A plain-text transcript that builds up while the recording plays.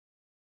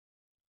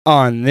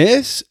On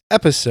this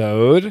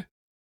episode,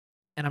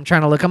 and I'm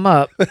trying to look them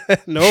up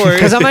no worries,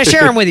 because I'm going to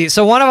share them with you.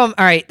 So one of them,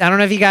 all right, I don't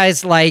know if you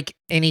guys like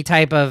any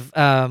type of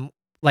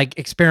like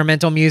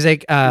experimental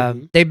music.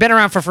 They've been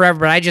around for forever,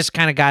 but I just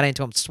kind of got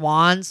into them.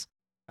 Swans.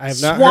 I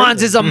have not.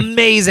 Swans is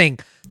amazing.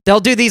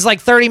 They'll do these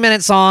like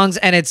 30-minute songs,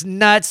 and it's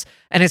nuts.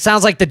 And it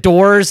sounds like the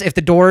Doors, if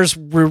the Doors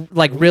were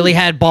like really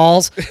had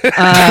balls.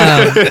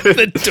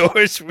 The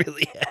Doors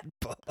really had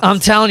balls. I'm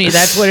telling you,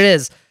 that's what it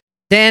is.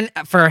 Then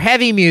for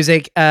heavy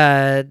music,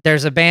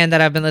 there's a band that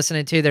I've been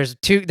listening to. There's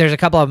a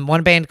couple of them.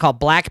 One band called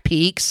Black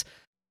Peaks,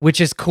 which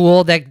is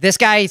cool. That this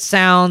guy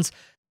sounds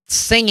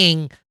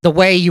singing the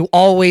way you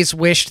always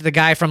wished the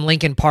guy from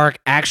Linkin Park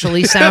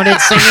actually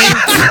sounded singing.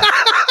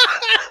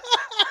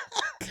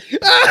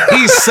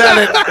 He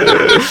said it.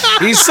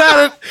 He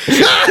said it.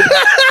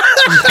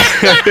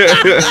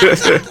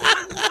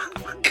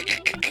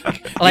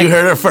 Like, you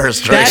heard it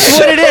first, right? That's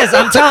what it is.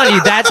 I'm telling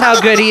you, that's how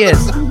good he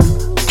is.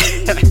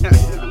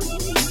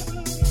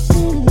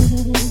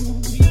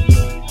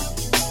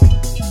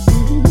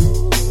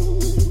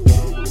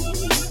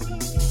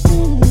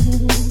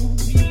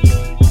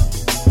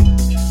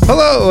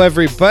 Hello,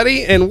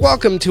 everybody, and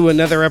welcome to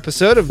another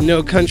episode of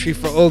No Country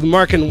for Old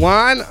Mark and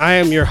Juan. I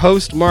am your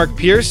host, Mark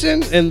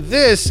Pearson, and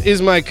this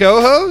is my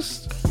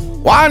co-host,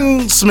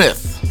 Juan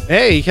Smith.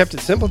 Hey, you kept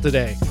it simple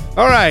today.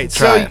 All right,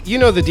 so you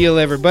know the deal,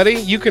 everybody.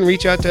 You can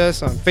reach out to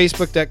us on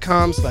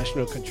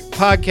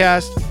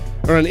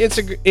Facebook.com/NoCountryPodcast or on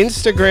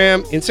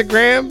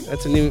Instagram.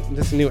 That's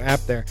a new app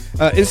there.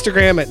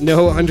 Instagram at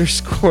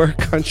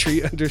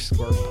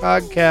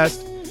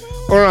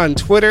no_country_podcast or on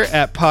Twitter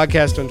at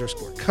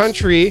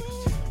podcast_country.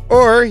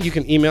 Or you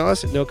can email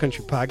us at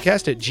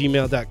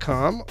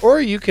nocountrypodcast@gmail.com,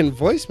 or you can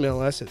voicemail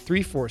us at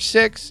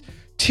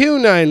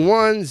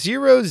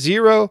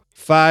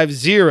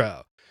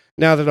 346-291-0050.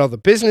 Now that all the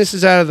business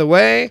is out of the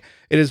way,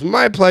 it is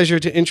my pleasure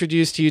to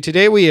introduce to you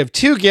today. We have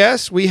two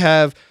guests. We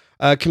have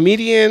a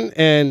comedian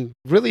and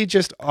really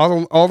just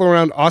all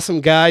around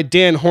awesome guy,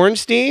 Dan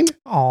Hornstein.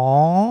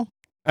 Aww.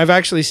 I've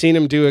actually seen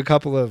him do a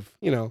couple of,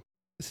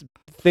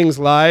 things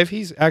live.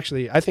 I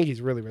think he's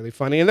really, really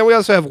funny. And then we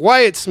also have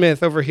Wyatt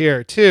Smith over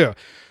here too.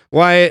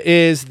 Wyatt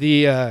is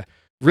the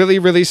really,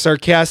 really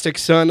sarcastic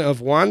son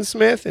of Juan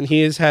Smith, and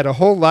he has had a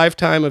whole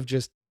lifetime of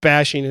just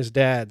bashing his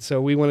dad.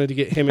 So we wanted to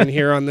get him in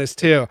here on this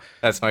too.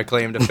 That's my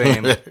claim to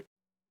fame.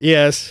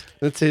 Yes,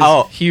 that's his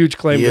huge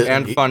claim to fame.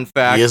 And fun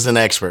fact, he is an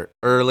expert.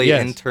 Early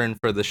intern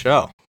for the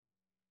show.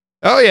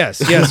 Oh,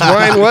 yes.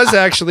 Ryan was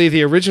actually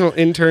the original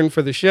intern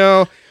for the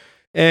show.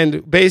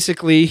 And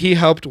basically, he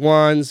helped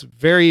Juan's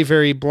very,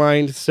 very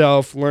blind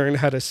self learn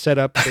how to set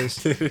up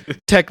this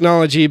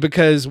technology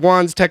because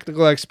Juan's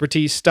technical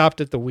expertise stopped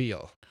at the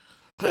wheel.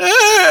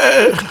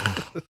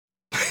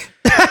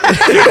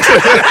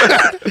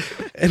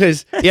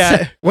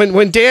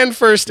 When Dan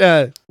first,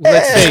 met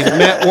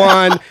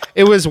Juan,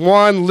 it was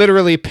Juan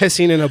literally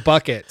pissing in a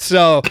bucket.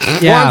 So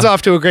Juan's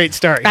off to a great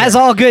start. As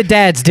all good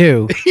dads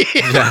do.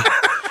 Yeah.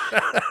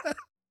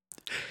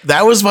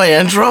 That was my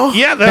intro?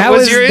 Yeah, that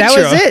was your intro.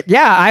 That was it.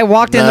 Yeah, I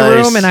walked in the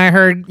room and I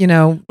heard,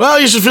 Well,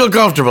 you should feel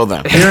comfortable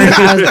then.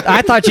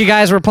 I thought you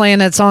guys were playing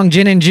that song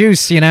Gin and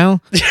Juice,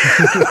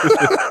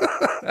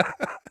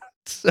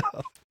 So,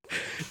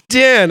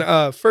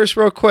 Dan, first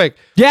real quick.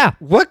 Yeah.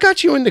 What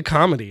got you into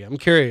comedy? I'm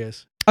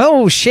curious.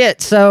 Oh,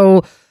 shit.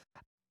 So,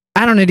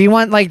 I don't know. Do you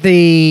want like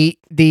the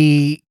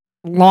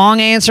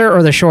long answer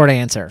or the short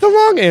answer? The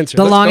long answer.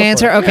 The long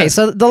answer? Okay,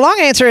 so the long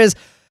answer is,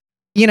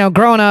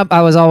 growing up,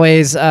 I was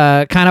always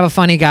kind of a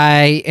funny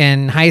guy.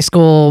 In high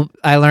school,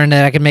 I learned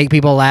that I could make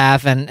people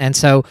laugh. And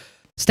so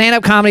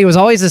stand-up comedy was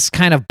always this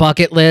kind of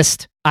bucket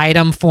list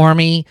item for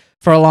me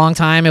for a long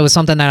time. It was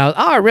something that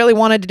I really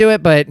wanted to do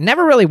it, but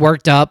never really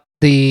worked up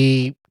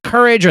the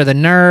courage or the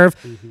nerve.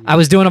 Mm-hmm. I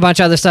was doing a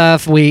bunch of other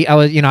stuff.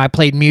 I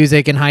played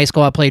music in high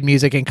school. I played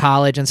music in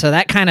college. And so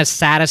that kind of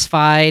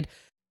satisfied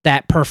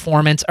that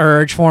performance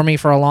urge for me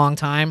for a long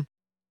time.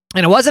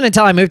 And it wasn't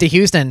until I moved to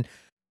Houston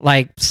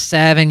like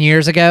 7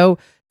 years ago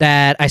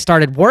that I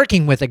started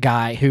working with a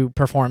guy who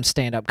performs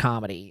stand-up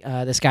comedy.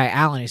 This guy,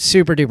 Alan, is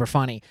super duper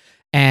funny.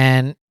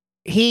 And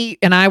he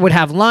and I would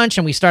have lunch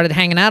and we started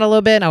hanging out a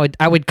little bit. And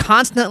I would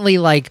constantly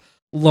like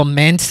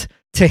lament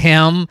to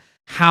him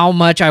how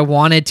much I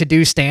wanted to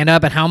do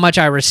stand-up and how much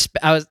I was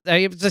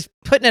just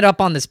putting it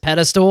up on this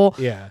pedestal.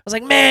 Yeah. I was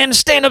like, man,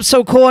 stand-up's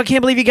so cool. I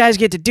can't believe you guys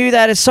get to do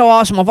that. It's so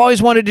awesome. I've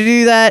always wanted to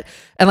do that.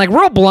 And like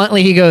real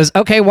bluntly, he goes,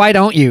 okay, why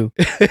don't you?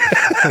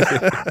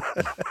 I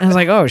was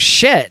like, oh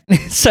shit.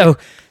 So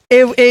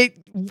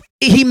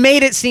he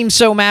made it seem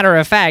so matter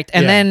of fact.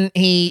 And then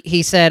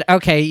he said,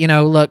 okay,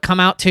 look, come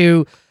out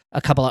to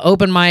a couple of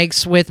open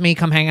mics with me,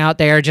 come hang out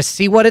there, just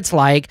see what it's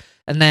like.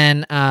 And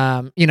then,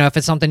 if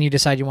it's something you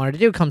decide you wanted to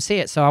do, come see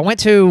it. So I went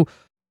to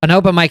an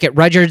open mic at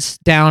Rudyard's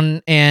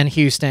down in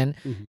Houston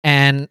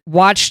and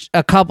watched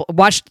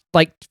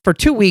like for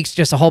 2 weeks,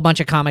 just a whole bunch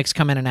of comics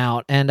come in and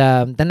out. And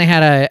then they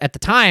had at the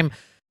time,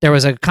 there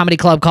was a comedy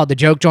club called The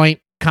Joke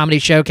Joint Comedy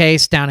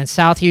Showcase down in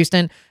South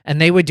Houston, and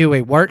they would do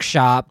a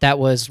workshop that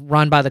was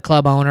run by the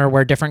club owner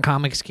where different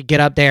comics could get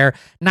up there,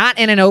 not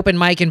in an open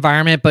mic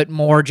environment, but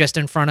more just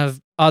in front of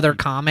other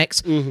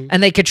comics,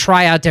 and they could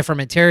try out different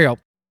material.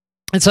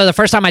 And so the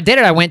first time I did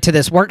it, I went to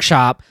this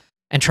workshop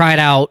and tried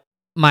out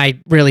my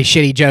really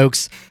shitty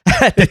jokes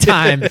at the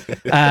time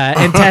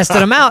and tested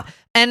them out.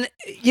 And,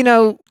 you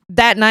know,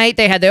 that night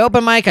they had the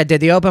open mic. I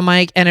did the open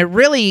mic, and it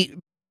really...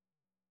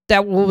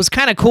 That what was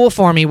kind of cool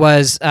for me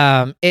was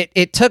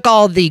it took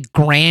all the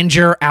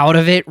grandeur out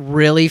of it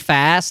really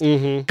fast.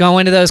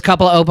 Going to those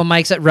couple of open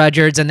mics at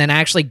Rudyard's and then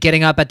actually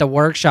getting up at the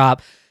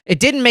workshop, it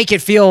didn't make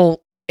it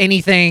feel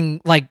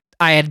anything like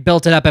I had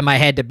built it up in my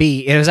head to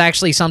be. It was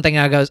actually something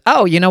that goes,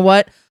 oh, you know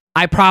what?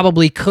 I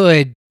probably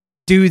could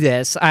do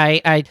this.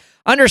 I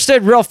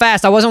understood real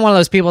fast. I wasn't one of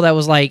those people that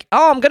was like,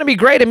 oh, I'm going to be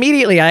great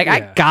immediately.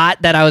 I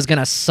got that I was going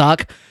to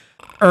suck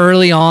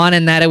early on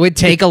and that it would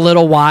take a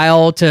little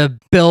while to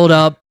build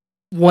up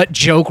what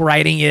joke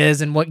writing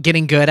is and what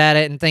getting good at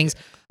it and things.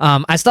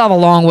 I still have a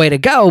long way to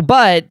go,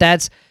 but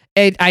that's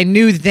it. I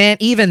knew then,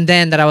 even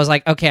then, that I was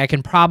like, okay, I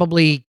can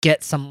probably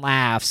get some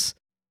laughs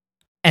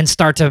and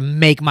start to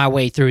make my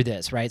way through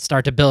this, right?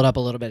 Start to build up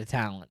a little bit of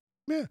talent.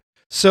 Yeah.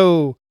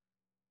 So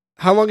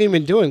how long have you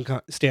been doing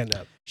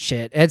stand-up?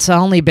 Shit. It's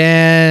only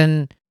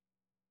been,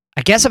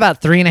 I guess,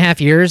 about 3.5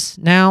 years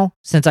now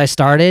since I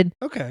started.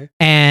 Okay.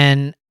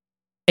 And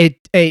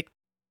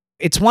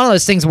it's one of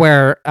those things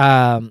where,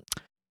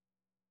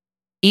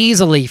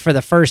 easily for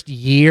the first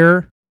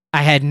year,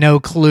 I had no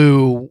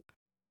clue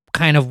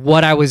kind of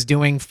what I was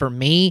doing for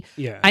me.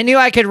 Yeah. I knew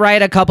I could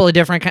write a couple of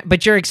different,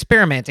 but you're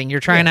experimenting. You're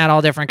trying out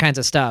all different kinds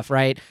of stuff,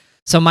 right?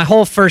 So my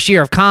whole first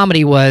year of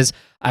comedy was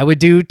I would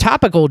do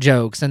topical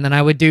jokes, and then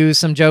I would do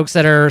some jokes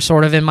that are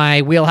sort of in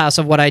my wheelhouse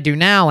of what I do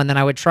now, and then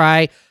I would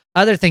try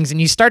other things,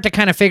 and you start to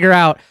kind of figure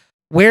out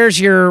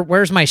where's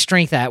my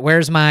strength at?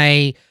 Where's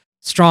my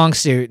strong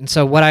suit? And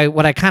so what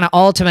I kind of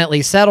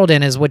ultimately settled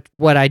in is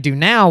what I do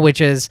now, which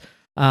is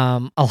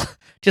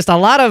just a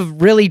lot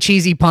of really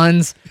cheesy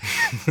puns.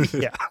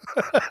 Yeah.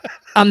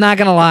 I'm not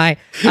gonna lie.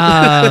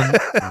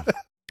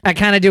 I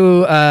kind of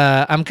do.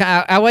 I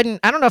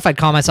don't know if I'd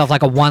call myself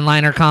like a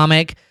one-liner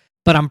comic,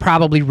 but I'm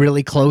probably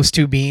really close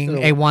to being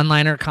a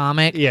one-liner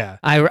comic. Yeah.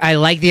 I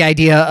like the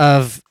idea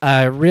of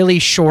a really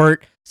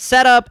short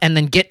setup and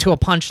then get to a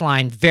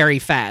punchline very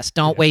fast.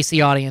 Don't waste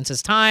the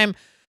audience's time.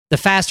 The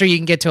faster you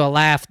can get to a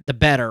laugh, the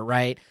better,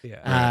 right?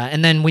 Yeah.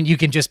 And then when you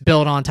can just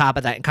build on top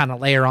of that and kind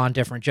of layer on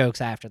different jokes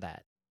after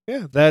that.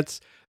 Yeah,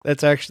 that's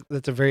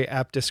a very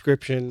apt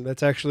description.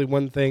 That's actually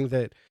one thing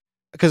that,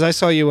 because I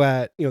saw you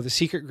at the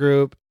Secret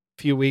Group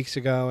a few weeks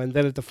ago, and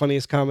then at the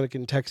Funniest Comic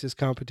in Texas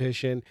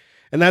competition,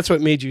 and that's what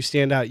made you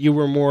stand out. You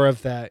were more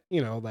of that,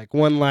 like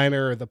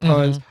one-liner or the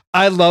puns.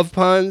 I love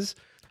puns.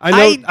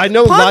 I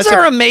know puns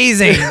are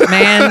amazing,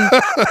 man.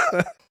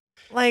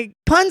 Like,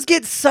 puns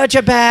get such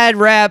a bad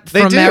rep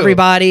from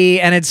everybody,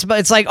 and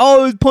it's like,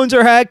 oh, puns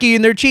are hacky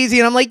and they're cheesy,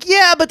 and I'm like,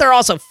 yeah, but they're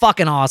also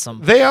fucking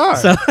awesome. They are.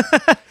 So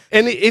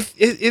and if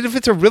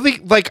it's a really,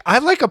 like, I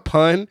like a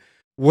pun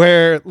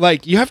where,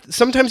 like,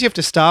 sometimes you have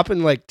to stop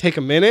and, like, take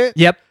a minute.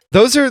 Yep.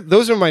 Those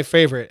are my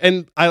favorite.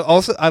 And I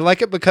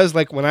like it because,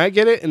 like, when I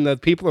get it and the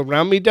people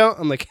around me don't,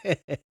 I'm like, I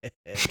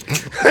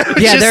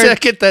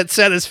get that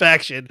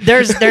satisfaction.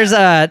 There's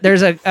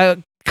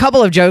a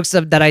couple of jokes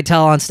that I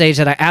tell on stage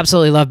that I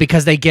absolutely love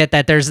because they get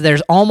that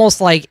there's almost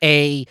like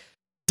a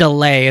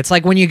delay. It's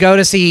like when you go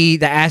to see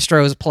the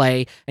Astros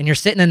play and you're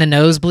sitting in the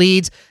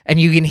nosebleeds and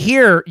you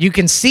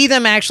can see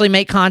them actually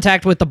make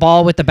contact with the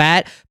ball with the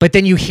bat, but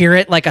then you hear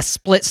it like a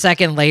split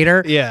second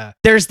later. Yeah.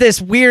 There's this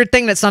weird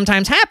thing that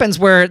sometimes happens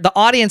where the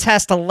audience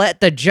has to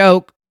let the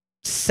joke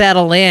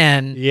settle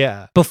in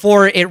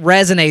before it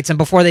resonates and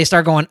before they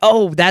start going,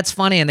 oh, that's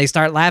funny, and they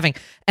start laughing.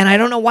 And I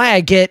don't know why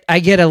I get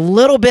a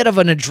little bit of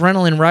an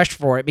adrenaline rush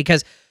for it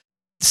because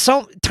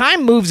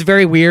time moves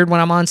very weird when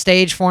I'm on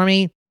stage for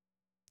me.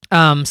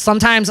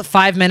 Sometimes a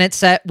 5-minute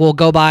set will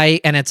go by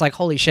and it's like,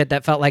 holy shit,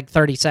 that felt like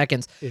 30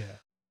 seconds. Yeah.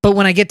 But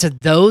when I get to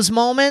those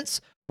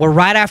moments where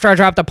right after I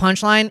drop the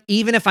punchline,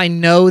 even if I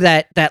know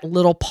that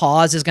little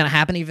pause is going to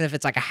happen, even if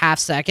it's like a half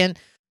second,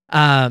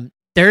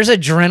 there's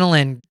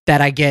adrenaline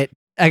that I get.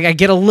 I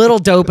get a little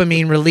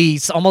dopamine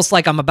release, almost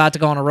like I'm about to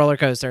go on a roller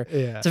coaster.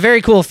 Yeah. It's a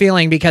very cool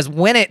feeling because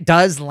when it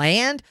does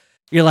land,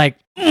 you're like,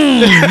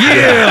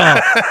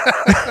 yeah.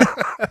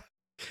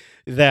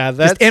 That's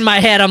just in my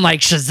head. I'm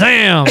like,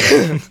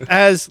 Shazam!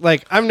 As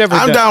like I'm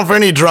down for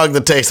any drug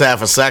that takes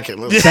half a second.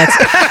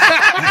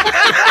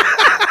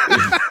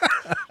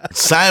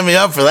 Sign me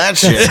up for that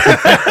shit.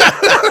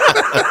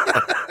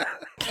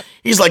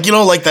 He's like,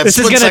 like that. This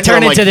is going to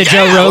turn into the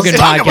Joe Rogan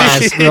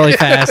podcast really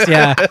fast.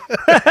 Yeah.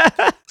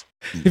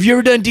 Have you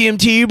ever done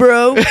DMT,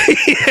 bro?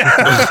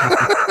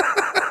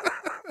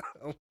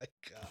 Oh my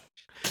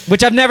gosh.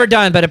 Which I've never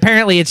done, but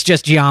apparently it's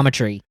just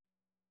geometry.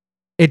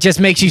 It just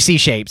makes you see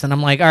shapes, and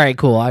I'm like, all right,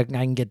 cool. I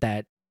can get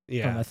that.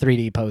 Yeah. a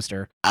 3D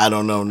poster. I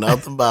don't know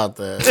nothing about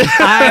that.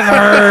 I've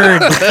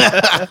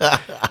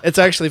heard. It's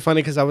actually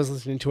funny because I was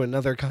listening to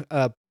another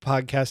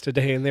podcast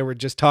today, and they were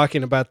just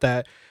talking about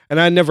that, and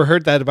I never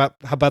heard that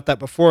about that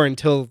before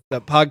until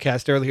that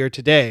podcast earlier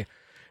today.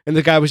 And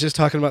the guy was just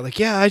talking about like,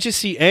 yeah, I just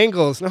see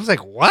angles, and I was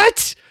like,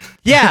 what?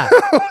 Yeah.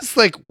 I was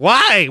like,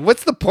 why?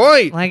 What's the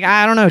point? Like,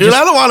 I don't know. Dude,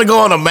 just I don't want to go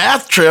on a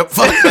math trip.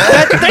 Fuck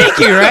that. thank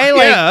you, right?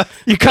 Like, Yeah.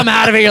 you come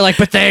out of it, you're like,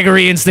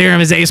 Pythagorean's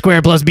theorem is a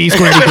squared plus b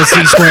squared equals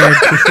c squared.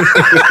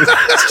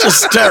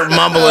 Just start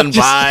mumbling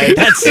by.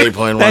 That's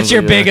 8.1. That's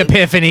your big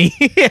epiphany.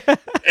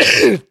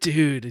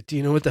 Dude, do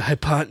you know what the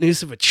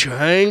hypotenuse of a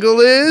triangle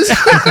is?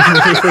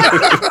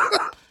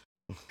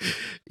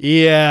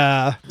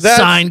 Yeah.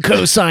 Sine,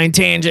 cosine,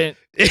 tangent.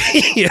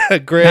 Yeah,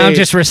 great. Now I'm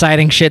just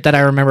reciting shit that I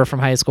remember from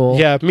high school.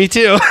 Yeah, me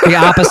too. The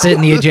opposite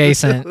and the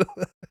adjacent.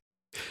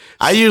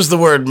 I use the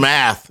word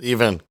math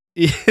even.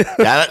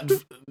 Yeah.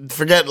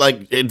 Forget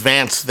like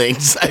advanced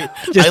things. I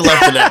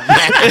left it at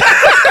math.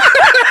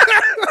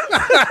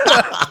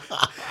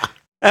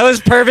 That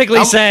was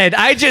perfectly said.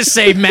 I just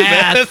say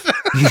math.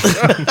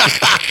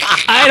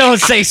 I don't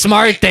say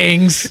smart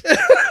things.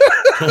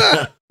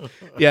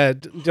 Yeah,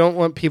 don't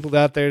want people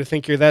out there to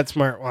think you're that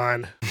smart,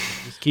 Juan.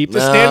 Just keep the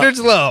No.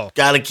 standards low.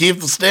 Gotta keep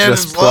the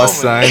standards Just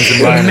plus low. signs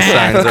and minus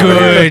signs. Math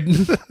over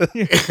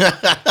here.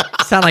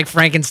 good. Sound like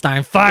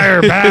Frankenstein.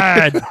 Fire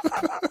bad.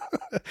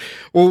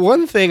 Well,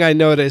 one thing I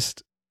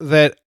noticed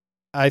that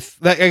I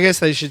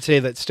guess I should say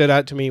that stood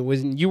out to me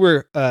was when you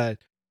were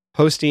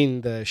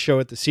hosting the show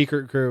at the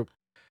Secret Group.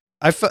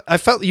 I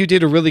felt you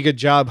did a really good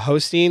job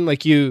hosting.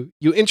 Like you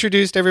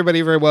introduced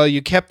everybody very well.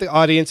 You kept the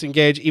audience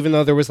engaged, even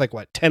though there was like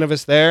 10 of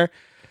us there.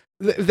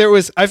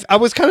 I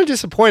was kind of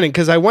disappointed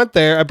because I went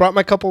there. I brought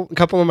my couple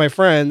of my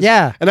friends.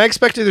 Yeah. And I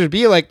expected there to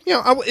be like,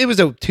 it was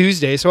a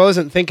Tuesday, so I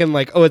wasn't thinking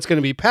like, oh, it's going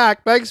to be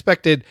packed. But I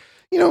expected,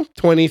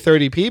 20,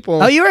 30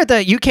 people. Oh,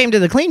 you came to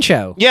the clean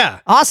show.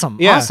 Yeah. Awesome.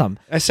 Yeah. Awesome.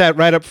 I sat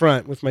right up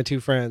front with my two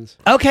friends.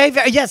 Okay.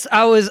 Yes,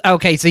 I was.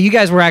 Okay. So you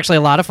guys were actually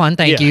a lot of fun.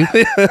 Thank Yeah.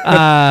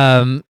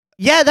 you.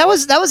 Yeah,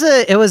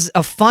 it was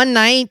a fun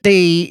night.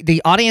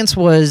 The audience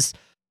was,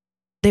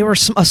 they were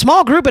a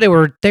small group, but they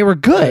were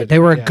good. They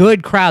were a Yeah.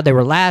 good crowd. They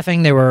were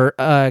laughing. They were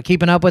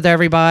keeping up with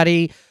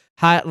everybody.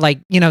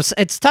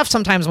 It's tough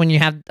sometimes when you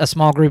have a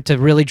small group to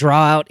really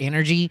draw out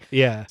energy.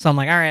 Yeah. So I'm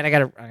like, all right, I'm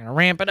gonna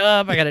ramp it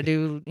up. I gotta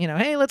do,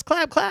 hey, let's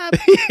clap.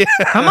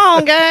 Come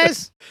on,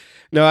 guys.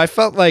 No, I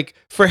felt like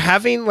for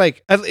having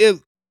like,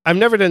 I've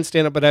never done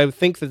stand up, but I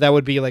think that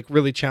would be like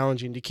really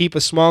challenging to keep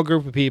a small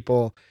group of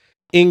people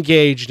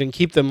engaged and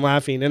keep them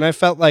laughing. And I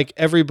felt like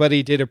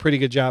everybody did a pretty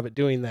good job at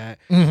doing that.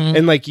 Mhm.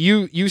 And like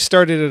you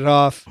started it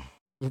off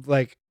with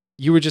like,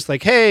 you were just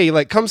like, hey,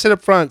 like come sit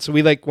up front. So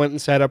we like went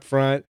and sat up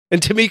front. And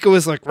Tamika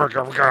was like,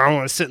 I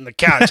want to sit in the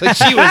couch. Like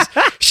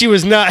she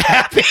was not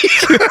happy.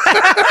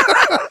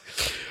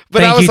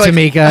 But Thank I was you, like,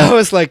 Tamika. I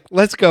was like,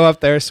 let's go up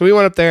there. So we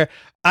went up there.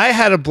 I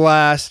had a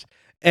blast.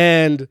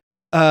 And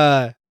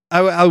I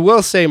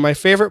will say my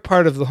favorite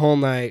part of the whole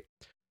night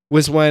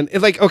was when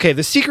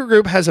the Secret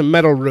Group has a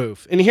metal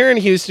roof. And here in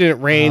Houston, it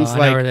rains I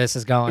know where this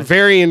is going.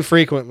 very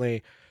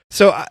infrequently.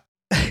 So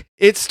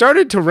it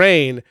started to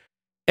rain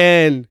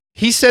and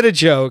he said a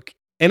joke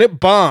and it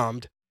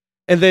bombed.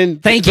 And then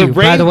Thank the you,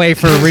 by rain- the way,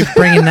 for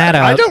bringing that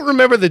up. I don't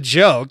remember the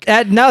joke.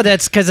 No,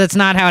 that's because that's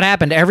not how it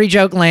happened. Every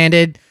joke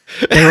landed.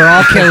 They were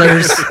all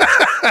killers.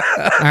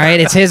 All right,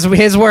 it's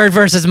his word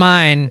versus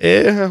mine.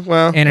 Yeah,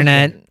 well,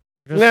 Internet.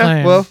 Just yeah,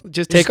 saying. well,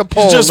 just take a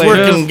poll. Just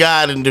later. working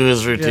God into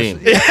his routine.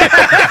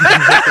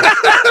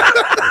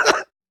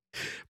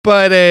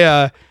 But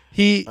I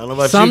don't know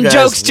about Some you guys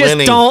jokes just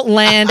winning. don't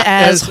land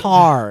as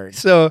hard.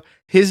 so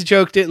his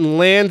joke didn't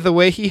land the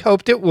way he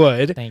hoped it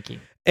would. Thank you.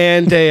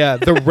 And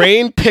the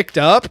rain picked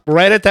up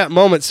right at that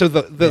moment. So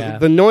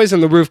the noise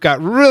on the roof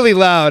got really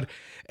loud.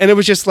 And it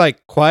was just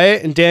like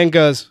quiet. And Dan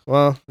goes,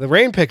 well, the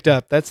rain picked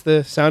up. That's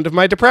the sound of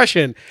my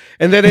depression.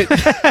 And then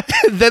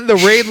then the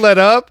rain let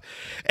up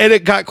and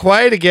it got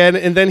quiet again.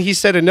 And then he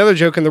said another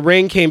joke and the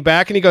rain came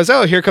back and he goes,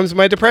 oh, here comes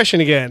my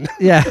depression again.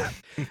 Yeah.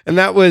 And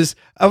I was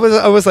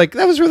like,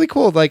 that was really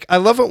cool. Like, I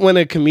love it when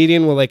a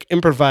comedian will like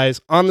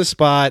improvise on the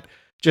spot,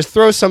 just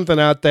throw something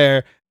out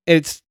there.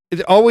 It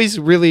always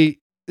really,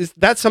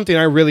 that's something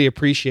I really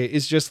appreciate.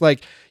 Is just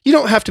like, you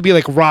don't have to be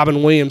like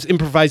Robin Williams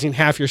improvising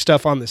half your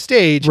stuff on the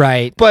stage.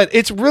 Right. But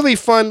it's really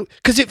fun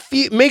because it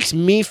makes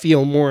me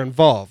feel more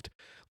involved.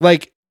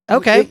 Like,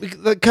 Okay.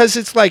 Because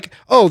it's like,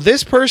 oh,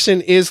 this person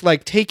is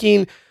like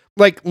taking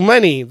like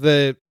Lenny,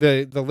 the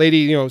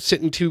lady,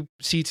 sitting 2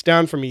 seats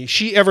down from me.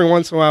 She every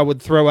once in a while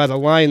would throw out a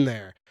line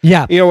there,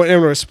 Yeah.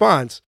 in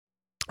response.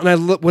 And I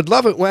would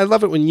love it. I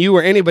love it when you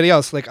or anybody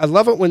else, like, I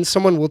love it when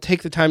someone will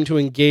take the time to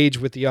engage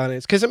with the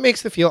audience because it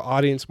makes the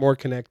audience more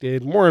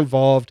connected, more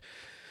involved.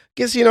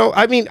 Because,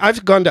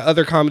 I've gone to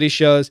other comedy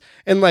shows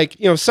and like,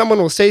 someone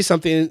will say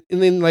something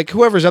and then like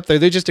whoever's up there,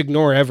 they just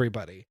ignore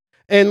everybody.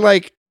 And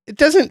like, it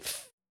doesn't,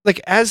 like,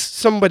 as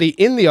somebody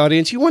in the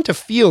audience, you want to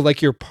feel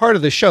like you're part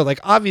of the show. Like,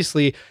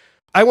 obviously,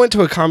 I went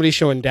to a comedy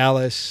show in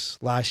Dallas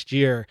last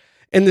year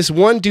and this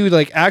one dude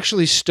like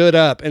actually stood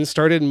up and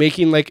started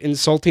making like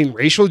insulting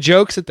racial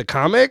jokes at the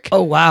comic.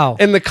 Oh wow.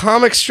 And the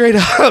comic straight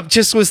up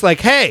just was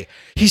like, hey,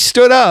 he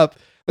stood up,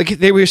 like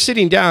they were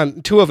sitting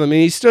down, two of them,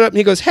 and he stood up and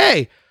he goes,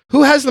 hey,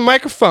 who has the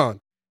microphone?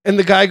 And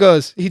the guy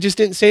goes, he just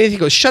didn't say anything. He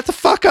goes, shut the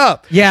fuck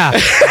up. Yeah.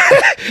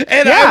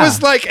 And Yeah. I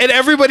was like, and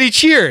everybody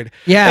cheered.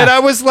 Yeah. And I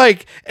was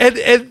like,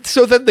 and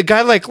so then the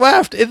guy like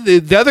laughed. And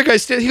the other guy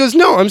he goes,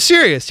 no, I'm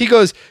serious. He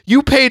goes,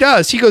 you paid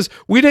us. He goes,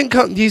 we didn't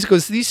come. He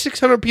goes, these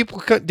 600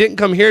 people didn't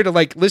come here to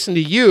like listen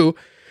to you.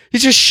 He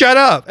just shut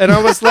up. And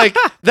I was like,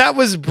 that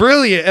was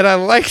brilliant. And I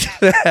liked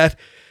that.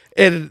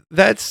 And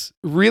that's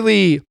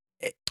really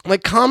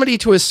like comedy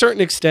to a certain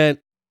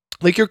extent.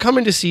 Like you're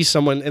coming to see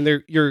someone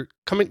and you're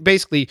coming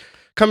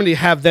to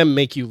have them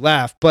make you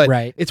laugh, but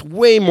Right. it's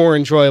way more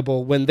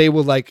enjoyable when they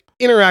will like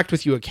interact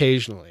with you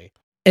occasionally.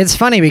 It's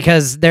funny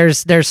because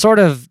there's sort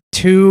of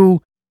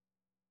two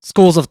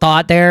schools of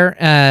thought there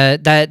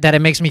that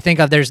it makes me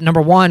think of. There's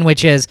number one,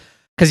 which is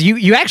because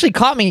you actually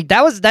caught me.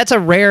 That's a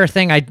rare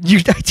thing. I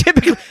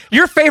typically,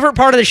 your favorite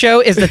part of the show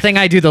is the thing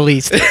I do the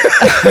least,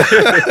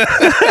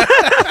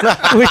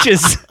 which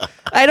is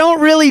I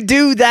don't really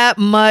do that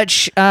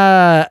much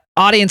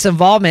audience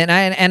involvement,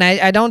 and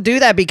I don't do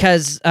that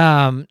because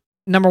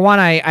number one,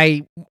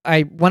 I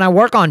when I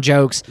work on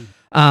jokes,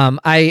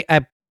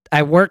 I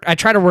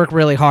try to work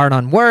really hard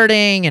on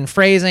wording and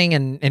phrasing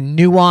and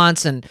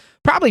nuance, and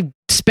probably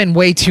spend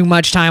way too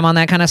much time on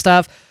that kind of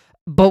stuff.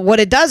 But what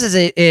it does is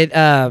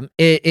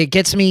it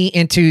gets me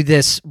into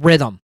this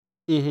rhythm.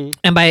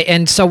 Mm-hmm.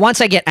 And so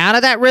once I get out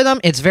of that rhythm,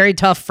 it's very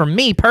tough for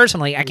me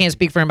personally. I can't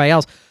speak for anybody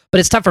else, but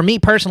it's tough for me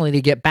personally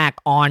to get back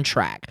on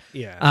track.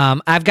 Yeah.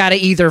 I've got to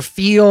either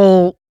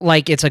feel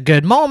like it's a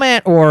good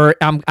moment, or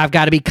I've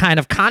got to be kind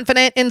of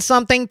confident in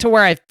something to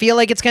where I feel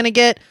like it's going to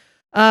get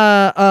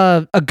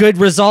a good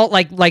result,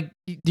 like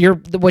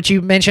what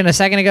you mentioned a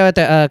second ago at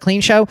the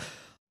Clean Show.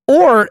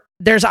 Or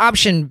there's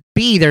option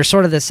B. There's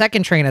sort of the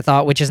second train of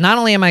thought, which is not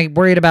only am I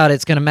worried about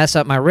it's going to mess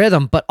up my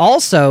rhythm, but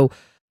also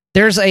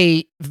there's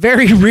a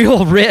very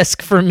real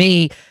risk for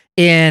me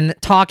in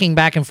talking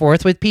back and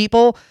forth with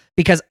people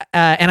because,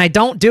 and I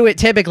don't do it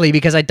typically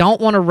because I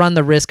don't want to run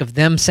the risk of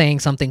them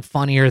saying something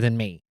funnier than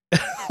me.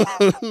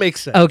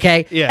 Makes sense.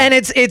 Okay. Yeah. And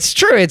it's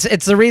true.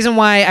 It's the reason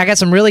why I got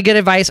some really good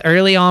advice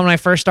early on when I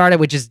first started,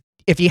 which is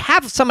if you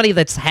have somebody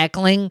that's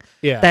heckling,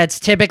 Yeah. that's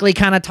typically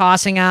kind of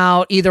tossing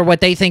out either what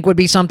they think would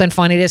be something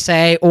funny to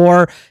say,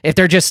 or if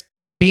they're just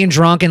being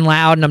drunk and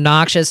loud and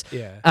obnoxious.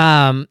 Yeah.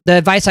 The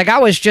advice I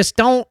got was just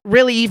don't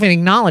really even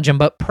acknowledge them,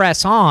 but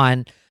press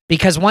on,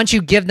 because once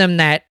you give them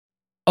that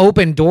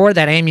open door,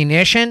 that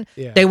ammunition,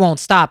 Yeah. they won't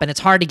stop. And it's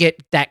hard to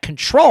get that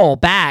control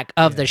back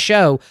of the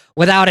show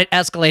without it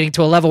escalating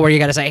to a level where you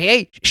got to say,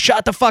 hey,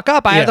 shut the fuck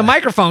up. I have the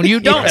microphone. You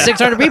don't.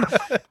 600 people.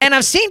 And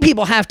I've seen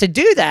people have to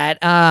do that.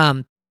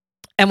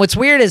 And what's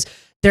weird is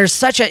there's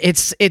such a,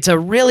 it's a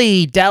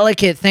really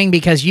delicate thing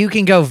because you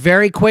can go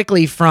very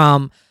quickly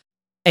from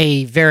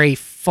a very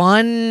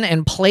fun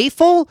and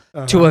playful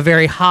to a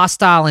very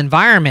hostile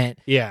environment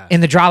Yeah.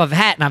 in the drop of a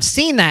hat. And I've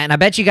seen that, and I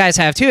bet you guys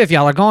have too if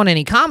y'all are going to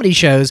any comedy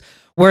shows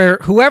where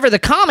whoever the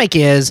comic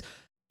is,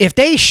 if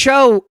they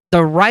show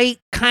the right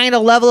kind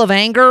of level of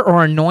anger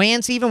or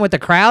annoyance even with the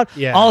crowd,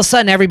 all of a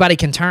sudden everybody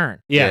can turn.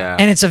 Yeah.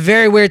 And it's a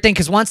very weird thing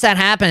because once that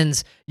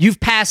happens, you've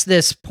passed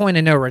this point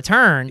of no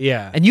return.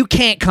 Yeah. And you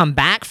can't come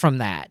back from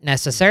that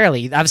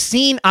necessarily.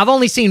 I've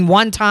only seen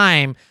one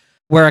time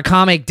where a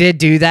comic did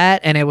do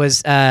that, and it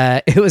was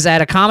at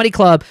a comedy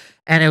club,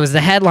 and it was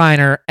the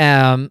headliner.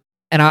 And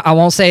I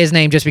won't say his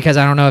name just because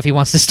I don't know if he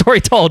wants the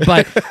story told,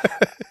 but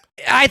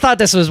I thought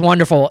this was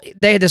wonderful.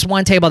 They had this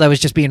one table that was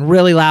just being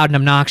really loud and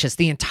obnoxious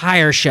the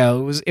entire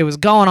show. It was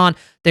going on.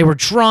 They were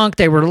drunk.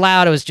 They were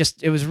loud.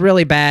 It was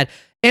really bad,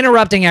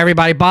 interrupting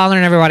everybody,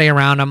 bothering everybody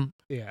around them.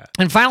 Yeah.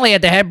 And finally,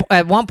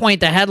 at one point,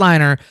 the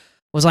headliner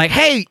was like,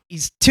 hey,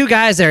 he's two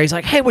guys there. He's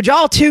like, hey, would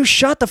y'all two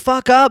shut the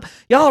fuck up?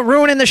 Y'all are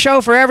ruining the show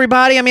for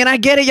everybody. I mean, I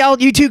get it.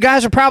 You two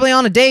guys are probably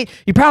on a date.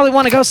 You probably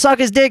want to go suck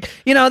his dick.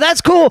 You know,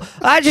 that's cool.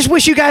 I just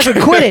wish you guys would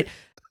quit it.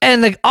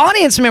 And the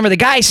audience member, the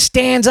guy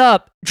stands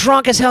up,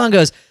 drunk as hell, and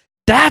goes,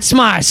 that's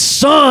my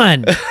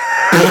son.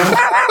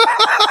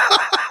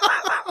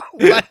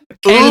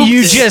 And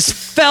you just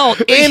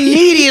felt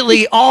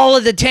immediately all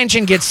of the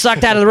tension get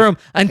sucked out of the room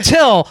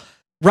until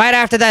right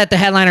after that, the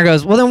headliner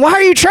goes, well, then why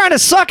are you trying to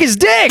suck his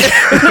dick?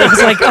 I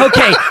was like,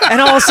 okay.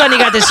 And all of a sudden, he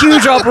got this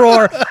huge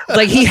uproar.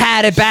 Like, he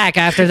had it back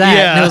after that.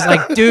 Yeah. And it was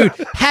like, dude,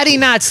 had he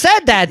not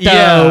said that, though,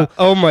 Yeah.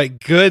 Oh my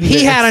goodness.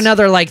 he had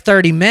another,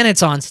 30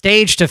 minutes on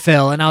stage to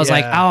fill. And I was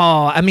like,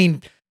 oh, I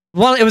mean,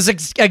 well, it was,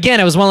 again,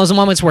 it was one of those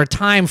moments where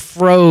time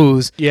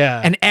froze.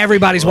 Yeah. And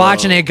everybody's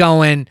watching it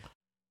going,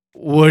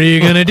 what are you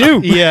going to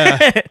do?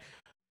 Yeah.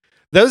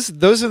 Those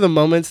are the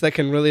moments that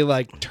can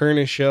really turn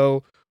a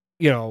show,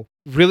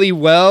 really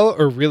well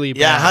or really bad.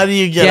 Yeah, how do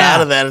you get out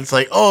of that? It's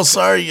like, oh,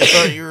 sorry, you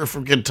thought you were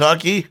from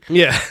Kentucky?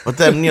 Yeah. But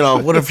then,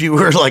 what if you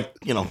were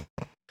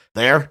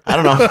there? I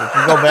don't know. It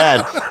could go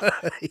bad.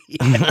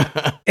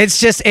 It's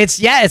just, it's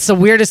the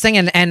weirdest thing.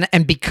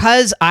 And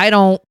because I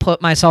don't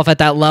put myself at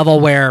that level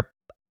where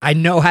I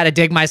know how to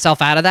dig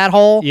myself out of that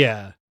hole.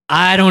 Yeah.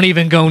 I don't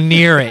even go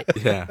near it.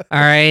 Yeah. All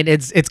right,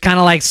 it's kind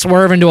of like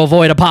swerving to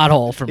avoid a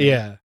pothole for me.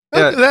 Yeah.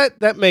 Yeah.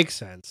 That makes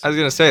sense. I was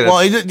gonna say that.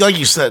 Well, like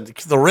you said,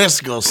 the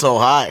risk goes so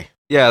high.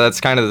 Yeah,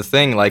 that's kind of the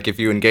thing. Like, if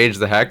you engage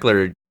the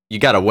heckler, you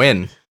gotta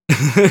win.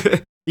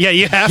 Yeah,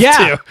 you have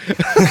Yeah.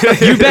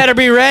 to. You better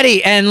be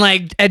ready. And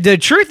like the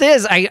truth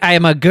is,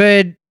 I'm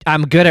good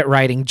at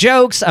writing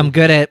jokes. I'm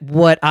good at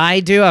what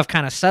I do. I've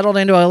kind of settled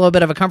into a little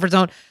bit of a comfort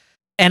zone,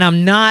 and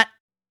I'm not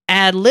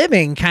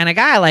ad-libbing kind of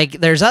guy. Like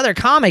there's other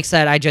comics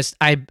that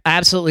I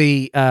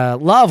absolutely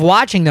love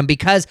watching them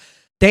because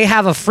they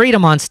have a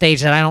freedom on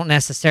stage that I don't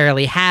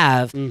necessarily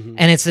have. Mhm.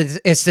 And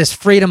it's this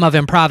freedom of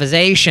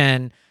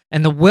improvisation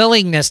and the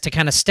willingness to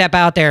kind of step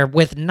out there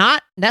with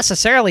not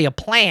necessarily a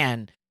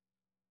plan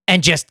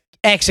and just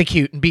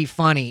execute and be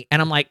funny.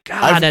 And I'm like,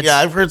 God,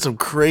 I've heard some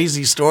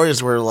crazy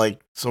stories where like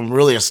some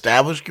really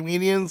established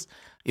comedians,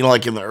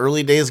 like in the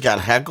early days got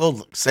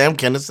heckled. Sam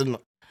Kinison, I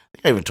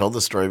think I even told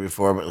this story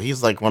before, but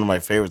he's like one of my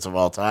favorites of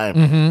all time.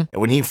 Mhm.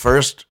 And when he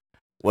first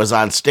was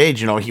on stage,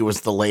 he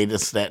was the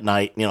latest that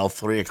night,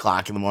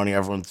 3:00 in the morning,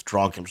 everyone's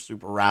drunk and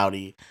super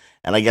rowdy.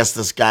 And I guess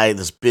this guy,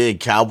 this big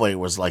cowboy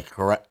was like,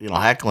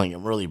 heckling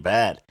him really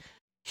bad.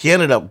 He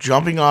ended up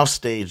jumping off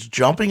stage,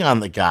 jumping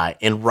on the guy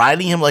and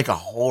riding him like a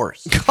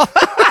horse.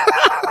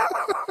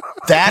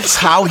 That's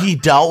how he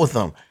dealt with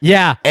him.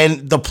 Yeah.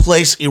 And the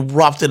place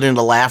erupted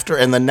into laughter.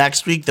 And the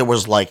next week there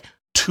was like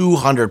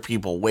 200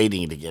 people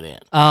waiting to get in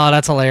Oh,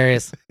 that's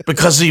hilarious.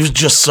 because he was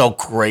just so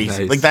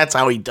crazy. Nice. Like that's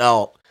how he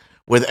dealt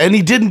with, and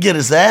he didn't get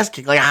his ass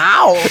kicked. Like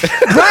how?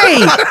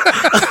 Right.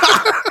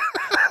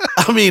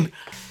 I mean,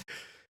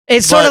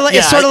 It's sort of like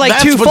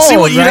that's- twofold, But see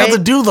what you'd right? have to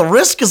do. The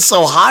risk is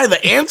so high.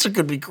 The answer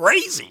could be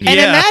crazy. And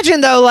Yeah.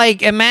 imagine though,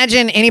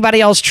 imagine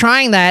anybody else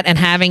trying that and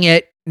having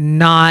it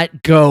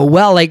not go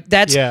well. Like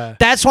that's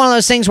one of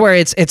those things where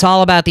it's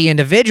all about the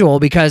individual,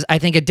 because I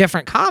think a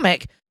different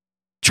comic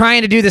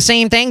trying to do the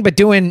same thing but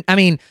doing,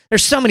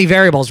 there's so many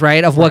variables,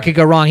 right, of what could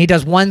go wrong. He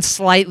does one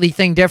slightly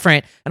thing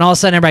different and all of a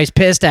sudden everybody's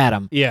pissed at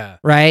him. Yeah.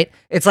 Right?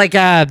 It's like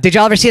did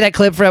y'all ever see that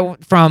clip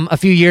from a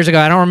few years ago?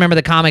 I don't remember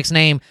the comic's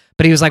name,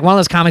 but he was like one of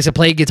those comics that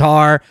played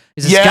guitar.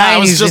 He's this Yeah, guy I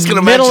was and he's just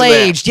gonna mention that.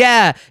 middle-aged.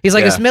 Yeah. He's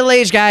like Yeah. this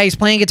middle-aged guy, he's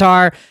playing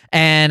guitar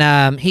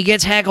and he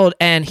gets heckled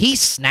and he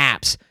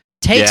snaps.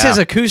 Takes Yeah. his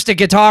acoustic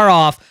guitar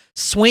off,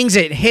 swings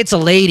it, hits a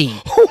lady.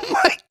 Oh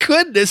my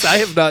goodness, I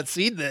have not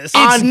seen this.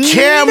 On It's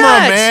camera,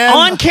 nuts. man.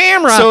 On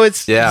camera. So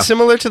it's Yeah.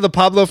 similar to the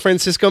Pablo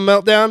Francisco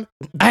meltdown.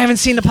 I haven't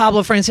seen the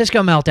Pablo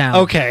Francisco meltdown.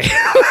 Okay.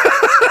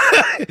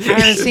 I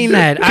haven't seen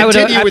that. I'd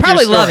Continue with your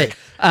probably love story.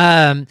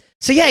 it.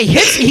 So yeah,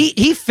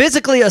 he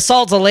physically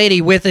assaults a lady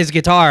with his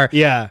guitar,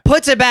 Yeah.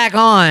 puts it back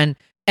on,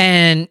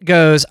 and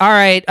goes, "All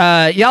right,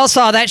 y'all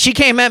saw that? She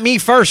came at me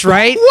first,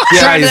 right?" Yeah,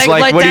 Trying to he's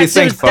like, "What do you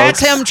think, That's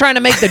folks?" him trying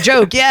to make the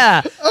joke.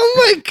 Yeah, Oh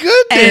my and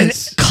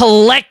goodness.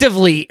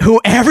 collectively,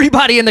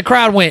 everybody in the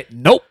crowd went,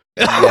 "Nope."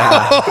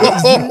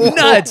 Yeah.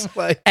 Nuts. Oh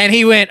my- And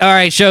he went, "All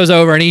right, show's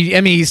over." And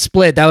he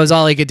split. That was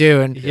all he could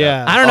do. And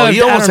Yeah. I don't know. He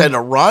if, I almost don't- had to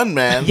run,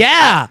 man.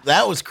 Yeah.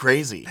 That was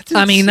crazy.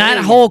 I mean, that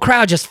insane. whole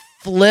crowd just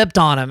flipped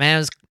on him, man. It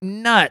was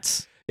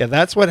nuts. Yeah,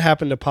 that's what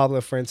happened to Pablo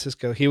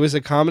Francisco. He was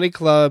a comedy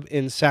club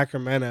in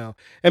Sacramento.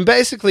 And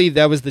basically,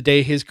 that was the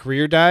day his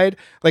career died.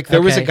 Like,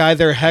 there was a Okay. guy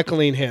there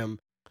heckling him.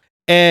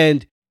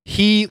 And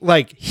he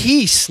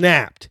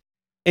snapped.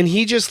 And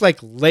he just,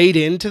 laid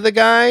into the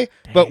guy,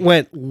 but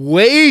went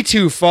way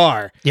too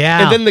far.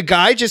 Yeah. And then the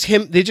guy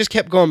they just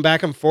kept going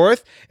back and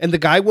forth. And the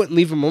guy wouldn't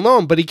leave him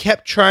alone. But he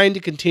kept trying to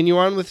continue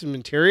on with his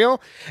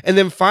material. And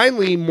then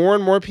finally, more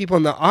and more people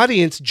in the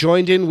audience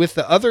joined in with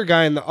the other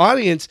guy in the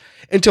audience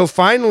until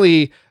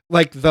finally,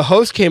 the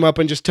host came up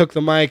and just took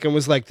the mic and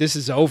was like, "This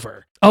is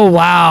over." Oh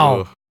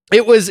wow.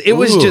 It was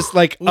Ooh. just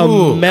like a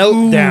Ooh.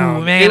 meltdown.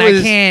 Ooh, man, It was-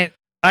 I can't.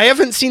 I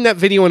haven't seen that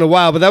video in a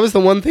while, but that was the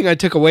one thing I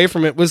took away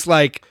from it was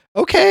like,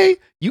 okay,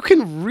 you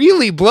can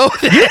really blow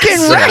this. You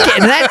can wreck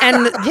it,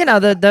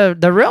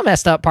 and the real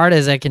messed up part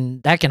is that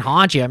can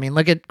haunt you. I mean,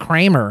 look at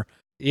Kramer,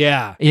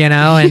 Yeah.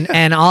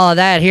 and all of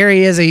that. Here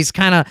he is. He's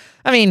kind of.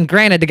 I mean,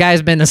 granted, the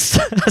guy's been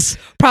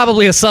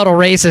probably a subtle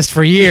racist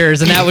for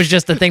years, and that was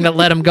just the thing that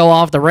let him go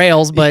off the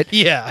rails. But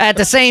Yeah. at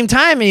the same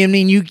time, I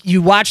mean,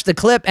 you watch the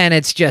clip, and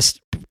it's just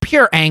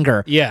pure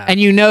anger. Yeah. And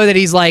you know that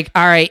he's like,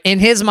 all right, in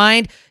his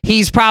mind,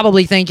 he's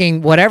probably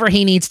thinking whatever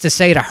he needs to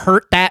say to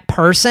hurt that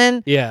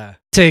person Yeah.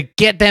 to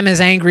get them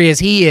as angry as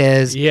he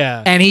is.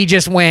 Yeah. And he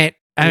just went,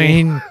 I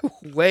mean,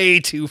 Way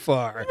too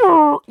far.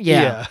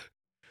 yeah.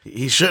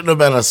 He shouldn't have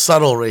been a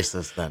subtle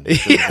racist then. He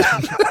should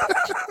have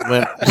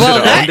went- Well,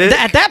 Should've owned it.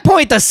 at that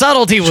point, the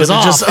subtlety was Should've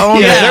off. just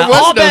owned it. There was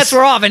all no bets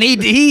were off, and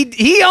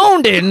he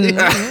owned it.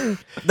 And,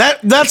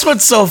 that's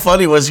what's so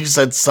funny was you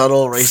said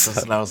subtle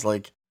racist, and I was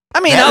like, I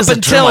mean, that up is a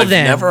term until I've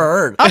then, never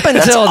heard. up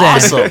That's until then,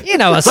 awesome. you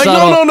know, a It's like,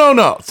 subtle,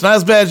 no. It's not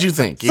as bad as you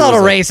think. He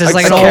subtle was racist,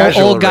 like a an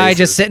casual old guy racist.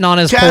 just sitting on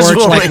his Casual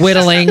porch, like racist.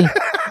 whittling,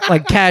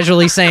 like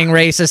casually saying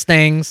racist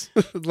things.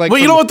 Like Well,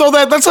 you know what though?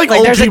 That's like, Like,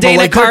 old there's a people. Dana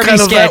Like they're Carvey kind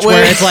of that sketch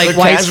where way. it's like the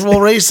white- casual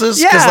racist.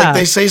 Because Yeah. like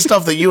they say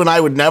stuff that you and I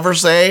would never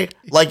say.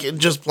 Like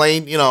just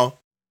plain,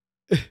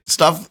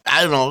 stuff.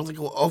 I don't know. Like,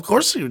 well, of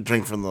course you would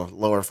drink from the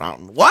lower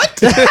fountain. What?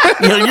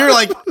 You're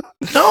like,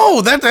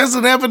 no, that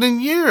hasn't happened in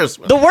years.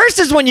 The worst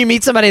is when you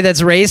meet somebody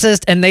that's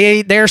racist and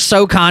they're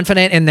so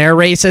confident in their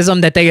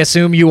racism that they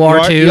assume you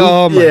are too.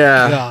 Oh my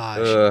Yeah. gosh.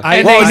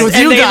 And Well, they, with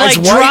and you they guys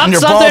like white drop and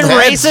your something bald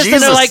head, racist and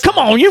Jesus. they're like, come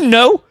on, you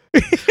know.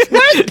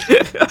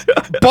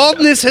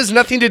 Baldness has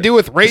nothing to do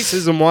with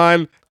racism,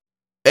 Juan.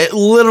 It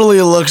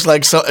literally looks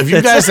like so. If you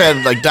guys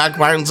had like Doc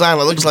Martens on,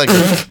 it looks like a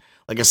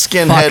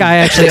skinhead. Fuck, I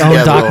actually own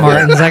together Doc over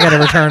Martens. I gotta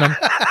return them.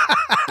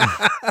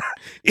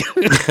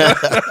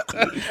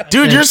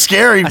 Dude, you're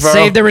scary, I bro.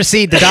 saved the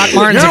receipt. The Doc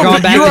Martens are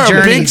going back you to are a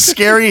Journey. big,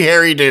 scary,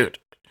 hairy dude.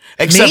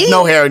 Except Me?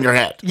 no hair in your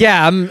head.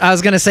 Yeah, I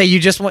was gonna say you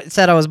just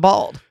said I was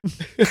bald.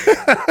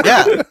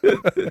 Yeah.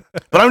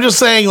 But I'm just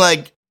saying,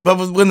 like,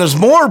 but when there's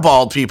more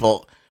bald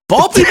people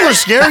are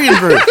scary in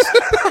groups.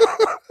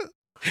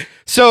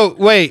 So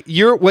wait,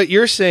 what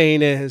you're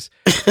saying is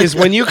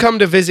when you come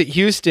to visit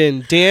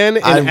Houston, Dan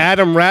and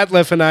Adam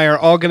Ratliff and I are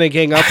all gonna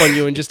gang up on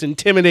you and just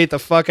intimidate the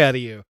fuck out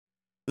of you.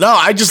 No,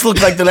 I just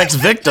look like the next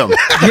victim.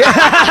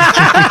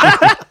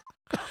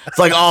 It's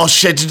like, oh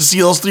shit, did you see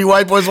those 3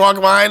 white boys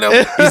walking behind him?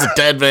 He's a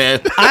dead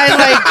man.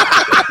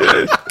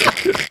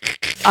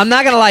 I'm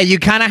not gonna lie, you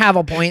kind of have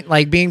a point.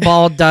 Like being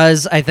bald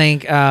does, I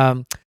think,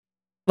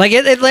 like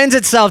it lends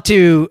itself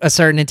to a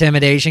certain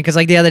intimidation. Because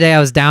like the other day, I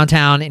was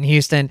downtown in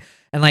Houston,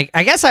 and like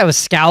I guess I was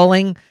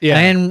scowling. Yeah.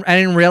 I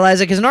didn't realize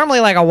it because normally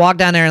like I walk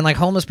down there and like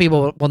homeless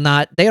people will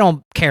not. They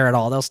don't care at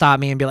all. They'll stop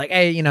me and be like,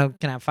 hey, can I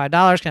have $5? Can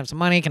I have some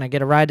money? Can I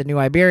get a ride to New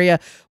Iberia?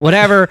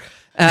 Whatever.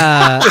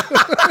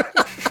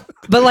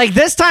 But like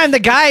this time, the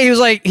guy, he was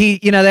like,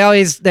 they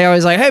always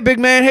like, hey, big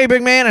man.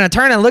 And I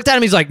turned and looked at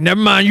him. He's like, never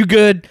mind, you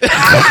good.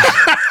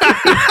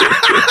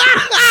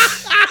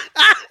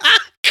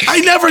 I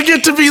never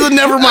get to be the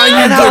never mind you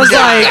And I good was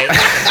guy.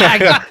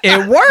 like,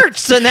 it worked.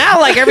 So now,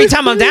 like every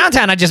time I'm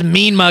downtown, I just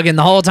mean mugging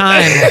the whole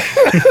time.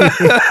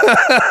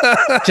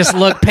 Just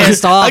look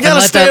pissed off. I gotta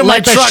and stay in my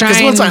truck because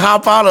shine. once I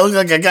hop out, I look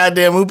like a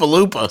goddamn Oompa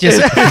Loompa.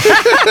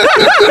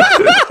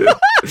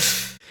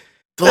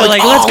 They're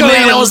like, let's go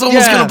man, to- I was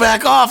almost yeah. gonna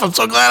back off. I'm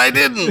so glad I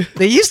didn't.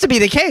 They used to be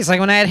the case. Like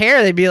when I had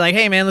hair, they'd be like,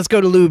 hey, man, let's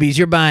go to Luby's.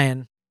 You're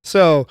buying.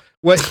 So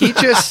what he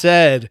just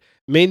said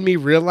made me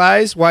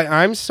realize why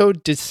I'm so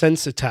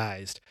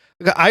desensitized.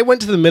 I went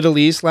to the Middle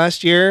East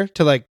last year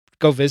to like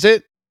go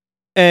visit,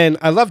 and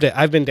I loved it.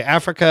 I've been to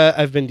Africa,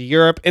 I've been to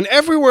Europe, and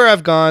everywhere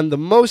I've gone, the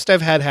most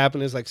I've had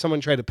happen is like someone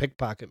tried to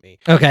pickpocket me.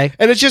 Okay.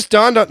 And it just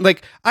dawned on,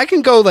 like, I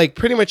can go like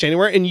pretty much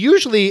anywhere, and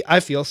usually I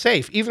feel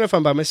safe, even if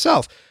I'm by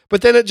myself.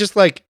 But then it just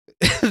like,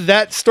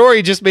 that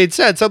story just made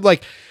sense. I'm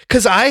like,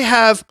 because I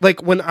have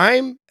like, when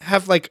I'm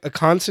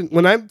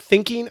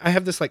thinking, I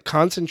have this like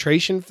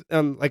concentration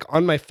like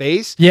on my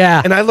face,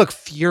 Yeah. and I look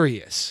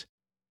furious.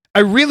 I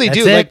really That's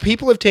do. it. Like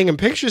people have taken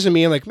pictures of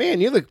me and like, man,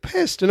 you look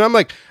pissed. And I'm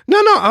like,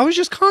 no, I was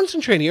just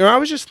concentrating, or I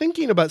was just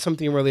thinking about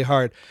something really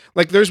hard.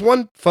 Like there's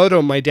one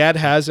photo my dad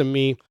has of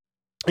me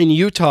in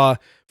Utah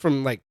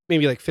from like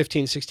maybe like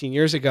 15, 16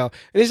 years ago.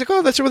 And he's like,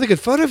 oh, that's a really good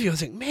photo of you. I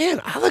was like,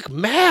 man, I look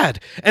mad.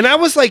 And I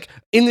was like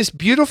in this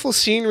beautiful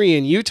scenery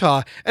in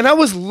Utah, and I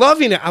was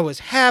loving it. I was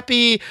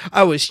happy.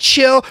 I was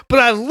chill, but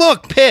I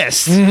look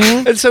pissed.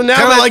 Mhm. And so now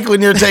Kind of like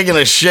when you're taking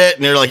a shit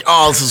and you're like,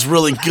 oh, this is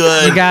really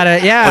good. You got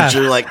it. Yeah. But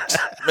you're like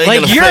making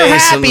Like, a you're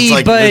face, and happy, it's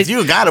like, but- with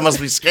you, God, it must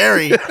be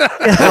scary.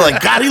 They're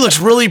like, God, he looks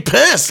really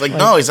pissed. Like,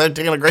 no, he's not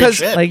taking a great 'cause,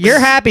 shit. Like you're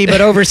happy,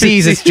 but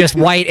overseas it's just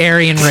white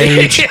Aryan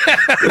rage.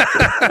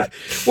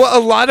 Well,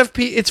 a lot of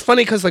people, it's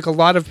funny because like a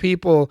lot of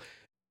people,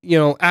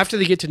 after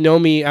they get to know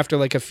me after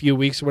like a few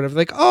weeks or whatever,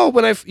 like, oh,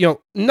 when I've,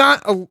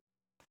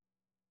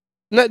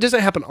 it doesn't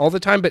happen all the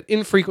time, but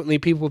infrequently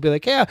people will be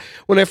like, yeah,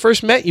 when I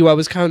first met you, I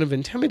was kind of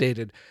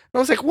intimidated. And I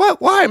was like,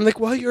 what? Why? I'm like,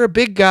 well, you're a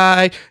big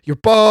guy, you're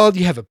bald,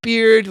 you have a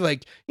beard,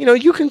 like,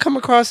 you can come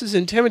across as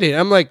intimidating.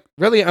 I'm like,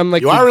 really? I'm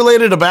like, you are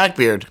related to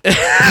Backbeard.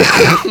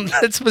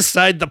 that's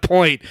beside the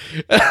point.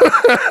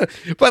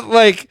 But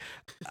like,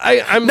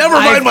 I'm Never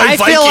mind my I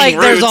Viking feel like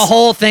there's a roots.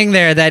 whole thing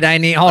there that I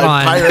need. Hold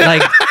on. pirate.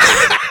 Like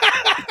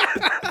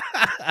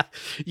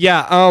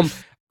Yeah,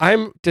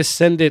 I'm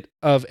descendant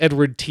of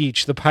Edward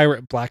Teach, the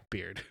pirate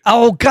Blackbeard.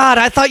 oh God,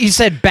 I thought you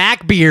said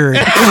backbeard.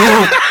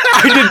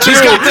 I did too.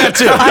 He's got that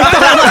too.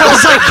 I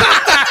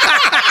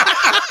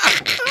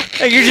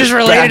was like, you're just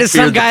related to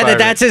some Blackbeard the guy pirate.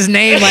 that's his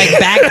name, like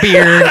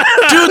Backbeard.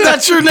 Dude,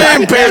 that's your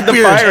name, Blackbeard the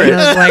Backbeard. pirate.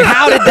 And I was like,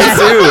 how did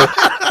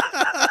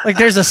that? Like,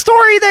 there's a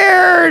story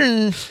there,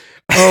 and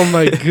Oh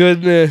my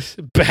goodness,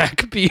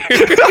 Backbeard.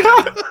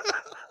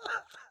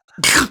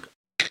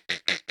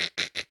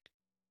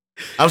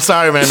 I'm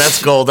sorry, man.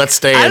 That's gold. That's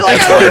staying. I don't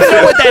That's even gold.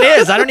 know what that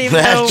is. I don't even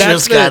That know. just-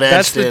 That's got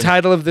that's etched the in.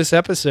 title of this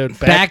episode.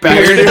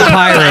 Backbeard the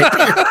pirate.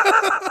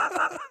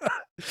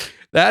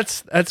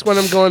 That's what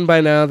I'm going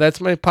by now.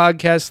 That's my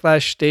podcast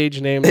 /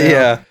 stage name. Now.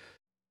 Yeah.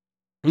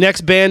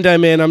 Next band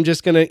I'm in, I'm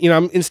just gonna,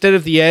 I'm instead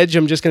of the Edge,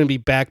 I'm just gonna be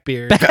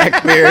Backbeard.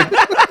 Backbeard.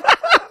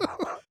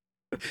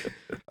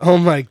 Oh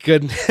my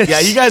goodness. Yeah,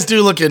 you guys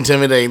do look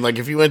intimidating. Like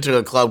if you went to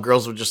a club,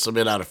 girls would just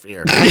submit out of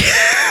fear.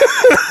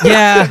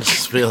 Yeah.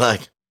 Just be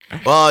like,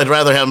 Well, I'd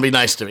rather have him be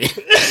nice to me.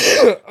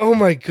 Oh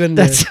my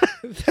goodness.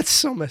 That's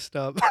so messed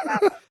up.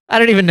 I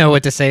don't even know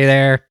what to say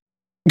there.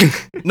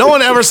 No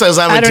one ever says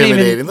I'm I don't even-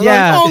 intimidating. They're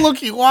yeah. like, oh, look,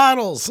 he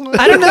waddles.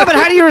 I don't know, but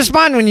how do you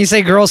respond when you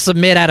say girls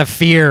submit out of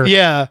fear?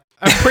 Yeah.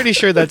 I'm pretty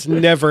sure that's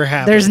never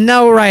happened. There's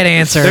no right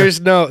answer.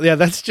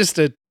 That's just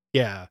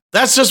yeah.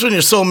 That's just when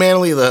you're so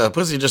manly, the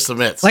pussy just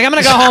submits. Like, I'm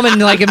going to go home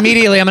and, like,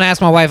 immediately I'm going to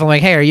ask my wife, I'm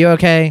like, hey, are you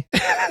okay?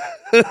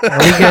 Are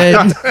we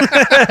good?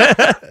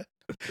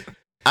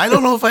 I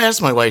don't know if I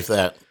asked my wife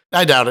that.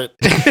 I doubt it.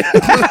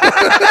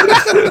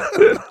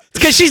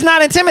 Because she's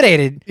not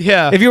intimidated.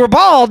 Yeah. If you were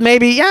bald,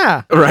 maybe,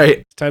 yeah.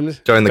 Right. Time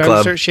to Join the time club.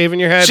 to start shaving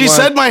your head. She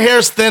said my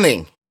hair's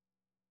thinning.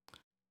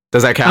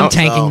 Does that I'm count?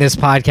 tanking Oh. this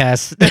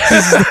podcast.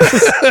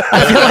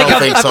 I don't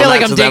think so. feel like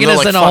Not I'm to them. digging They're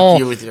us like, in a "Fuck hole.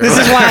 you with your This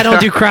is hair." why I don't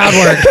do crowd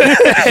work.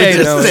 Hey,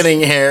 Just no. thinning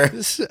hair.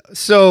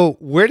 So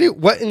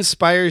what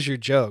inspires your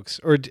jokes,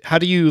 or how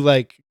do you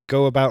like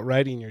go about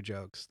writing your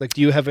jokes? Like,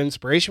 do you have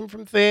inspiration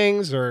from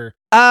things, or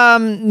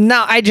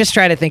No, I just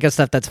try to think of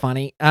stuff that's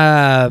funny.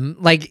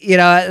 Like, you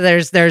know,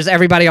 there's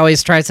everybody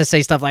always tries to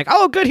say stuff like,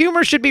 oh, good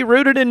humor should be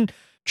rooted in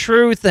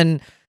truth,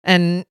 and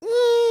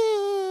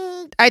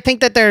I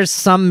think that there's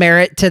some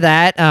merit to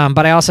that.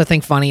 But I also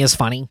think funny is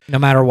funny no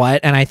matter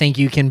what, and I think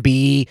you can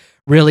be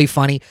really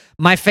funny.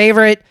 My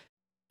favorite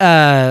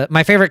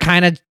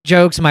kind of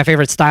jokes, my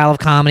favorite style of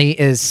comedy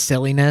is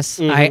silliness.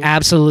 Mhm. I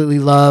absolutely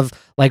love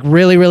like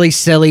really, really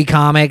silly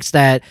comics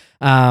that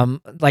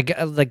like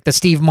the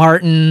Steve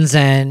Martins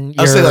and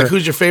I was saying, like,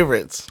 who's your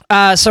favorites?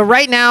 so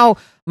right now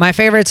my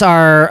favorites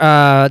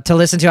are to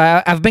listen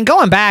to. I've been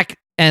going back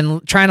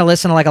and trying to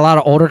listen to like a lot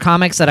of older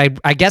comics that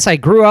I guess I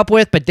grew up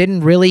with but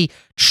didn't really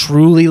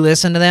truly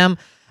listen to them.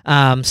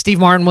 Steve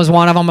Martin was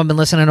one of them. I've been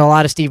listening to a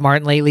lot of Steve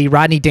Martin lately.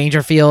 Rodney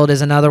Dangerfield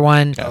is another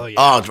one. oh yeah,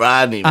 Oh,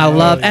 Rodney. I man.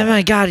 love. yeah. Oh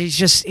my god, he's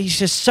just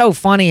so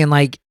funny, and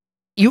like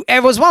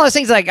it was one of those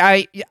things. Like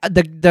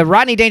the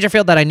Rodney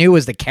Dangerfield that I knew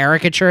was the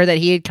caricature that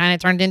he had kind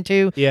of turned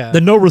into. yeah, The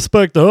no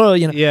respect,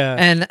 you know. yeah,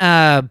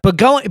 And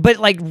but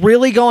like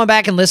really going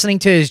back and listening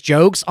to his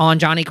jokes on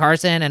Johnny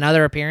Carson and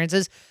other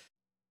appearances,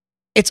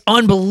 it's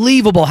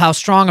unbelievable how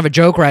strong of a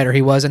joke writer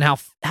he was and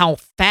how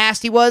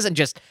fast he was and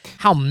just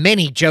how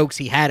many jokes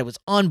he had. It was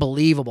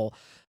unbelievable.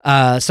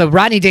 So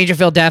Rodney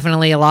Dangerfield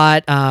definitely a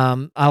lot.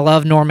 I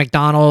love Norm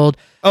Macdonald.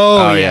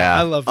 oh yeah, yeah.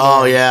 I love.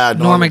 Oh, Norm. yeah.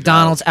 Norm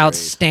Macdonald's great.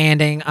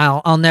 outstanding.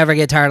 I'll never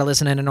get tired of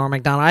listening to Norm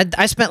Macdonald.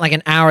 I spent like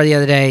an hour the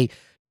other day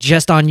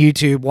just on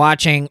YouTube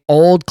watching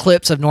old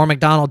clips of Norm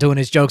Macdonald doing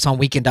his jokes on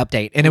Weekend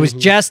Update, and it was Mhm.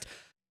 just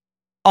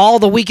all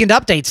the Weekend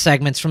Update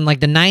segments from like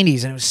the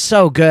 '90s, and it was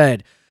so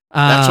good.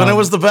 That's when it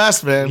was the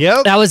best, man.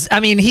 Yep. That was. I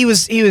mean, he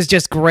was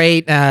just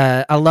great.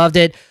 I loved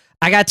it.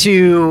 I'm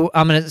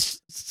gonna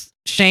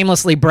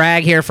shamelessly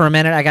brag here for a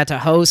minute. I got to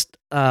host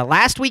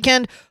last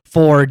weekend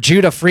for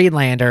Judah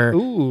Friedlander.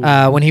 Ooh.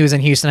 When he was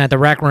in Houston at the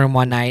Rec Room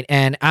one night,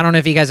 and I don't know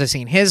if you guys have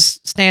seen his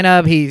stand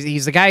up.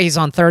 He's the guy. He's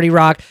on 30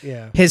 Rock.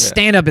 yeah. His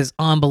stand up is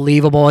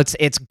unbelievable.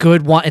 It's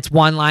good. It's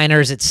one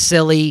liners. It's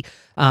silly.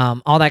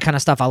 All that kind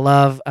of stuff. I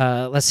love.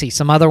 Let's see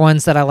some other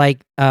ones that I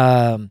like.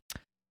 I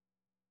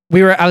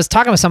was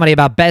talking with somebody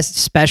about best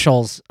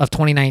specials of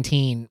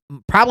 2019.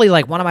 Probably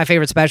like one of my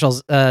favorite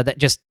specials that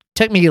just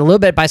took me a little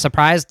bit by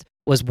surprise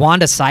was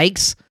Wanda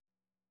Sykes.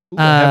 Ooh,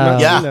 I have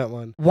not yeah. seen that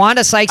one.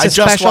 Wanda Sykes' I just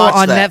special watched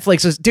on that.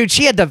 Netflix was, dude,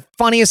 she had the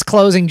funniest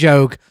closing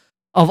joke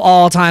of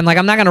all time. Like,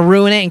 I'm not gonna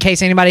ruin it in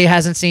case anybody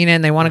hasn't seen it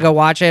and they want to go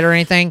watch it or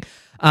anything.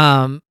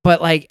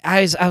 But like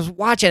I was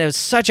watching it. It was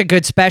such a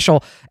good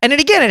special, and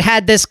it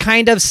had this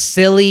kind of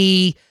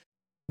silly,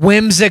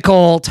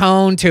 whimsical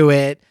tone to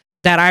it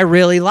that I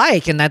really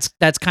like, and that's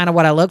kind of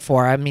what I look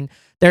for. I mean,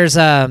 there's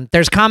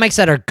comics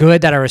that are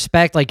good that I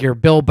respect, like your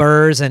Bill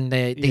Burrs and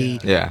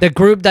Yeah. the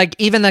group, like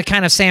even the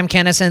kind of Sam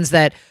Kinnisons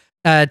that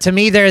to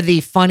me they're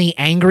the funny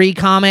angry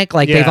comic.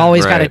 Like they've Yeah,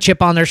 always got a right.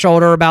 chip on their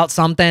shoulder about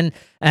something,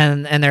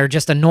 and they're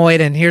just annoyed.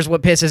 And here's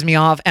what pisses me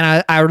off,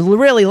 and I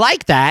really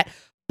like that,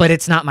 but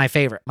it's not my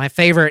favorite. My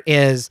favorite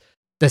is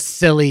the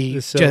silly,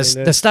 The just the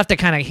silliness. stuff that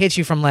kind of hits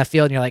you from left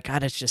field, and you're like,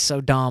 God, it's just so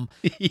dumb.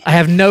 I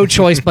have no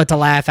choice but to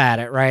laugh at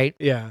it, right?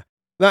 Yeah.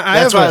 No,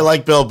 That's why I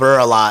like Bill Burr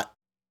a lot.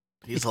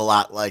 He's a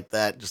lot like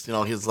that. Just,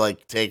 his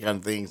like take on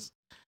things,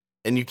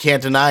 and you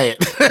can't deny it.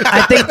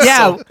 I think,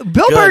 yeah, So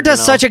Bill Burr good, does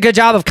you know? such a good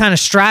job of kind of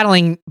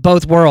straddling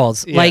both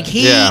worlds. Yeah. Like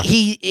Yeah.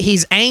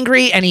 he's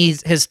angry and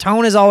his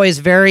tone is always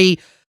very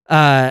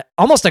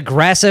almost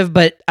aggressive,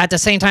 but at the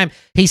same time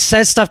he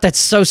says stuff that's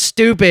so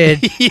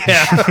stupid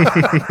yeah.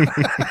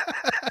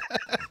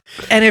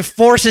 and it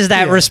forces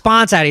that Yeah.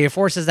 response out of you. It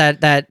forces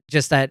that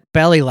just that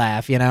belly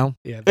laugh, you know?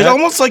 Yeah. It's that-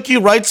 almost like he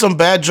writes some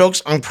bad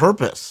jokes on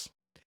purpose.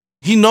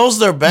 He knows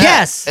they're bad.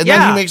 Yes, And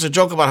then yeah. he makes a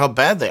joke about how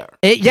bad they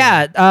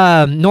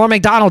are. Norm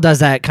Macdonald does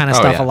that kind of Oh,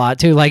 stuff yeah. a lot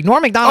too. Like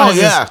Norm Macdonald Oh, has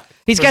this- yeah.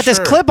 he's for got this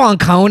sure. clip on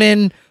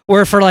Conan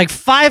where for like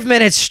 5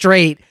 minutes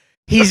straight,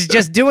 he's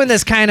just doing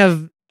this kind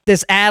of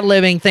this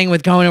ad-libbing thing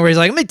with Conan where he's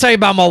like, let me tell you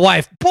about my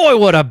wife. Boy,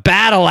 what a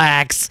battle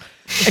axe.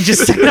 And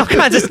just saying all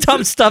kinds of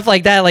dumb stuff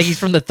like that, like he's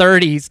from the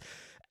 30s.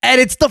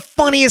 And it's the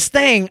funniest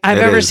thing I've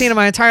It ever is. seen in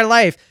my entire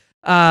life.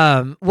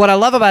 What I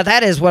love about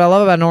that is what I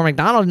love about Norm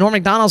Macdonald. Norm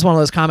Macdonald's one of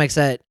those comics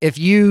that if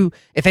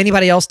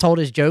anybody else told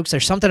his jokes,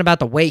 there's something about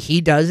the way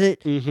he does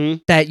it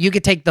that you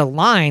could take the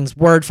lines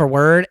word for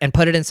word and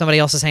put it in somebody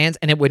else's hands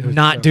and it would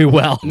not do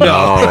well.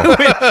 No.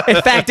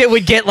 In fact, it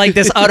would get like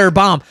this utter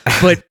bomb.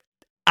 But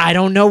I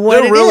don't know what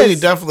There it really is.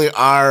 definitely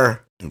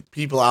are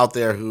people out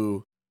there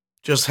who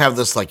just have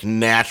this like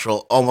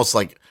natural, almost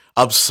like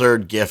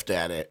absurd gift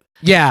at it.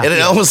 Yeah. And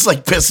it almost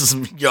like pisses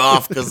me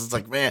off because it's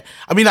like, man,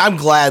 I mean, I'm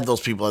glad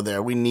those people are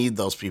there. We need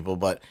those people.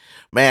 But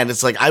man,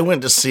 it's like I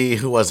went to see,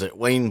 who was it?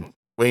 Wayne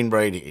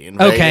Brady in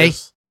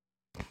Vegas.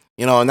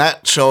 You know, and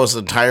that show is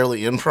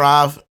entirely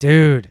improv.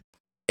 Dude.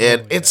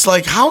 And it's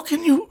like, how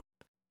can you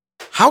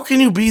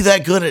be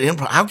that good at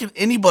improv? How can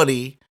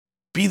anybody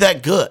be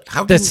that good?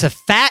 It's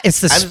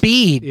the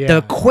speed,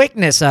 the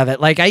quickness of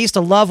it. Like I used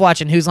to love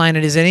watching Whose Line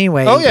It Is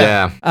Anyway. Oh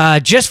yeah.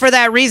 Just for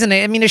that reason.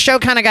 I mean, the show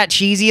kind of got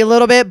cheesy a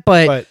little bit,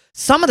 but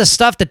some of the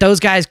stuff that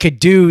those guys could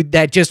do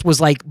that just was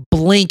like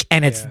blink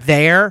and it's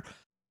there.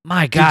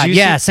 My God.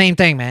 Yeah, same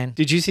thing, man.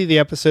 Did you see the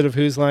episode of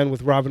Whose Line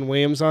with Robin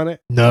Williams on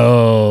it?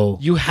 No.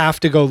 You have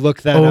to go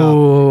look that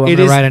up. It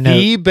is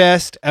the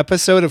best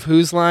episode of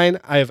Whose Line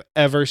I have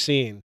ever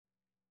seen.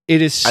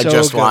 It is so I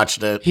just good.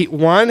 watched it.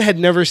 Juan had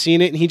never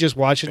seen it, and he just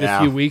watched it a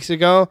few weeks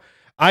ago.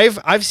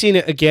 I've seen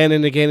it again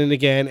and again and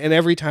again, and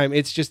every time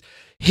it's just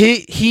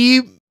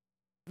he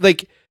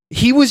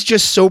was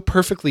just so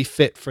perfectly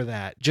fit for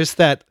that. Just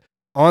that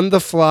on the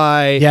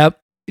fly. Yep.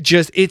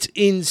 Just it's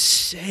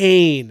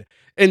insane.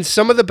 And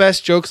some of the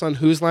best jokes on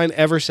Whose Line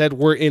ever said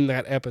were in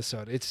that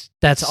episode.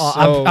 That's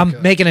all.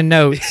 I'm making a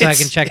note so I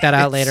can check that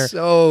out later.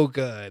 So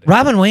good.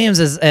 Robin Williams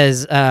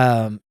is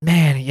man,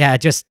 yeah,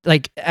 just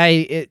like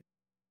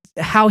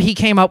how he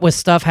came up with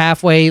stuff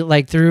halfway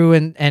like through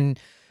and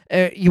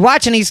you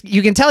watch and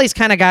you can tell he's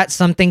kind of got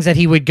some things that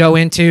he would go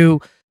into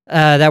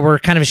that were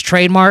kind of his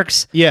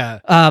trademarks. Yeah.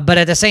 But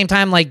at the same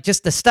time, like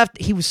just the stuff,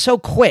 he was so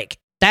quick.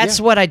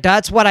 That's what I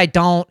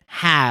don't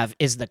have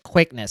is the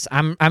quickness.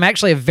 I'm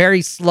actually a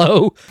very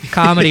slow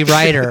comedy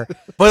writer.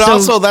 But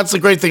also that's the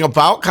great thing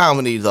about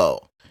comedy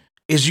though,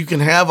 is you can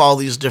have all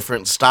these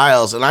different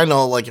styles. And I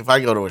know like if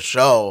I go to a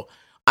show,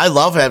 I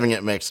love having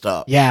it mixed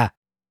up. Yeah.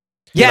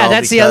 You know,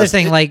 that's the other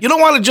thing. Like you don't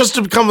want it just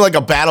to become like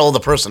a battle of the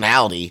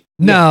personality.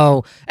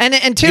 No.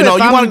 And two, you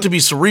want it to be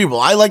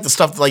cerebral. I like the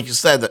stuff like you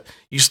said that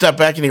you step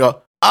back and you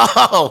go,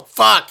 oh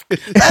fuck.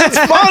 That's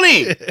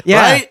funny.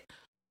 Right?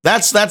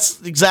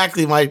 That's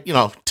exactly my,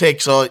 take.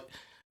 So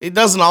it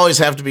doesn't always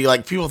have to be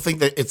like people think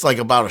that it's like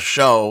about a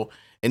show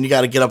and you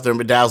got to get up there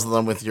and bedazzle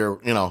them with your,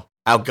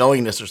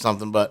 outgoingness or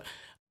something. But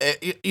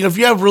if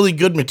you have really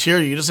good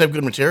material, you just have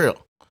good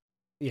material.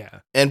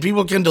 Yeah. And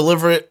people can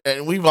deliver it.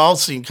 And we've all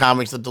seen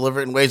comics that deliver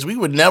it in ways we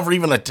would never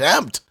even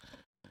attempt.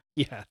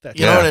 Yeah.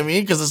 You know what I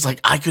mean? Because it's like,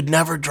 I could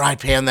never dry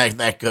pan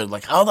that good.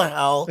 Like, how the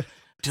hell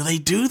do they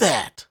do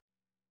that?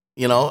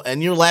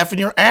 And you're laughing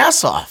your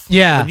ass off.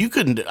 Yeah.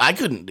 But I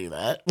couldn't do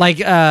that.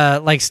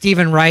 Like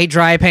Stephen Wright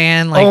dry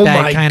pan, like oh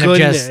that my kind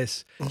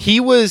goodness. of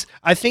just.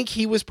 I think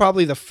he was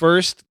probably the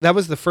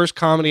first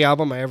comedy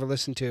album I ever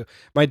listened to.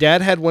 My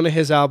dad had one of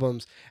his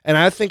albums, and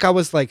I think I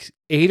was like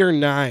 8 or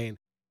 9.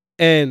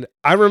 And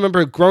I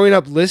remember growing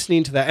up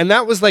listening to that. And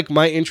that was like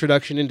my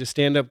introduction into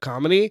stand-up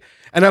comedy.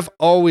 And I've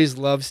always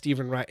loved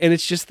Stephen Wright. And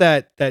it's just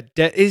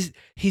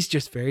he's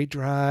just very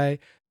dry,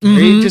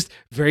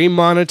 very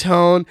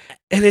monotone,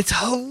 and it's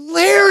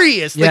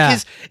hilarious. Yeah.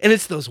 And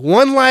it's those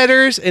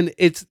one-liners, and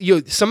it's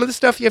some of the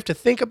stuff you have to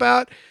think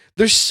about.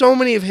 There's so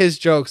many of his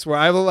jokes where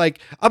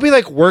I'll be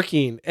like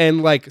working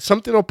and like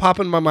something will pop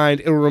in my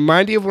mind. It'll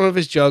remind you of one of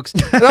his jokes,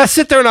 and I'll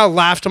sit there and I'll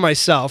laugh to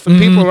myself. And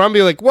people around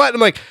me are like, "What?"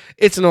 I'm like,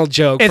 "It's an old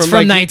joke. It's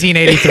from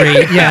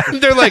 1983." Yeah,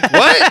 they're like,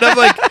 "What?" And I'm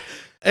like,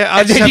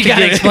 and then you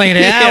gotta explain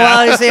it. Well,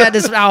 I used to have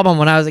this album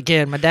when I was a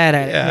kid. My dad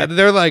had it. Yeah,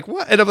 they're like,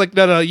 "What?" And I'm like,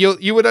 "No,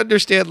 you would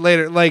understand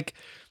later." Like,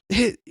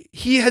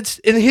 he had,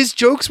 and his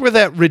jokes were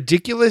that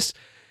ridiculous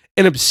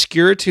and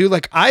obscure too.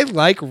 Like, I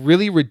like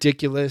really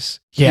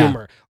ridiculous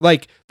humor.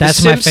 Like that's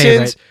The Simpsons. My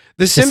favorite.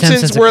 The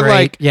Simpsons were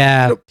like,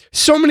 yeah.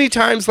 So many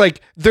times,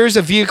 like there's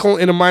a vehicle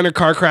in a minor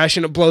car crash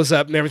and it blows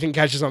up and everything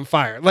catches on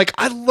fire. Like,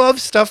 I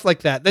love stuff like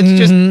that. That's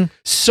just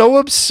so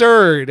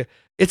absurd.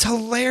 It's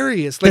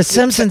hilarious. Like, The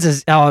Simpsons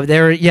is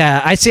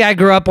I see. I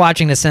grew up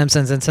watching The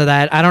Simpsons, and so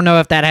that I don't know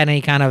if that had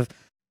any kind of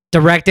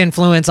direct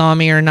influence on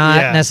me or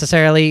not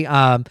necessarily.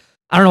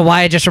 I don't know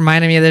why it just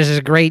reminded me of there's this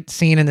great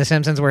scene in The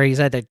Simpsons where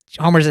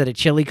Homer's at a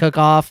chili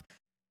cook-off,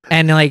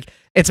 and like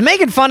it's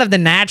making fun of The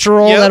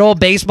Natural, that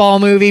old baseball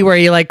movie where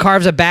he like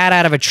carves a bat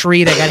out of a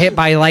tree that got hit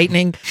by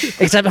lightning.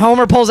 Except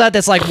Homer pulls out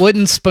this like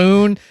wooden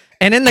spoon.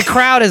 And in the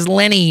crowd is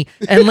Lenny,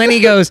 and Lenny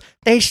goes,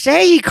 "They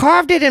say he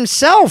carved it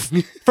himself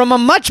from a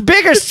much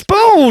bigger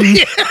spoon."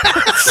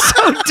 It's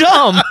so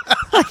dumb.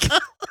 Like,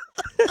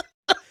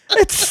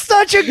 it's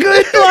such a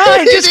good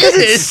line, just because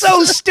it's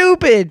so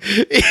stupid.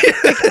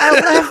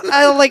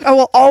 I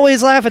will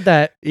always laugh at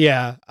that.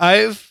 Yeah,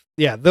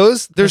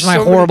 there's my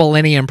so horrible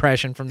Lenny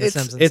impression from The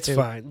Simpsons. It's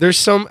fine.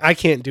 I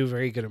can't do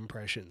very good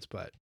impressions,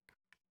 but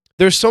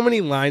there's so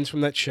many lines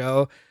from that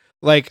show.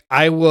 Like,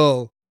 I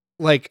will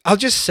like I'll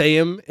just say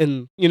them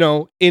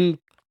in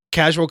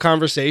casual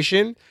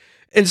conversation,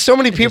 and so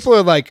many people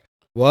are like,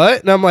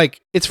 "What?" And I'm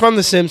like, "It's from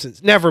The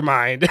Simpsons." Never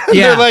mind.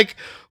 Yeah. They're like,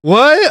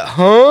 "What?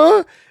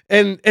 Huh?"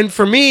 And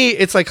for me,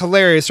 it's like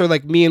hilarious. Or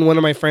like me and one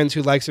of my friends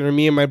who likes it, or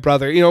me and my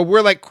brother,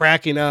 we're like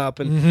cracking up,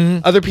 and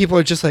Mhm. other people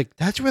are just like,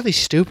 "That's really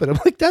stupid." I'm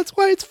like, "That's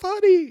why it's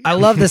funny." I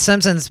love The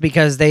Simpsons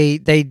because they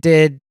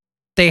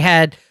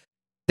had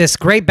this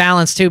great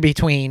balance too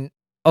between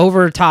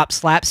over top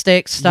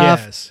slapstick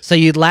stuff. Yes. So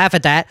you'd laugh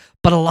at that,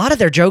 but a lot of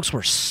their jokes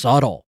were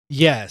subtle.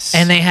 Yes.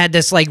 And they had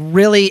this like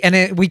really,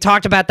 we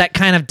talked about that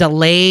kind of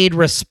delayed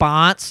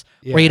response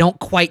Yeah. where you don't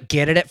quite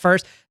get it at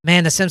first.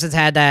 Man, The Simpsons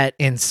had that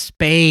in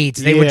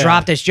spades. They would Yeah.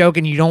 drop this joke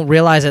and you don't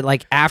realize it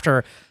like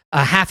after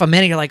a half a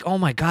minute. You're like, oh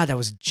my God, that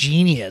was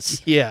genius.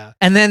 Yeah.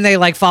 And then they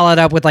like followed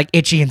up with like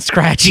Itchy and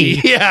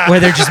Scratchy. Yeah. Where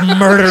they're just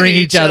murdering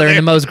each other in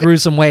the most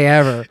gruesome way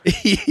ever.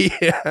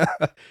 Yeah.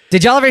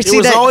 Did y'all ever It see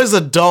was that? always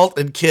adult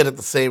and kid at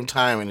the same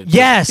time, and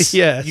Yes.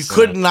 Yes. you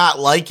could not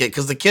like it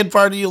because the kid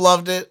part of you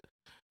loved it,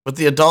 but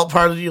the adult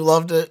part of you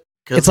loved it.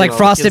 'cause, It's like the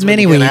frosted kids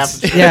mini wouldn't get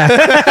wheats. half the-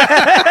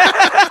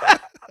 Yeah.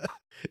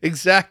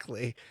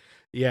 Exactly.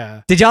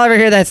 Yeah. Did y'all ever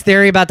hear that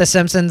theory about The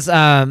Simpsons?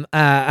 I don't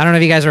know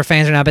if you guys were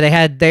fans or not,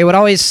 but they would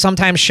always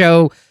sometimes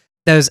show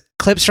those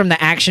clips from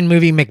the action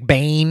movie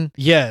McBain,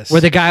 Yes.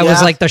 where the guy was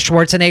Yeah. like the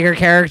Schwarzenegger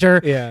character.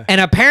 Yeah.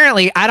 And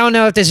apparently, I don't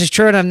know if this is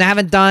true, and I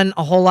haven't done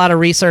a whole lot of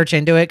research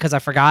into it because I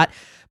forgot.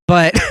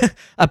 But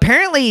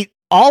apparently,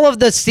 all of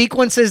the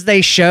sequences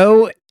they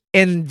show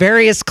in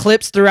various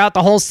clips throughout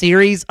the whole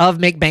series of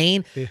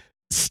McBain Yeah.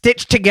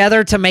 stitched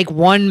together to make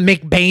one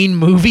McBain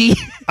movie.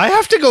 I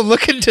have to go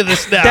look into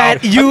this now.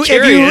 That I'm you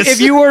curious.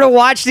 if you were to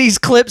watch these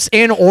clips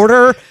in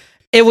order,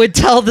 it would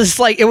tell this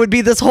like it would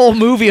be this whole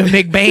movie of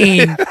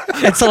McBain.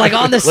 And so like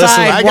on the Listen,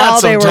 side I while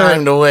got they some were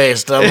time to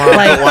waste. I'm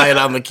Like, on white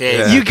on the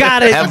case. you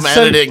got it. Have them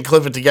So edit it and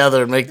clip it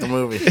together and make the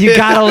movie. you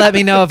gotta let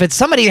me know if it's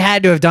somebody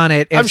had to have done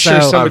it. If I'm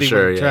sure so, somebody I'm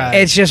sure, would yeah. try.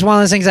 it's just one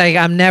of those things like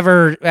I'm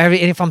never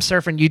if I'm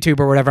surfing YouTube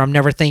or whatever, I'm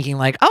never thinking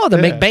like, oh, the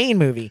Yeah. McBain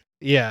movie.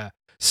 Yeah.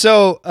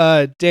 So,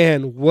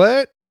 Dan,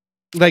 where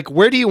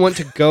do you want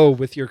to go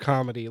with your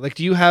comedy? Like,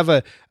 do you have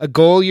a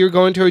goal you're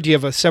going to, or do you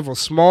have several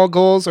small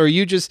goals, or are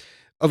you just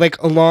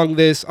like along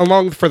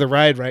for the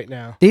ride right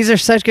now? These are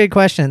such good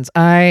questions.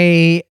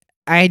 I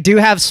do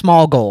have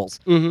small goals.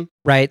 Mm-hmm.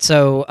 Right.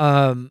 So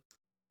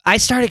I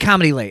started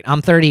comedy late.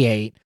 I'm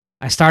 38.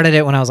 I started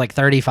it when I was like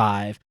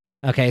 35.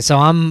 Okay, so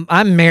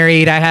I'm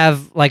married. I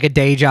have like a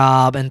day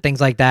job and things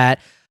like that.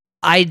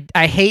 I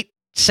hate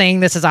saying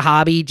this as a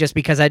hobby just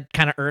because that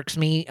kind of irks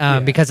me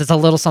because it's a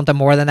little something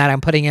more than that.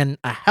 I'm putting in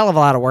a hell of a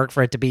lot of work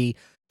for it to be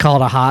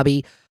called a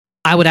hobby.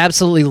 I would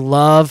absolutely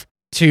love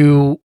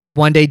to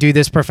one day do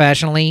this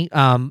professionally.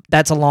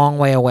 That's a long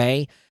way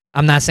away.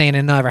 I'm not saying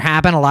it'll never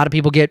happen. A lot of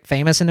people get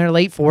famous in their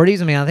late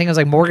 40s. I mean, I think it was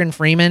like Morgan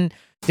Freeman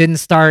didn't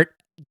start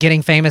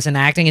getting famous in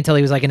acting until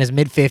he was like in his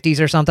mid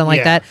 50s or something like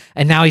Yeah. that.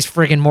 And now he's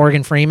friggin'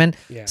 Morgan Freeman.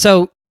 Yeah.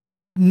 So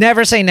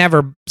never say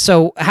never.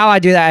 So how I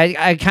do that,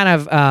 I kind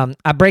of,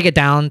 I break it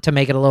down to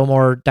make it a little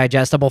more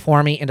digestible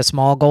for me into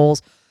small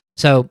goals.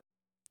 So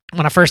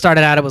when I first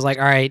started out, it was like,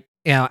 all right,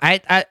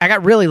 I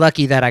got really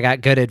lucky that I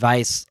got good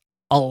advice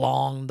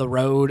along the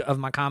road of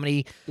my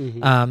comedy.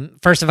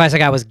 Mhm. First advice I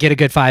got was get a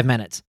good 5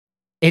 minutes.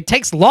 It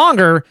takes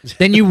longer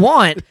than you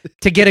want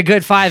to get a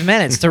good 5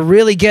 minutes, to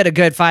really get a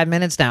good 5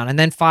 minutes down. And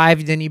then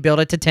 5, then you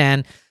build it to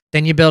 10,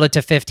 then you build it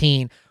to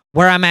 15.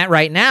 Where I'm at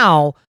right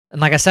now,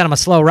 and like I said, I'm a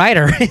slow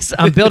writer, is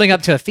I'm building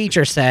up to a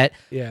feature set,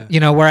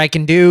 Yeah. where I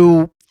can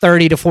do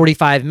 30 to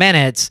 45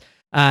 minutes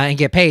and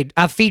get paid.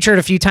 I've featured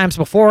a few times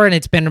before, and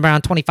it's been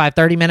around 25,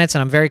 30 minutes,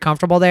 and I'm very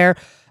comfortable there.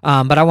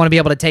 But I want to be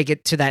able to take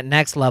it to that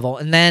next level.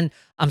 And then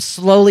I'm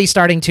slowly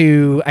starting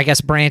to, I guess,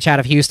 branch out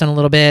of Houston a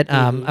little bit.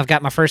 Mhm. I've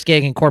got my first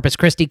gig in Corpus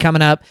Christi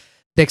coming up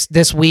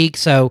this week.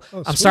 So Oh,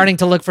 I'm sweet. starting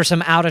to look for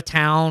some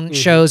out-of-town Mhm.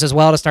 shows as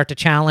well to start to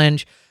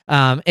challenge.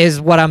 Is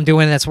what I'm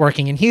doing that's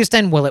working in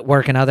Houston. Will it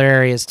work in other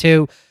areas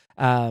too?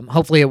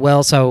 Hopefully it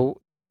will. So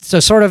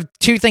sort of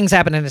two things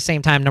happen at the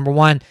same time. Number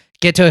one,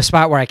 get to a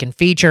spot where I can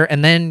feature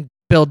and then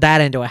build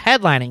that into a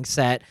headlining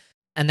set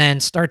and then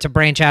start to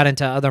branch out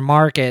into other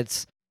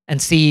markets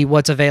and see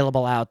what's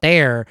available out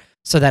there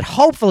so that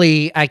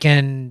hopefully I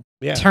can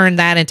Yeah. turn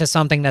that into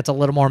something that's a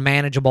little more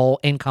manageable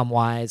income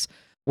wise,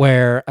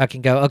 where I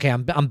can go, okay,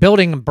 I'm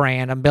building a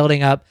brand. I'm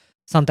building up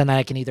something that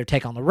I can either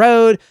take on the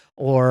road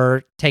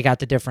or take out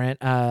to different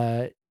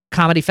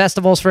comedy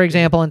festivals, for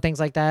example, and things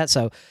like that.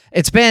 So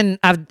it's been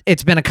a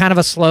kind of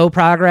a slow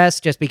progress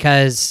just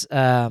because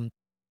I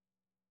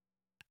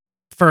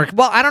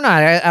don't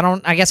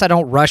know. I guess I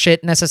don't rush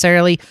it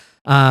necessarily.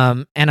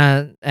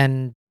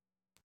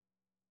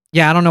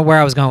 Yeah, I don't know where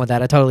I was going with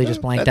that. I totally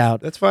just blanked out.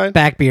 That's fine.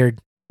 Backbeard.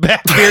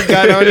 Backbeard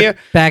got on you.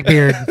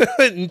 Backbeard.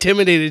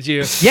 Intimidated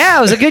you. Yeah,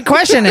 it was a good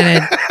question.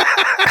 And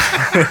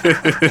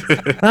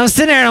I'm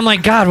sitting there and I'm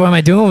like, God, what am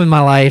I doing with my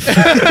life?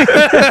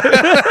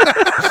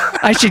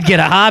 I should get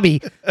a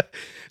hobby.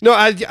 No,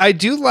 I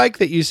do like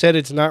that you said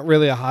it's not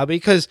really a hobby,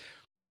 because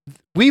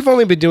we've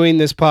only been doing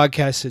this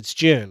podcast since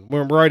June.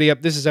 We're already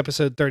up. This is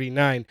episode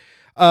 39.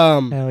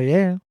 Hell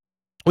yeah.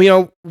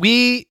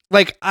 We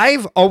like,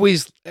 I've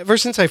always, ever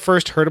since I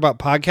first heard about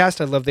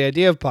podcasts, I love the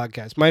idea of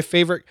podcasts. My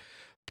favorite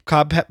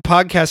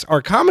podcasts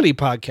are comedy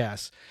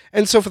podcasts.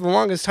 And so for the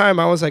longest time,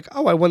 I was like,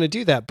 oh, I want to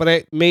do that. But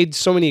I made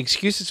so many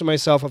excuses to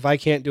myself if I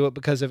can't do it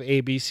because of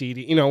A, B, C,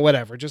 D,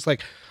 whatever. Just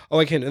like, oh,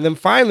 I can't. And then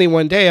finally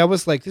one day I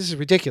was like, this is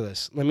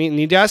ridiculous.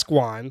 Need to ask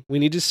Juan. We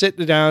need to sit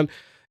down,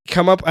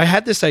 come up. I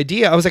had this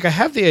idea. I was like, I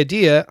have the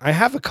idea. I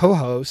have a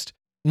co-host.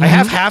 I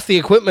have half the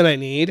equipment I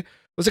need. I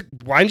was like,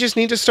 why I just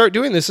need to start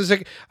doing this? It's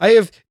like, I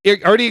have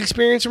already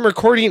experience in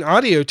recording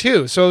audio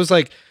too. So I was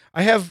like,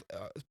 I have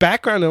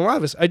background in a lot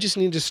of this. I just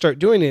need to start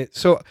doing it.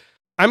 So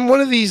I'm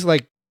one of these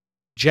like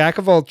jack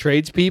of all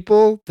trades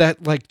people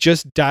that like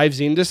just dives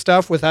into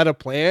stuff without a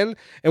plan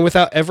and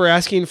without ever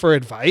asking for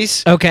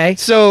advice. Okay.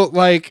 So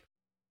like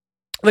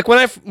when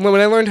I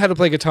learned how to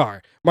play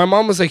guitar, my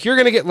mom was like, you're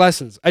going to get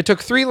lessons. I took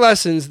 3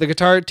 lessons. The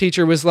guitar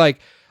teacher was like,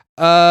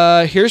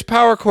 here's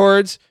power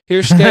chords,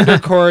 here's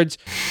standard chords.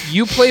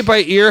 You play by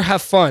ear,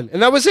 have fun.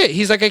 And that was it.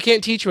 He's like, I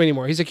can't teach you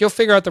anymore. He's like, you'll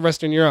figure out the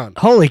rest on your own.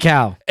 Holy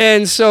cow.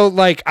 And so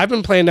like I've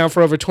been playing now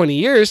for over 20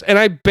 years, and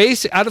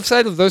out of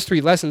sight of those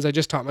 3 lessons, I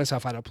just taught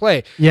myself how to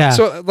play. Yeah.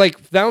 So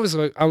like that was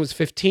like, I was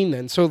 15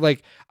 then. So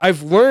like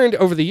I've learned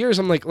over the years.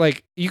 I'm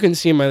like you can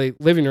see in my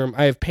living room,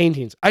 I have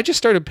paintings. I just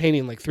started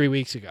painting like 3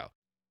 weeks ago.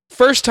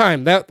 First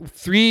time, that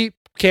 3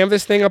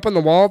 canvas thing up on the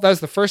wall, that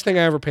was the first thing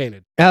I ever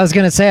painted. I was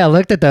going to say, I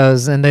looked at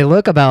those and they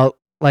look about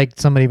like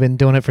somebody been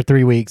doing it for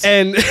 3 weeks.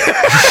 And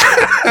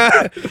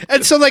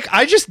and so like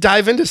I just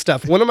dive into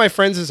stuff. One of my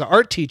friends is an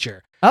art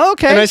teacher. Oh,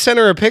 okay. And I sent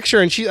her a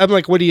picture and I'm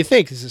like, what do you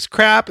think? Is this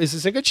crap? Is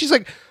this good? She's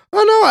like,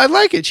 oh no, I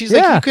like it. She's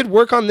like, you could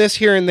work on this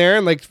here and there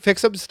and like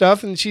fix up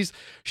stuff. And she's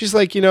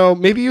like,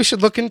 maybe you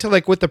should look into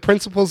like what the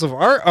principles of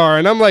art are.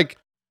 And I'm like,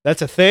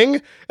 that's a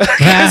thing?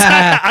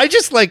 I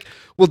just like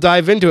will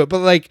dive into it. But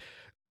like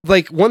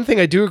one thing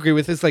I do agree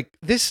with is like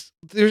this,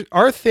 there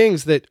are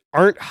things that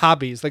aren't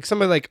hobbies. Like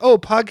somebody like, oh,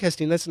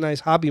 podcasting, that's a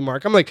nice hobby,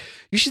 Mark. I'm like,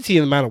 you should see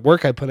the amount of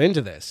work I put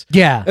into this.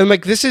 Yeah. And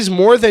like, this is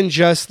more than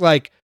just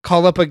like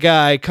call up a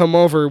guy, come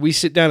over, we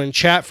sit down and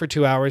chat for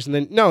 2 hours. And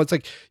then no, it's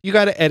like, you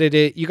got to edit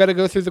it. You got to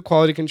go through the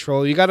quality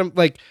control. You got to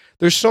like,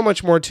 there's so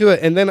much more to it.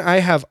 And then I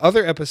have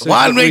other episodes.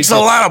 Juan makes a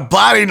lot of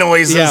body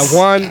noises. Yeah,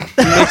 Juan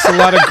makes a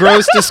lot of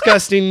gross,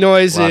 disgusting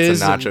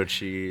noises. Lots of nacho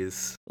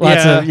cheese.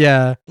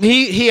 Yeah.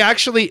 He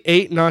actually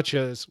ate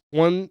nachos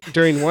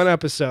during one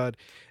episode.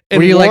 And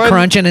were you like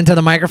crunching into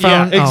the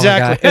microphone? Yeah,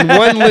 exactly. And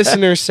one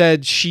listener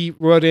said she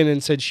wrote in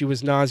and said she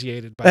was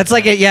nauseated by that's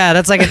that.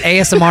 That's like an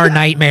ASMR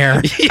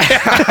nightmare.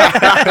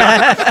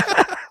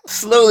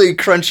 Slowly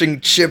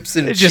crunching chips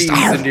and Just-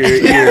 cheese into your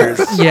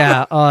ears.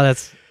 Yeah. Oh,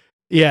 that's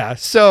Yeah.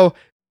 So,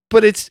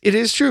 but it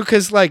is true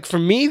because like for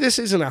me, this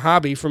isn't a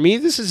hobby. For me,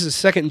 this is a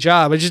second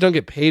job. I just don't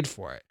get paid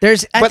for it.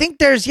 I think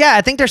there's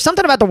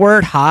something about the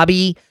word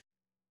hobby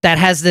that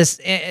has this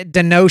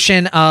the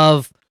notion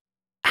of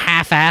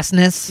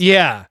half-assness.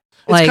 Yeah.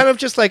 It's Like- kind of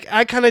just like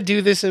I kind of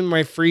do this in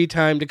my free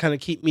time to kind of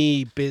keep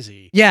me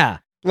busy. Yeah.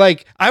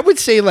 Like I would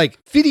say like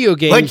video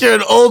games. Like you're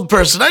an old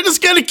person. I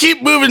just gotta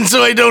keep moving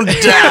so I don't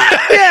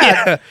die.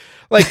 Yeah.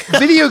 Like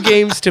video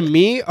games to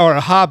me are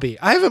a hobby.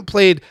 I haven't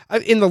played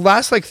in the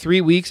last like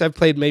 3 weeks. I've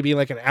played maybe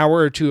like an hour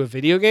or 2 of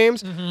video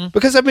games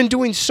because I've been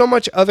doing so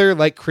much other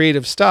like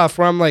creative stuff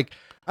where I'm like,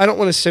 I don't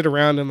want to sit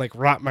around and like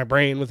rot my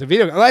brain with a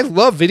video game. I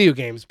love video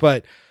games,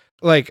 but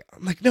like,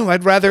 I'm like, no,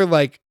 I'd rather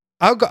like,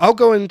 I'll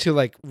go into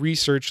like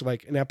research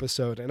like an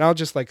episode and I'll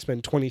just like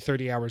spend 20,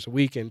 30 hours a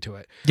week into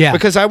it. Yeah.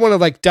 Because I want to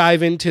like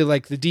dive into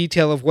like the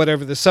detail of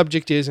whatever the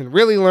subject is and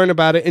really learn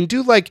about it and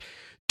do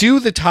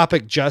the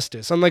topic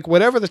justice. I'm like,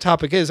 whatever the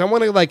topic is, I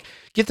want to like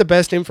get the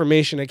best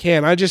information I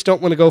can. I just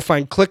don't want to go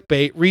find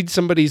clickbait, read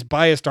somebody's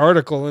biased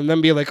article and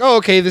then be like, oh,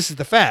 okay, this is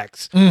the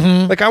facts.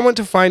 Mm-hmm. Like I want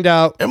to find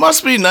out. It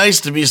must be nice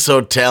to be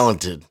so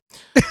talented.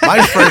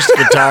 My first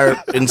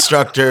guitar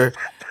instructor,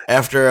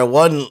 after a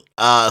one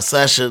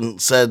session,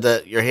 said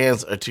that your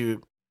hands are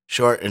too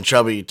short and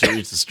chubby to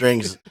reach the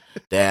strings,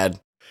 Dad.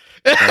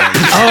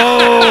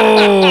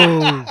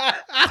 Oh,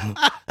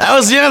 That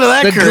was the end of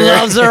that the career.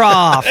 gloves are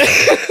off.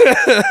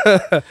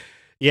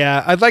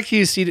 Yeah, I'd like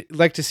to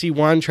see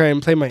Juan try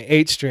and play my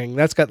 8-string.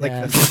 That's got like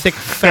Yeah. the thick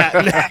fat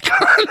neck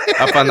on it.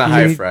 Up on the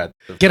high fret.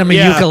 Get him a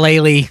Yeah.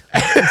 ukulele.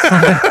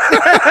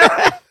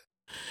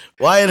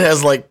 Wyatt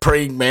has like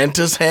praying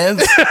mantis hands.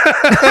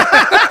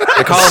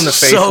 They call them the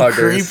face so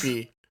huggers.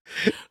 creepy.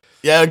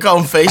 Yeah, they call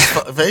them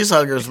face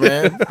huggers,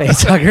 man.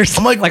 Face huggers.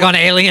 I'm like, on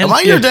Alien. Am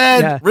I your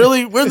dad? Yeah.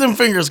 Really? Where'd them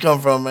fingers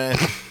come from, man?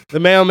 The I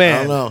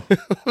mailman. don't know.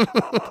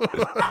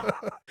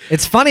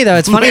 It's funny though.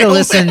 It's funny to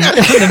listen to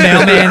the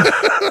mailman.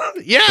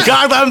 Yeah.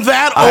 God, I'm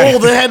that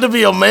old. It had to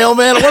be a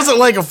mailman. It wasn't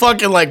like a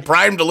fucking like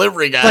prime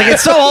delivery guy. Like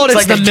it's so old. It's,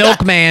 like the a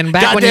milkman.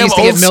 Back when you used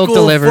to goddamn get milk old school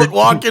delivered. foot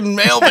walking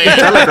mailman.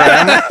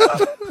 Telegram.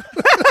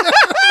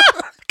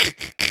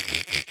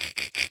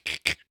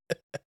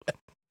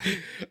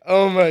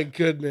 Oh my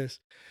goodness.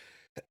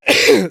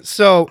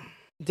 So,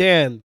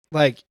 Dan,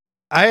 like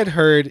I had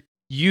heard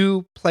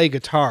you play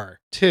guitar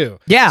too.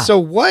 Yeah. So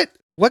what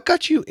what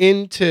got you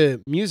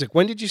into music?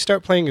 When did you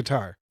start playing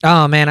guitar?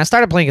 Oh man, I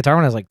started playing guitar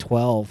when I was like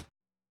 12.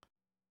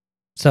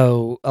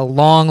 So a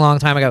long, long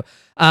time ago.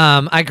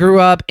 I grew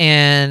up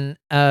in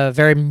a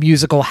very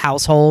musical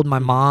household. My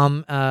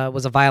mom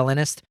was a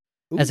violinist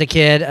as a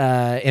kid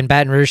in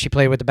Baton Rouge. She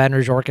played with the Baton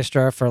Rouge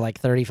Orchestra for like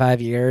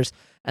 35 years.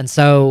 And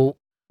so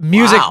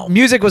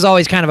music was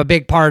always kind of a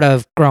big part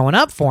of growing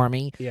up for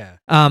me. Yeah.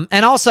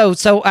 And also,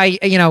 so I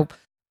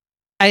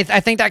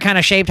think that kind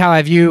of shaped how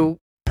I view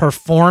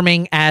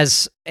performing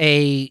as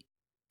a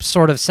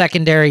sort of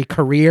secondary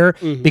career,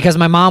 because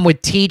my mom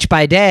would teach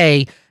by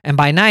day and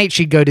by night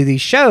she'd go to these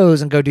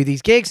shows and go do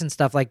these gigs and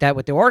stuff like that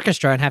with the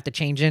orchestra and have to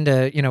change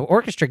into,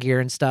 orchestra gear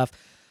and stuff.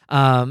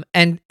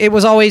 And it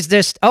was always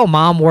this,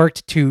 mom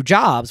worked 2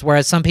 jobs,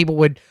 whereas some people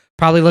would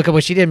probably look at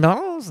what she did and be like,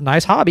 oh, it's a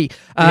nice hobby.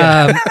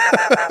 Yeah.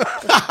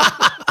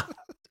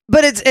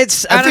 But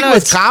it's I don't think know.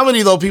 with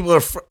comedy though, people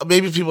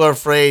are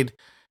afraid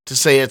to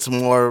say it's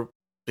more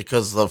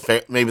because of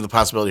maybe the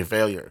possibility of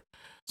failure.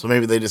 So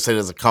maybe they just say it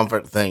as a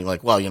comfort thing,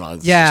 like, well,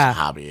 it's just a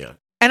hobby. Yeah.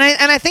 And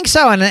I think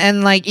so.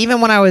 And like,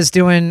 even when I was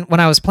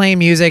playing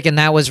music, and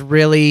that was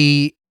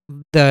really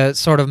the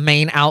sort of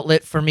main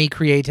outlet for me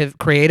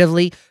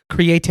creatively,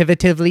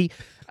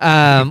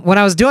 when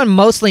I was doing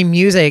mostly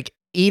music,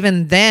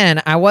 even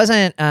then I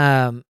wasn't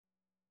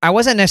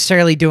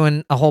necessarily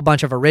doing a whole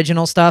bunch of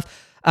original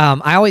stuff.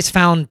 I always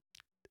found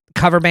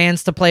cover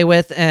bands to play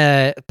with.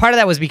 Part of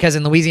that was because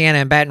in Louisiana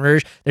and Baton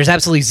Rouge, there's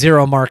absolutely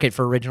zero market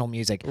for original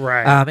music.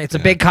 Right. It's a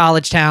big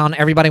college town.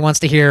 Everybody wants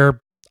to hear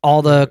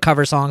all the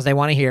cover songs they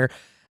want to hear.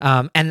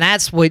 And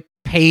that's what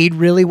paid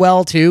really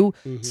well too.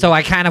 So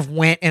I kind of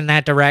went in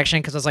that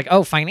direction because I was like,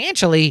 oh,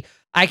 financially,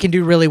 I can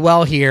do really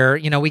well here.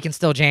 We can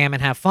still jam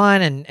and have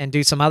fun and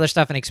do some other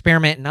stuff and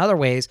experiment in other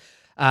ways.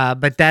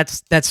 But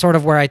that's sort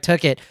of where I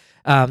took it.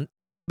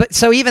 But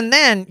so even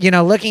then,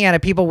 looking at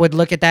it, people would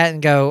look at that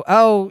and go,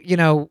 oh,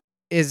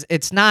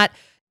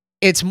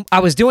 I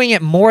was doing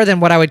it more than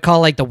what I would call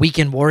like the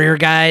weekend warrior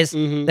guys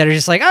that are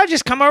just like, oh,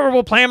 just come over,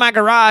 we'll play in my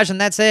garage and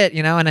that's it,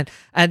 and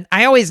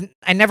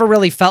I never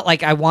really felt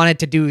like I wanted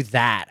to do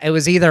that. It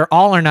was either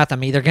all or nothing.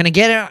 I'm either going to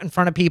get it in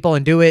front of people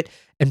and do it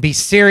and be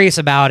serious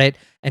about it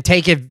and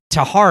take it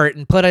to heart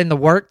and put in the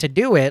work to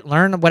do it,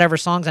 learn whatever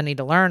songs I need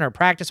to learn or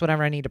practice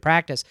whatever I need to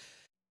practice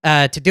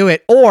to do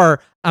it,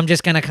 or I'm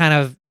just going to kind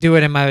of do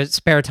it in my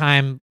spare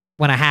time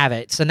when I have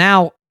it. So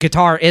now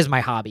guitar is my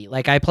hobby.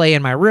 Like I play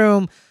in my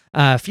room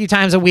a few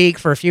times a week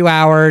for a few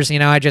hours.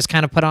 I just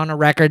kind of put on a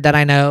record that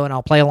I know and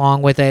I'll play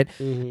along with it.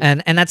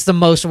 And that's the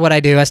most of what I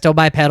do. I still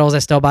buy pedals. I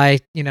still buy,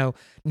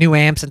 new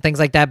amps and things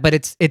like that. But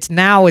it's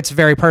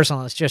very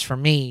personal. It's just for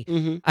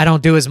me. I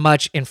don't do as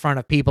much in front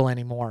of people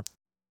anymore.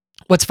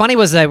 What's funny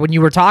was that when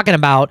you were talking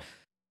about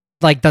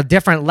like the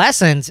different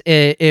lessons,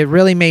 it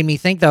really made me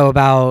think though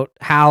about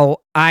how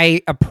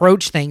I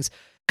approach things,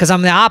 because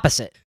I'm the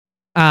opposite.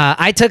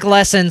 I took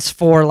lessons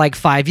for like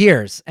 5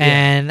 years,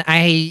 and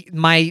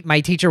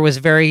my teacher was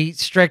very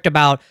strict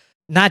about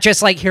not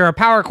just like, here are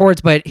power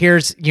chords, but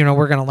here's,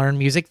 we're going to learn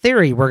music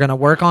theory. We're going to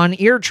work on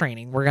ear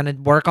training. We're going to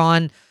work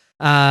on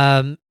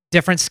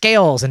different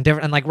scales and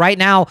different. And like right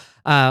now,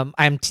 I'm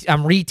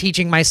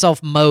reteaching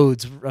myself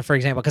modes, for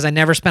example, because I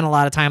never spent a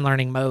lot of time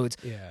learning modes.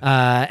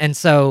 And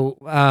so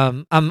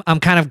I'm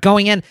kind of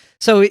going in.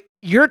 So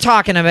you're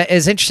talking about,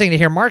 it's interesting to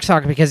hear Mark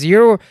talk, because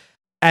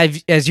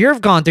as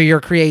you've gone through your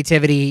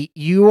creativity,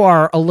 you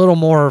are a little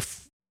more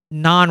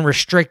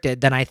non-restricted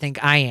than I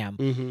think I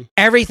am.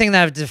 Everything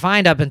that I've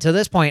defined up until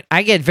this point,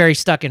 I get very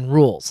stuck in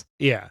rules.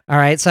 Yeah. All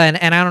right. So,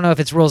 and I don't know if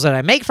it's rules that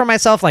I make for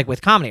myself, like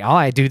with comedy. Oh,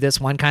 I do this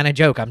one kind of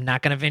joke. I'm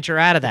not going to venture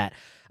out of that.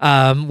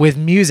 With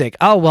music.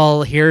 Oh,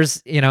 well,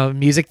 here's,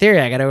 music theory.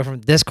 I got to go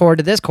from this chord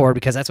to this chord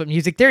because that's what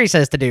music theory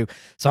says to do.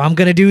 So I'm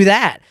going to do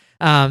that.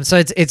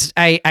 So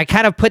I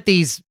kind of put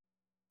these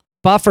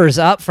buffers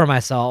up for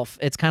myself.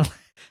 It's kind of,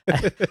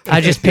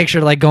 I just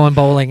picture like going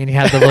bowling and you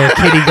have the little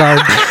kiddie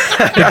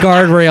the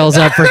guardrails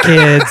up for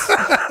kids.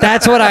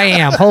 That's what I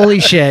am. Holy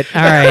shit.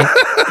 All right.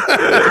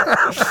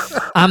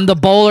 I'm the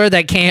bowler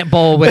that can't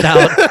bowl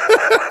without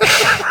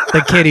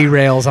the kiddie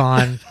rails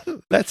on.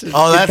 That's me,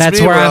 where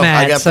bro. I'm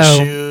at. I got the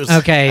shoes.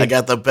 Okay. I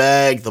got the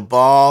bag, the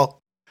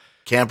ball.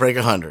 Can't break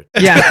 100.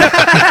 Yeah.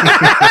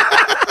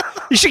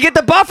 You should get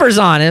the buffers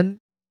on him.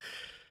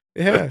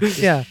 Yeah.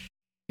 Yeah.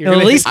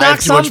 At least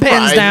knock some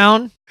pins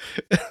down.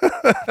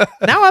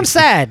 Now I'm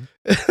sad.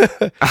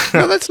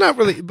 No, that's not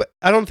really, but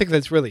I don't think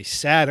that's really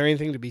sad or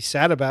anything to be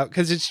sad about,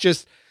 because it's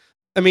just,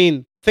 I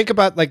mean, think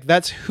about like,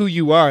 that's who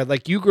you are.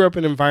 Like you grew up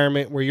in an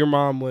environment where your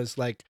mom was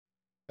like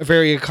a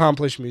very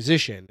accomplished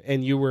musician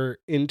and you were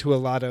into a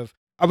lot of,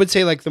 I would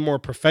say like the more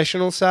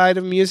professional side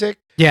of music.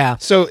 Yeah.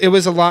 So it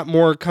was a lot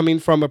more coming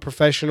from a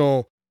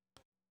professional,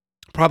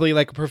 probably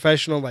like a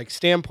professional like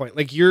standpoint.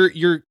 Like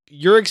your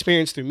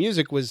experience through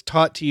music was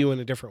taught to you in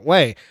a different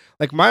way.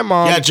 Like my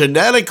mom,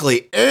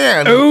 genetically,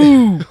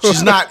 and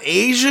she's not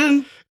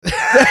Asian.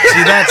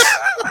 See,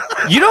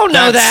 You don't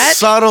know That's that.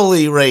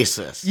 subtly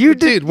racist. You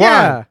Dude,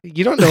 why?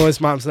 You don't know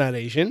his mom's not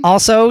Asian.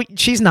 Also,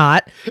 she's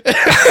not.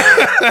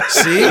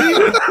 See?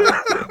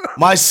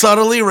 My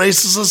subtly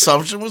racist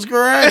assumption was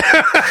correct.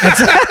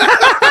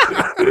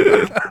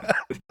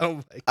 Oh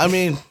my I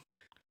mean,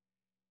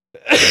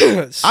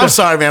 God. I'm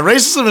sorry, man.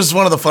 Racism is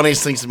one of the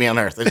funniest things to me on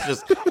earth. It's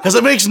just because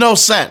it makes no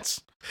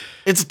sense.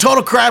 It's a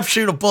total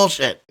crapshoot of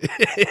bullshit.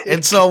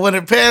 And so when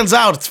it pans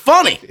out, it's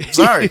funny.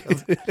 Sorry.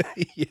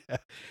 Yeah.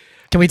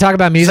 Can we talk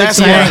about music? That's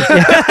some more?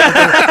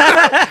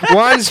 why.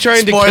 Juan's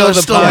trying to kill Spoiler,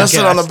 the still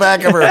missing on the podcast.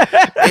 back of her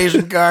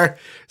Asian car.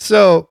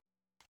 So,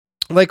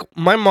 like,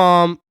 my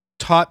mom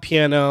taught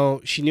piano.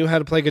 She knew how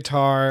to play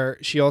guitar.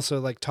 She also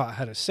like taught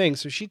how to sing.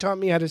 So she taught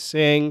me how to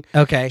sing.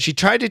 Okay. She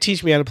tried to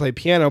teach me how to play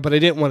piano, but I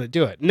didn't want to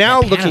do it. Now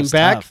Yeah, looking piano's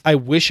back, tough. I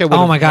wish I would.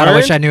 Oh my God, I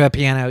wish I learned. knew a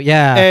piano.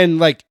 Yeah. And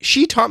like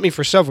she taught me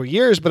for several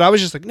years, but I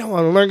was just like, no, I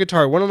want to learn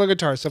guitar. I want to learn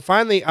guitar. So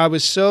finally, I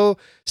was so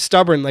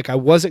stubborn, like I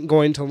wasn't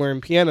going to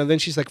learn piano. Then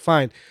she's like,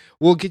 fine,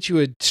 we'll get you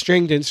a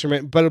stringed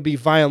instrument, but it'll be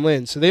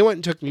violin. So they went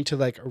and took me to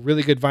like a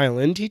really good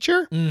violin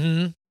teacher.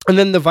 Mm-hmm. And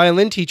then the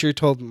violin teacher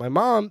told my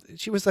mom,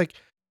 she was like,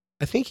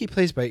 I think he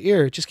plays by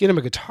ear. Just get him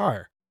a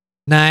guitar.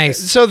 Nice.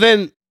 So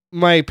then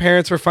my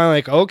parents were finally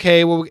like,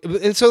 okay, well,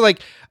 and so like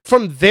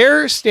from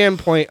their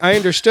standpoint, I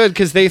understood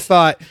because they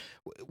thought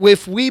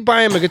if we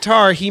buy him a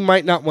guitar, he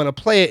might not want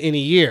to play it in a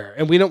year,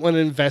 and we don't want to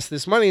invest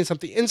this money in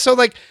something. And so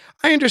like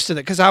I understood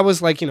that because I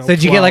was like, So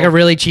did you get like a 12.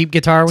 really cheap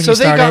guitar when So you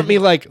they started? got me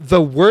like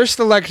the worst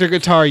electric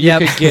guitar you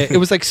Yep. could get. It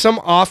was like some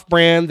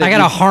off-brand. That I got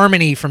you- a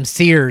Harmony from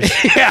Sears.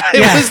 yeah,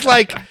 Yeah.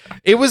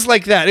 it was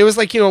like that. It was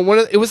like,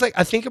 it was like,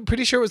 I think I'm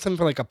pretty sure it was something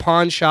from like a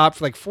pawn shop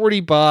for like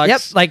 $40.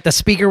 Yep. Like the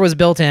speaker was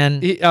built in.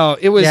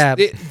 It was, Yeah.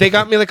 they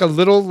got me like a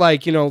little,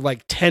 like,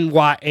 like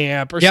 10-watt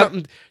amp or Yep.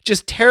 something,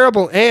 just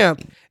terrible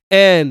amp.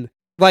 And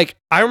like,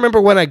 I remember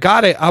when I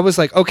got it, I was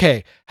like,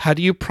 okay, how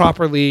do you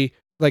properly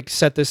like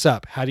set this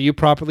up? How do you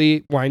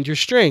properly wind your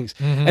strings?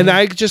 Mhm. And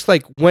I just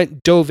like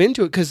dove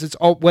into it because it's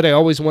all what I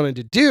always wanted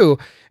to do.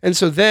 And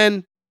so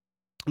then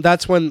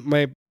that's when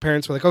my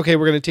parents were like, okay,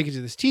 we're going to take you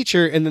to this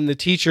teacher. And then the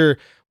teacher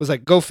was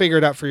like, go figure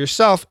it out for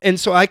yourself. And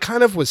so I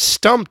kind of was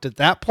stumped at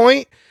that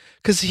point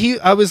because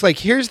I was like,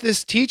 here's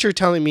this teacher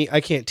telling me I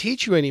can't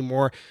teach you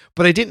anymore,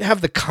 but I didn't have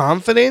the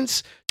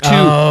confidence to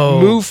Oh.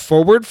 move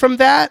forward from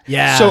that.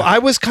 Yeah. So I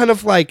was kind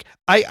of like,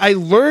 I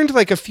learned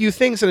like a few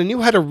things and I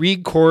knew how to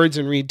read chords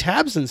and read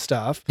tabs and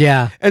stuff.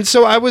 Yeah. And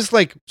so I was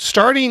like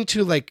starting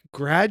to like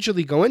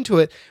gradually go into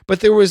it. But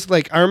there was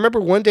like, I remember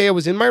one day I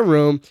was in my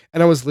room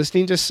and I was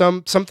listening to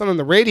something on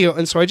the radio.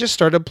 And so I just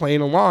started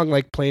playing along,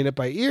 like playing it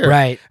by ear.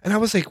 Right. And I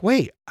was like,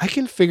 wait, I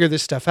can figure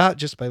this stuff out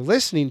just by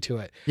listening to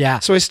it. Yeah.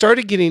 So I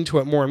started getting into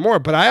it more and more,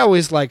 but I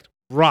always liked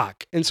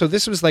rock. And so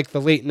this was like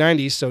the late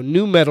 90s. So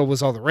new metal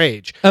was all the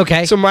rage.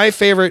 Okay. So my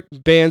favorite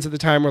bands at the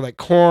time were like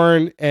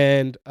Korn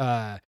and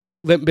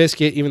Limp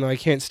Bizkit, even though I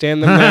can't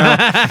stand them now.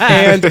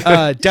 And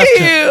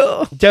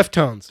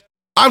Deftones.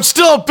 I'm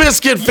still a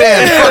Biscuit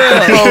fan.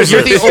 Fucking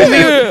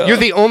poser. You're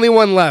the only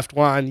one left,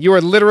 Juan. You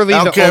are literally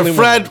the Okay, only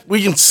Fred, one.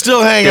 we can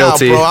still hang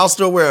Guilty. out, bro. I'll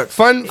still wear it.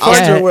 Fun. I'll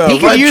Yeah, still wear he a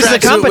could red use the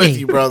tracksuit company. with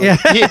you, brother.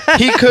 Yeah.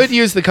 he could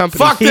use the company.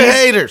 Fuck the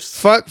haters.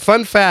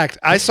 Fun fact: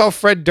 I saw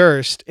Fred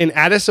Durst in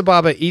Addis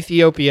Ababa,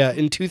 Ethiopia,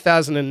 in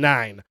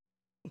 2009.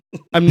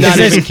 I'm not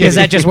even kidding. Is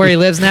that just where he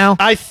lives now?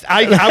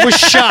 I was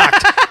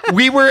shocked.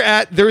 We were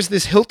there was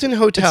this Hilton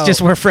hotel. It's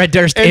just where Fred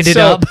Durst And ended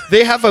so up.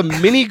 they have a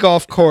mini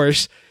golf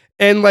course,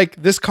 and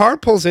like this car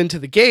pulls into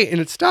the gate and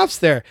it stops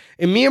there.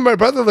 And me and my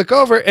brother look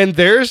over, and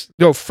there's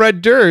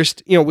Fred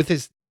Durst, with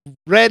his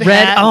red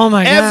hat, Oh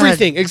my God.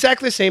 everything,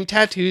 exactly the same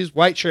tattoos,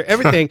 white shirt,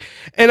 everything.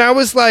 And I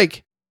was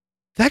like,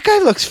 that guy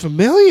looks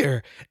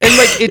familiar. And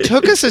like it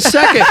took us a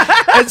second.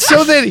 And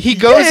so then he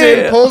goes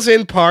in, pulls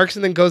in, parks,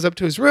 and then goes up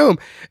to his room.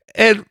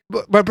 And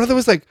my brother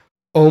was like,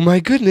 oh my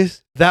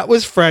goodness, that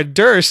was Fred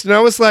Durst. And I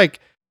was like,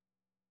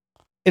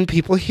 and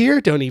people here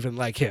don't even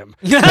like him.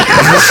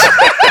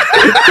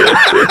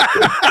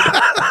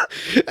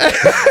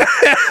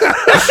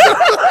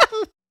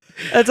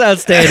 That's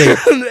outstanding.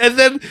 and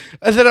then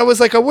I was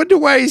like, I wonder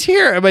why he's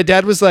here. And my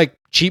dad was like,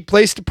 cheap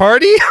place to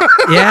party?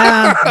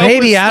 Yeah,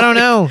 maybe. I don't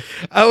know.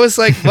 I was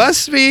like,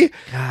 must be.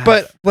 God.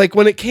 But like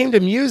when it came to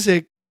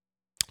music,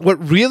 what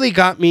really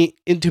got me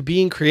into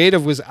being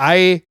creative was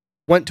I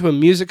went to a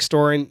music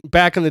store, and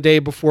back in the day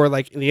before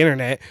like the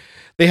internet,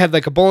 they had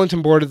like a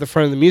bulletin board at the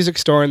front of the music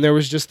store, and there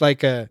was just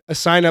like a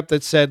sign up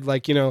that said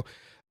like,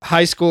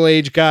 high school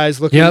age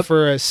guys looking Yep.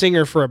 for a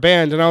singer for a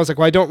band. And I was like,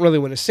 well, I don't really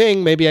want to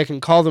sing. Maybe I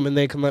can call them and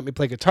they can let me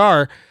play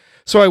guitar.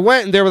 So I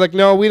went and they were like,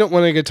 no, we don't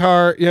want a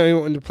guitar. You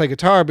don't want to play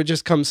guitar, but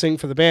just come sing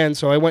for the band.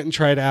 So I went and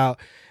tried out.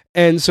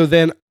 And so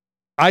then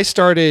I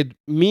started,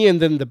 me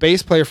and then the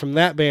bass player from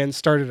that band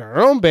started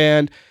our own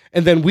band.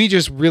 And then we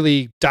just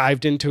really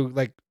dived into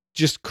like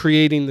just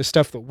creating the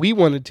stuff that we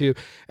wanted to.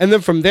 And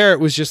then from there, it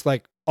was just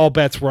like all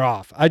bets were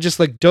off. I just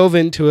like dove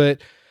into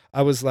it.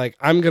 I was like,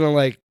 I'm going to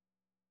like,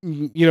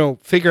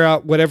 figure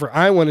out whatever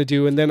I want to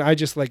do. And then I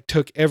just like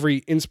took every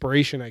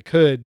inspiration I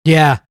could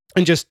Yeah.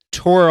 and just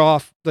tore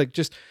off, like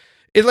just,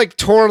 it like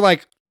tore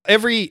like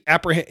every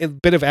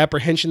bit of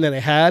apprehension that I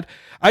had,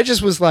 I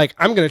just was like,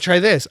 I'm gonna try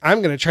this,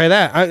 I'm gonna try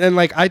that, and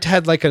like I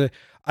had like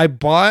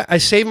I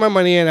saved my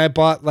money and I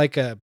bought like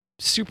a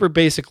super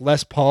basic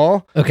Les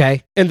Paul,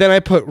 Okay. and then I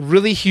put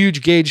really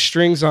huge gauge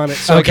strings on it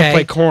so I Okay. could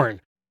play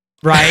corn.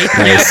 Right.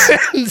 Nice.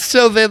 And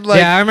so then like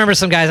yeah, I remember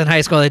some guys in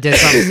high school that did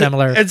something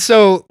similar. and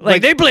so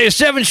like they play a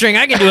 7-string,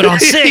 I can do it on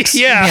 6.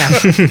 Yeah.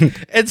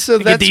 And so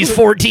Get that's these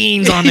what-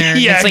 14s on there.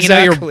 Yeah, Next thing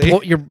exactly. you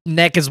know, your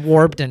neck is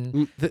warped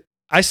and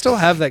I still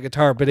have that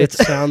guitar, but it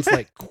sounds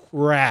like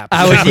crap.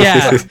 I would,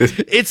 yeah.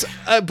 It's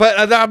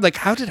but I'm like,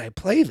 how did I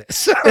play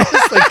this? I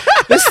was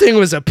like, this thing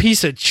was a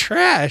piece of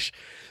trash.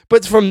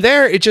 But from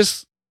there,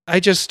 I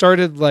just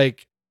started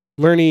like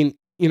learning,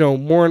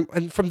 more,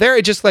 and from there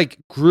it just like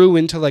grew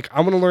into like, I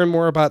want to learn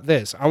more about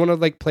this. I want to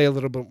like play a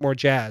little bit more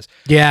jazz.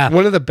 Yeah.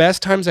 One of the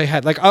best times I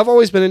had, like, I've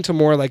always been into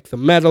more like the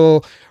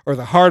metal or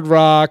the hard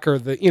rock or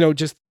the,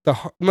 just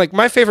like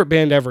my favorite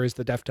band ever is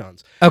the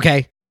Deftones.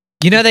 Okay.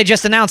 They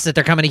just announced that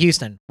they're coming to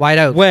Houston. White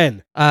Oak.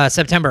 When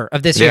September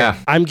of this year.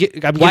 Yeah. I'm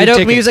getting White Oak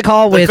tickets. Music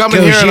Hall They're with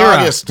coming here in Gojira.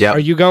 August. Yep. Are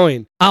you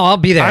going? Oh, I'll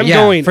be there. I'm yeah,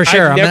 going for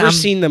sure. I've never I'm-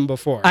 seen them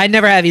before. I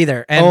never have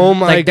either. And Oh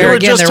my like, God. We they're were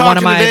again, just they're one talking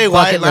of my today, Wyatt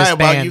bucket and I, list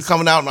about you bands.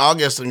 coming out in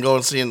August and going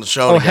and seeing the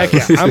show. Oh heck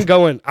together. yeah! I'm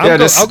going. Yeah, I'll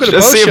go to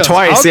both just see him shows.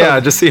 twice. I'll go- Yeah,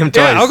 just see him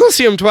twice. Yeah, I'll go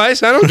see them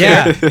twice. I don't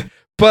Yeah. care.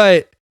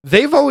 But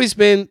they've always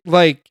been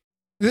like,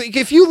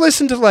 if you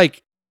listen to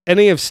like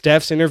any of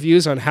Steph's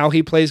interviews on how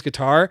he plays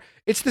guitar,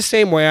 it's the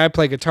same way I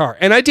play guitar.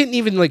 And I didn't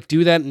even like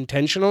do that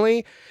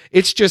intentionally.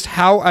 It's just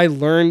how I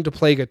learned to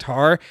play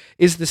guitar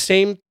is the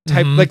same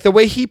type. Mhm. Like the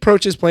way he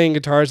approaches playing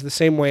guitar is the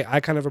same way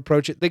I kind of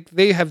approach it. Like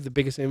they have the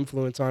biggest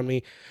influence on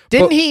me.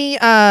 Didn't But- he,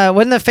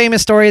 wasn't the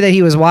famous story that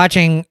he was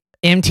watching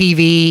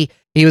MTV?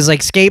 He was like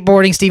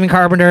skateboarding Stephen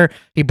Carpenter.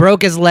 He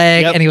broke his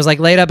leg Yep. and he was like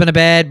laid up in a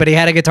bed, but he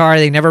had a guitar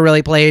that he never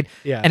really played.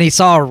 Yeah. And he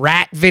saw a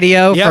Rat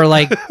video Yep. for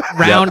like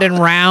Round and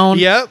Round.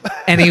 Yep.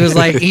 And he was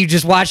like, he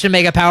just watched him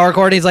make a power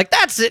chord. He's like,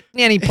 that's it.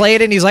 And he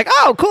played it and he's like,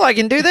 oh, cool, I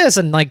can do this.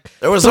 And like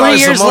There was 3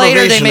 always years some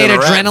later, they motivation made in a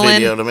rap Adrenaline.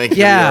 video to make you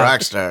Yeah. be a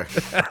rock star.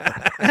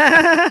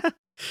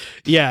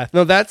 Yeah.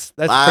 No, that's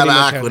Live pretty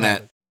much how it Aquanet.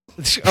 happened.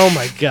 Oh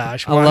my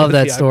gosh. I love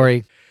that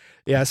story.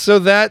 Yeah, so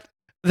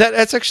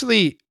that's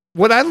actually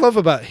what I love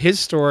about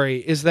his story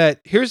is that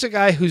here's a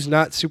guy who's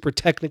not super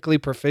technically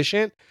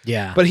proficient,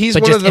 Yeah. but he's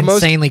But one just of the most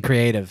insanely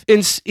creative.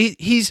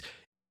 he's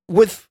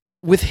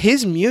with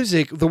his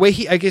music, the way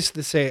he, I guess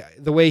to say,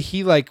 the way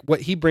he like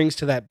what he brings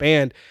to that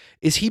band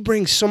is he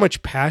brings so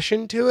much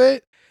passion to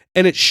it,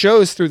 and it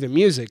shows through the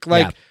music.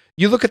 Like Yeah.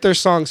 you look at their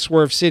song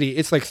Swerve City,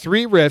 it's like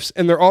 3 riffs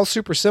and they're all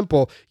super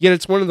simple, yet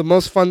it's one of the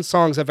most fun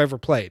songs I've ever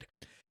played.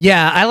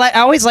 Yeah, I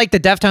always like the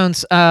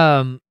Deftones,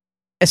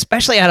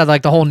 especially out of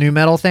like the whole new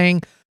metal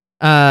thing.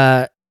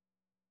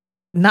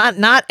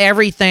 Not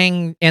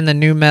everything in the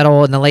new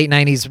metal in the late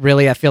 90s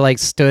really, I feel like,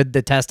 stood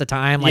the test of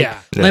time. Like Yeah.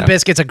 Limp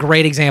Bizkit's a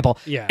great example.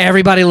 Yeah.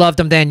 Everybody loved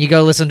them then. You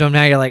go listen to them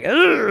now, you're like,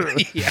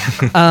 ugh. Yeah.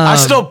 I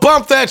still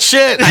bump that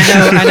shit.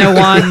 I know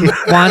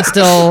Juan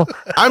still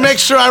I make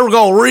sure I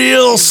go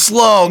real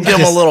slow and give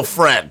him a little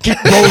fret.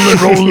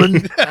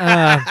 rolling.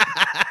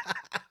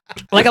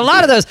 Like a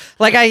lot of those,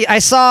 like I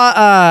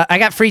saw, I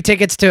got free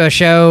tickets to a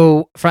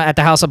show at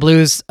the House of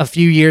Blues a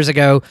few years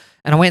ago,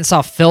 and I went and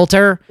saw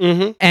Filter,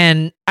 Mm-hmm.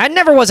 and I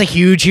never was a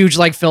huge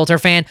like Filter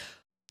fan.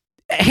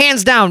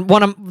 Hands down,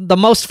 one of the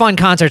most fun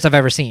concerts I've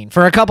ever seen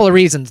for a couple of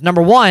reasons.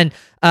 Number one,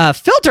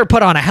 Filter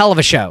put on a hell of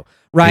a show.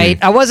 Right,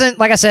 I wasn't,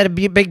 like I said, a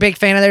big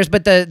fan of theirs,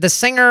 but the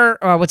singer,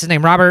 what's his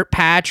name, Robert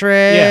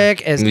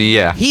Patrick, is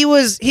Yeah. he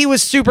was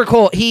super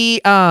cool.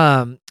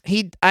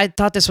 I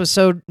thought this was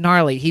so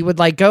gnarly. He would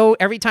like go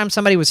every time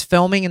somebody was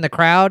filming in the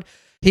crowd,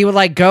 he would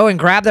like go and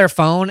grab their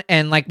phone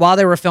and like while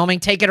they were filming,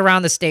 take it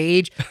around the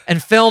stage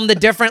and film the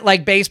different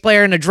like bass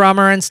player and the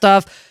drummer and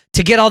stuff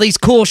to get all these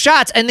cool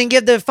shots and then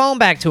give the phone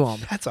back to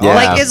him. That's Yeah. awesome.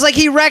 Like it's like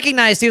he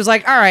recognized, he was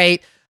like, all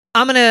right,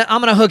 I'm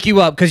gonna hook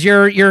you up because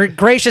you're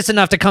gracious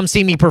enough to come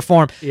see me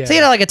perform. Yeah. So he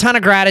had like a ton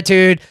of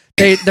gratitude.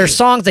 Their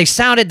songs, they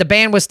sounded, the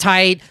band was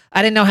tight.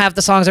 I didn't know half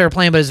the songs they were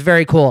playing, but it was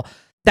very cool.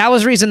 That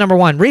was reason number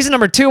one. Reason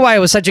number two why it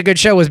was such a good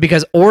show was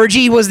because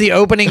Orgy was the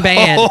opening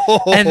band,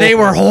 and they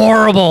were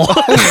horrible.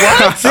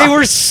 They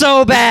were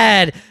so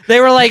bad. They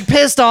were like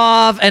pissed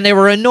off, and they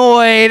were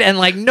annoyed, and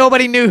like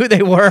nobody knew who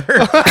they were.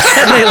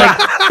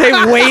 And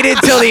they waited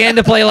till the end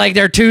to play like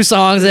their 2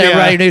 songs that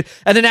everybody knew,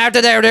 and then after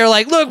that they were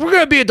like, "Look, we're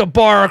gonna be at the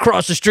bar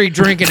across the street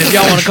drinking. If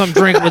y'all want to come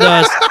drink with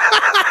us."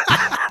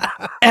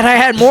 And I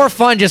had more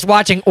fun just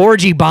watching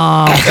Orgy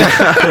bomb.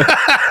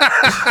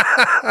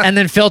 And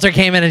then Filter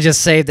came in and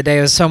just saved the day.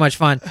 It was so much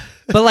fun.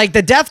 But like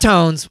the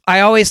Deftones,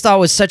 I always thought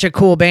was such a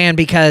cool band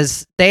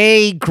because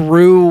they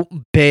grew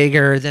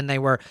bigger than they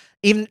were.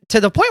 Even to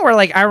the point where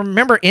like I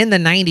remember in the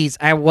 90s,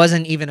 I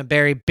wasn't even a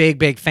very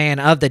big fan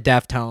of the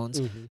Deftones.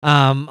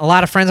 A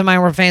lot of friends of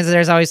mine were fans of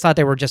theirs. I always thought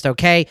they were just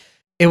okay.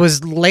 It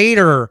was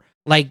later,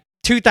 like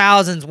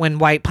 2000s, when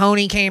White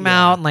Pony came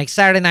out and like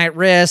Saturday Night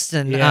Wrist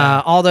and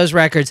all those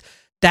records.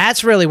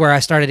 That's really where I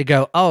started to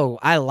go, oh,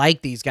 I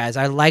like these guys.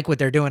 I like what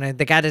they're doing. And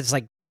they got this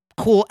like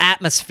cool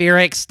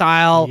atmospheric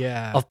style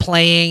Yeah. of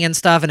playing and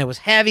stuff, and it was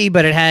heavy,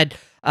 but it had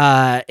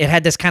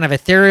this kind of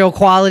ethereal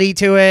quality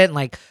to it. And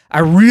like I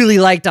really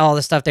liked all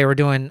the stuff they were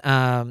doing.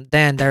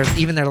 Then there's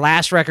even their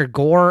last record,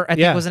 Gore, I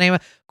think Yeah. was the name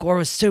of. Gore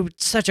was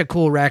such a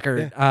cool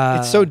record.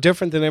 It's so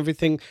different than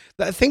everything.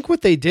 I think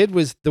what they did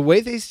was the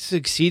way they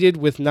succeeded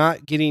with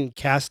not getting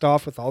cast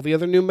off with all the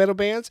other new metal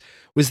bands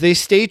was they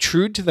stay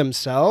true to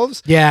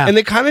themselves. yeah. And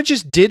they kind of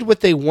just did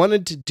what they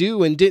wanted to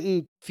do and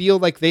didn't feel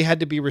like they had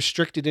to be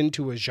restricted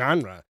into a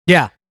genre.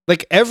 Yeah.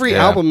 Like every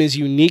Yeah. album is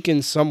unique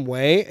in some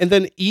way. And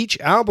then each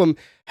album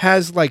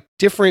has like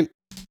different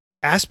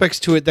aspects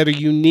to it that are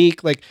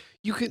unique. Like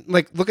you can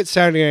like look at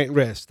Saturday Night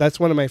Wrist. That's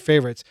one of my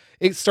favorites.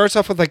 It starts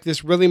off with like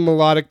this really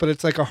melodic, but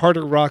it's like a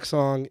harder rock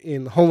song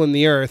in Hole in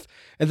the Earth.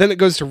 And then it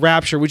goes to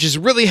Rapture, which is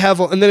really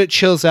heavy, and then it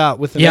chills out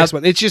with the Yep. next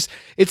one.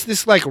 It's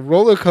this like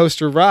roller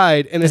coaster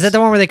ride. And Is it's that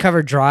the one where they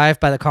covered Drive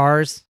by the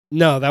Cars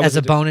no, that was as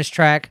a bonus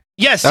track?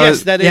 Yes, That yes,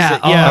 was- that is Yeah.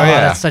 it. Oh, Yeah.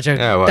 yeah. that's such a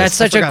Yeah, it was. that's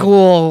such I a forgot.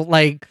 cool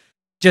like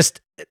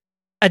just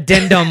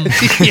addendum.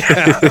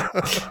 Yeah.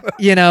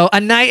 You know, a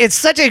night. It's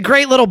such a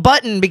great little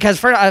button because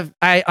for I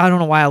don't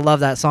know why I love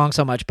that song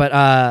so much,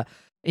 but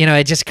you know,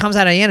 it just comes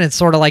out of the end. It's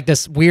sort of like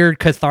this weird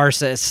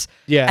catharsis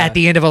Yeah. at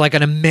the end of like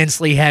an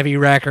immensely heavy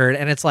record,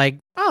 and it's like,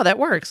 oh, that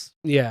works.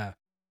 Yeah.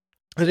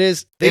 It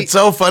is. It's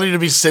so funny to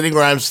be sitting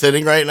where I'm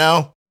sitting right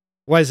now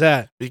Why is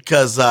that?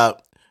 because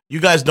you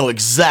guys know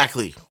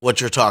exactly what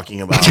you're talking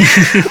about.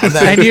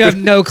 And you have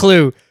no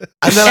clue.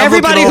 And then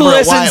Everybody I'm who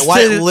looking over at listens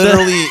Wyatt. to Wyatt the-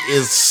 literally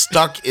is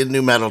stuck in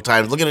new metal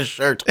times. Look at his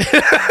shirt. Right?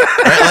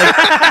 Like,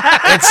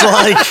 it's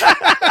like,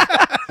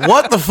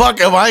 what the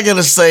fuck am I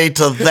gonna say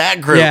to that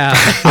group Yeah.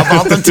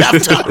 about the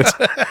Deftones?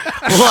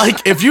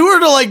 Like, if you were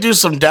to like do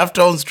some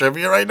Deftones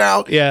trivia right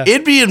now, Yeah.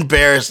 it'd be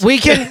embarrassing. We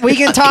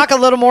can talk a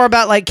little more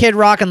about like Kid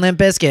Rock and Limp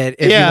Bizkit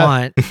if Yeah. you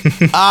want.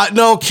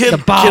 No, Kid, The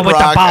ball Kid with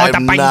Rock, the ball,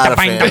 I'm not a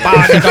fan.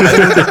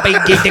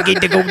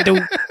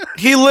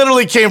 He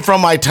literally came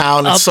from my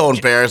town. It's so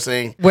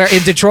embarrassing. Where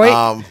in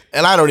Detroit?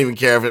 And I don't even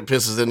care if it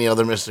pisses any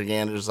other Mr.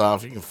 Ganders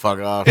off. You can fuck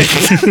off.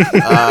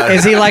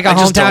 Is he like a I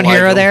just don't hometown like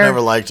hero him. there?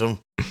 Never liked him.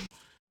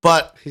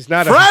 But He's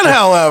not Fred,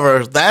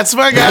 however, that's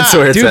my guy. That's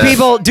where it's Do at.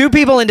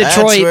 people in That's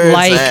Detroit where it's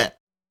like at.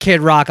 Kid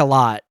Rock a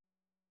lot?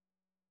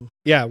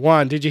 Yeah,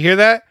 Juan, did you hear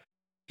that?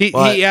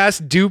 What? He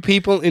asked, do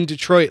people in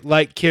Detroit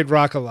like Kid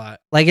Rock a lot?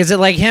 Like, is it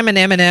like him and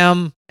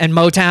Eminem and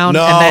Motown,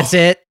 No. and that's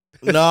it?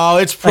 No,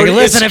 it's Like, pretty.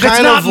 listen, if it's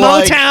kind not of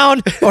like- Motown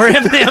or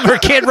Eminem or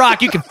Kid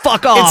Rock, you can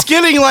fuck it's off.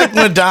 getting like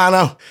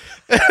Madonna,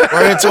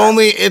 where it's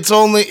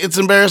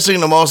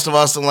embarrassing to most of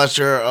us unless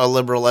you're a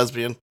liberal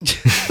lesbian.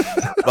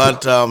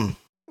 But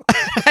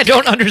I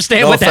don't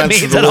understand no what that offense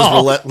to means the at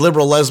all.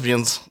 liberal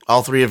lesbians,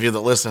 all three of you that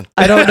listen.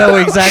 I don't know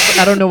exactly.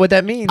 I don't know what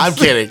that means. I'm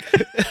kidding.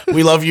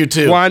 We love you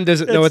too. Juan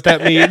doesn't know what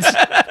that means.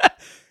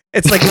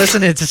 It's like,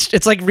 listen,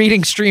 it's like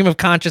reading stream of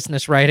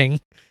consciousness writing.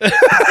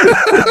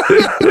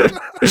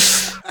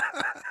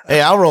 Hey,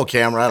 I'll roll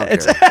camera. I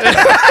don't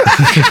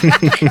care.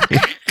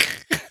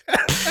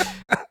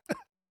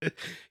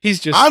 He's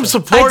just. I'm I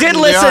supporting did the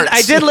listen. arts.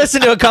 I did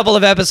listen to a couple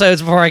of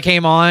episodes before I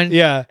came on.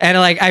 Yeah. And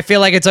like, I feel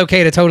like it's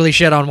okay to totally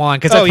shit on Juan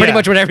because that's Oh, pretty yeah.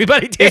 much what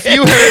everybody did.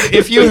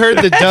 If you heard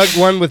the Doug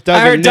one with Doug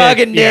I heard and Doug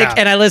Nick, and Nick, yeah.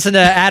 and I listened to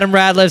Adam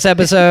Radliff's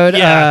episode.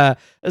 Yeah.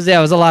 It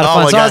was a lot of Oh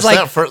fun. my So I was gosh, like,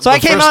 that fir- so I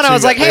the came first on. I two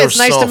was like, guys, hey, they it's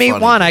were nice so to meet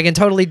funny. Juan. I can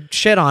totally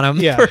shit on him.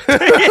 Yeah.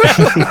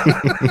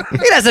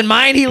 He doesn't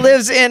mind. He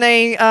lives in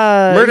a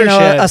Murder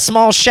shed. a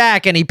small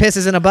shack, and he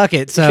pisses in a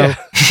bucket. So Yeah.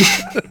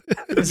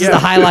 this is the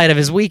highlight of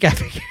his week. I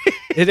think.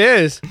 It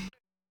is.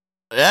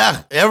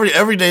 Yeah,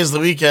 every day is the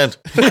weekend.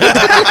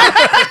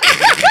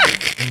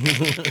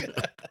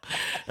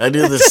 I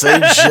do the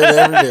same shit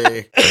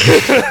every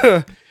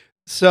day.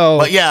 So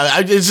But yeah,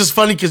 it's just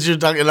funny because you're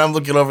talking, and I'm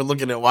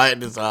looking at Wyatt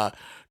and his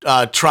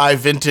tri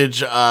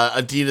vintage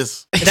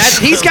Adidas.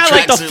 He's got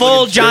like the tracksuit full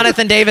looking shit.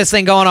 Jonathan Davis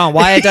thing going on.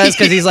 Wyatt does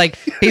because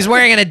he's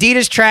wearing an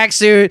Adidas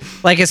tracksuit.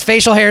 Like his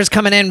facial hair is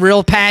coming in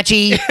real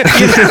patchy.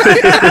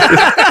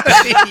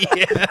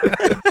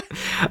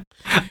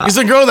 He's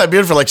been growing that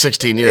beard for like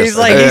 16 years. He's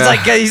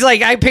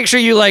like I picture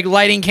you like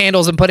lighting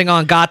candles and putting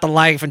on "Got the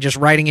Life" and just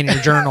writing in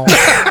your journal.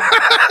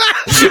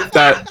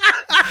 That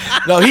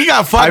no, he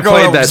got fucked I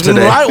growing played up. that When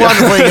today. I wanted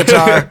to play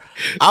guitar,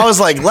 I was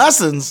like,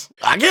 lessons?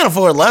 I can't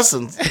afford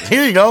lessons.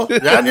 Here you go.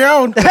 You're on your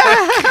own.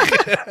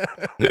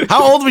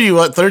 How old were you?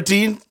 What,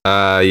 13?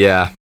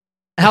 yeah.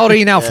 How old are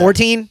you now? Yeah.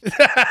 14?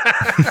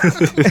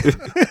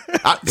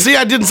 See,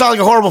 I didn't sound like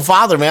a horrible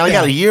father, man. I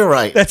got a year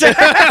right.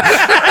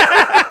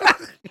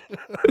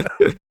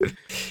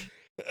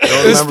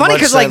 It was funny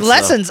because like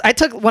lessons,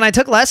 when I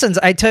took lessons,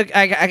 I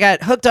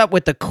got hooked up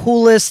with the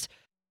coolest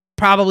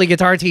probably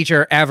guitar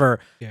teacher ever.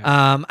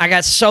 Yeah. I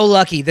got so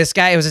lucky. This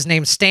guy, his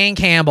name Stan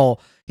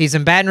Campbell. He's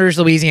in Baton Rouge,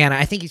 Louisiana.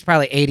 I think he's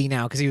probably 80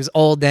 now because he was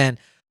old then.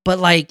 But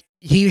like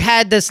he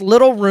had this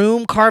little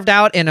room carved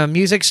out in a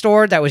music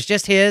store that was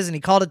just his, and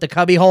he called it the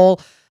Cubby Hole.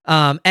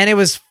 And it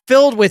was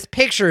filled with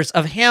pictures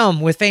of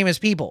him with famous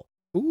people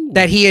Ooh.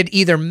 that he had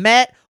either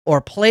met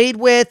or played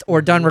with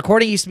or done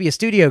recording. He used to be a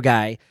studio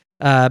guy.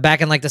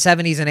 back in like the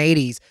 70s and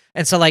 80s.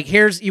 And so like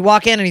you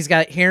walk in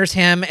and here's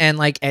him and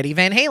like Eddie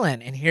Van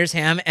Halen, and here's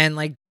him and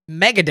like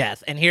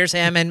Megadeth, and here's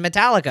him and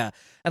Metallica,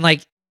 and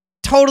like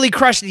totally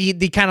crushed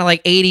the kind of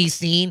like 80s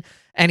scene.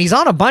 And he's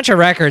on a bunch of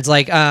records.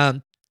 Like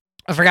I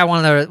forgot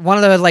one of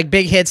the like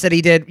big hits that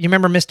he did. You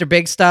remember Mr.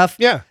 Big Stuff?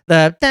 Yeah.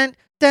 The dun,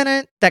 dun,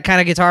 dun, that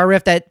kind of guitar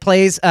riff that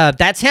plays.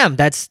 That's him.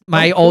 That's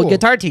my old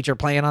guitar teacher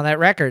playing on that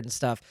record and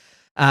stuff.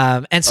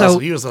 And so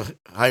he was a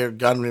hired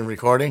gun in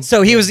recording.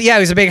 So he was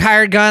a big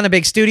hired gun, a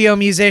big studio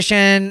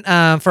musician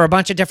for a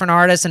bunch of different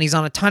artists, and he's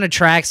on a ton of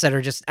tracks that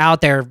are just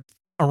out there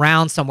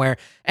around somewhere.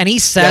 And he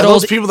settled.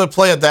 Those people that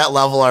play at that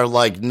level are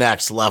like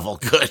next level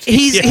good.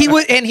 He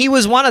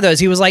was one of those.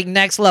 He was like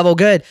next level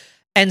good.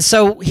 And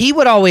so he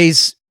would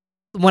always,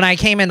 when I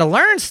came in to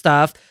learn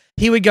stuff,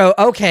 he would go,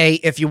 okay,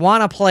 if you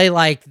want to play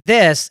like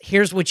this,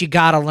 here's what you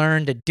got to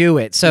learn to do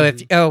it. So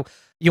if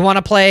you want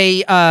to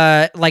play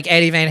like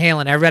Eddie Van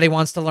Halen, everybody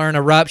wants to learn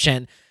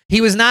Eruption. He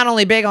was not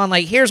only big on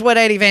like, here's what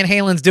Eddie Van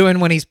Halen's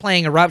doing when he's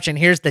playing Eruption,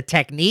 here's the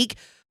technique,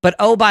 but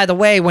oh, by the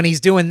way, when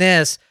he's doing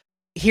this,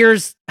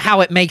 here's how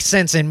it makes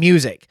sense in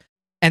music.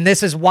 And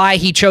this is why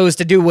he chose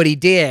to do what he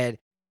did.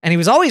 And he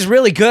was always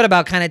really good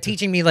about kind of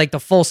teaching me like the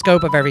full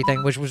scope of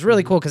everything, which was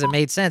really cool because it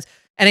made sense.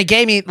 And it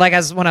gave me, like,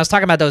 when I was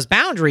talking about those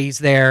boundaries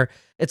there,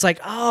 it's like,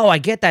 oh, I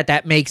get that.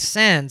 That makes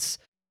sense.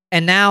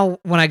 And now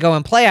when I go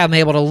and play, I'm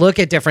able to look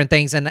at different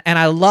things. And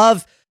I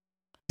love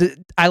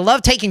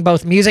taking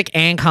both music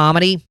and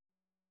comedy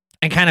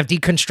and kind of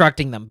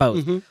deconstructing them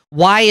both. Mm-hmm.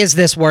 Why is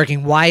this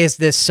working? Why is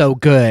this so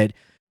good?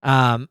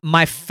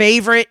 My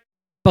favorite,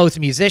 both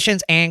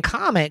musicians and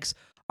comics,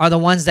 are the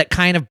ones that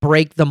kind of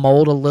break the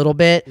mold a little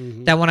bit.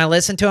 Mm-hmm. That when I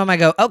listen to them, I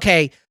go,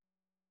 okay,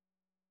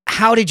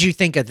 how did you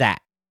think of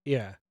that?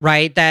 Yeah.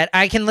 Right? That if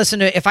I can listen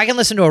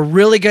to a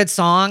really good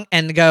song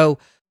and go,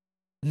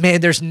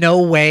 man, there's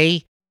no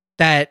way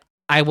that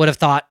I would have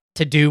thought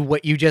to do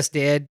what you just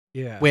did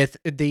with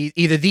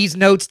either these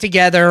notes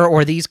together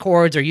or these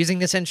chords or using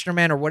this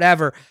instrument or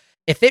whatever.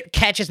 If it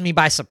catches me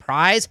by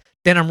surprise,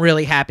 then I'm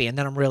really happy and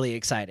then I'm really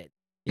excited.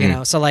 You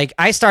know, so like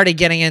I started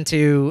getting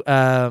into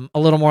a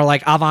little more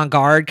like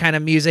avant-garde kind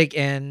of music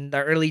in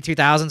the early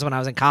 2000s when I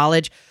was in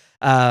college.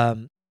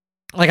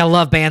 Like I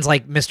love bands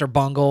like Mr.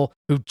 Bungle,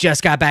 who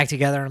just got back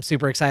together. I'm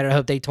super excited. I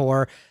hope they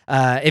tour.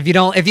 If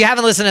you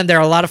haven't listened to them, they're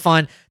a lot of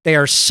fun. They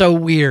are so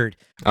weird.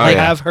 I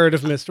have heard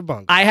of Mr.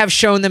 Bungle. I have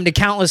shown them to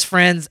countless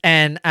friends,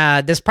 and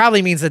this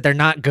probably means that they're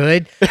not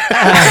good.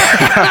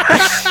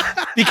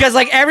 Because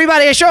like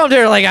everybody I show them to,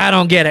 they're like, I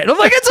don't get it. I'm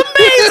like, it's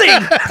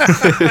amazing.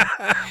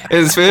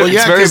 It's very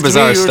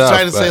bizarre you were stuff.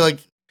 trying to say like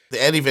the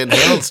Eddie Van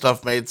Halen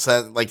stuff made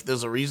sense. Like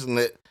there's a reason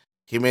that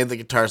he made the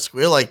guitar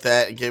squeal like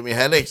that and gave me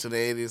headaches in the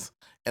 80s.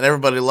 And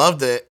everybody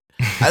loved it.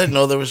 I didn't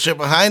know there was shit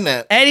behind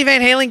that. Eddie Van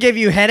Halen gave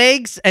you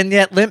headaches, and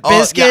yet Limp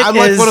Bizkit I'm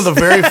like one of the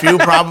very few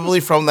probably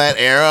from that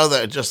era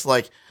that just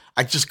like,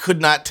 I just could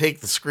not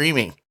take the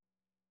screaming.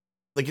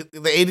 Like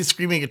the 80s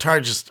screaming guitar,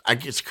 I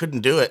just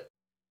couldn't do it.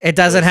 It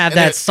doesn't have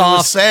that soft, it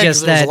was sad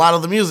just there was that, a lot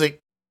of the music.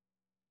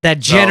 that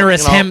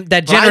generous timbre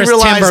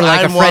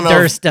like a Fred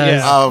Durst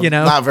does.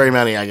 Not very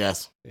many, I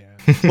guess. Yeah.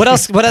 What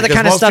else? What other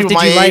kind of stuff did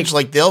you like?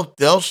 Like they'll,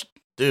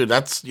 dude,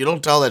 you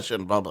don't tell that shit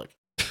in public.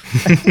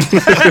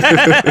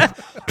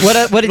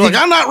 What did you? Like,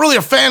 I'm not really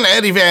a fan of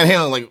Eddie Van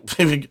Halen.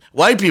 Like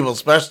white people,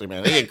 especially,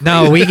 man. They get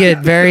no, we get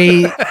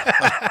very.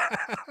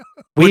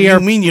 What do you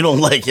mean you don't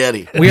like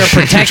Eddie? We are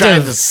protective.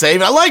 Trying to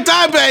save. I like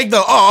Dimebag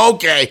though. Oh,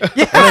 okay.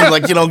 Yeah. And then,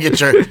 like you don't get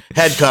your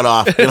head cut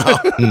off. You know.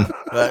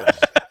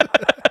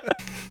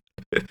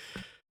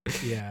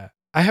 Yeah,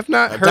 I have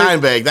not heard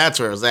Dimebag. That's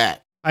where it's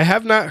at. I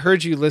have not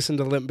heard you listen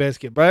to Limp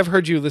Bizkit, but I've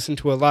heard you listen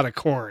to a lot of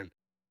Korn.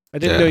 I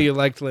didn't know you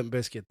liked Limp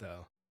Bizkit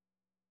though.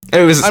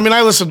 It was. I mean,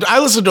 I listened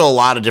to a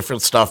lot of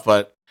different stuff,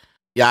 but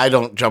yeah, I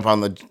don't jump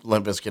on the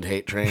Limp Bizkit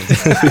hate train.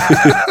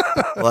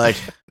 Like,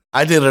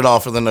 I did it all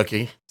for the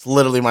Nookie. It's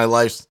literally my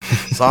life's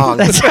song.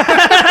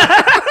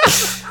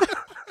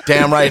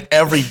 Damn right,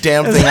 every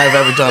damn thing I've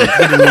ever done,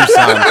 including new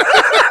song,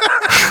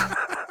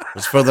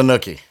 was for the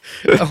Nookie.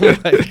 Oh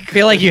I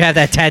feel like you have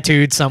that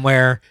tattooed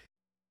somewhere.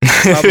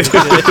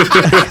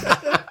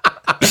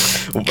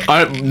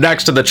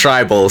 Next to the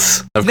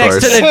tribals, of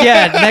course.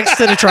 Next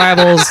to the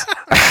tribals.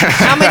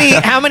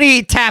 How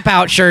many tap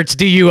out shirts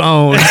do you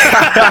own?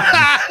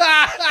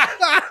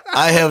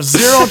 I have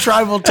 0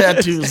 tribal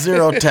tattoos,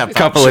 0 tap out.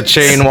 Couple of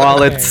chain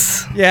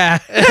wallets. Yeah.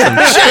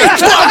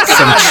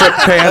 Some trip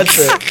pants.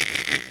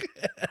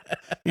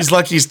 He's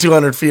lucky he's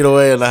 200 feet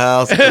away in the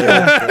house.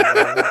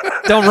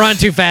 Don't run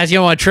too fast. You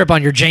don't want to trip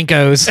on your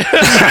Jinkos.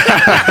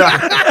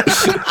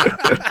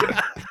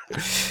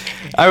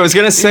 I was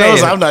gonna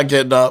say I'm not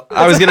getting up.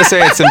 I was gonna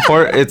say it's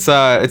important.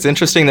 It's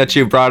interesting that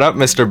you brought up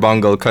Mr.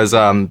 Bungle because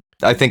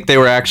I think they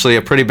were actually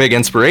a pretty big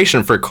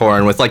inspiration for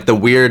Korn with like the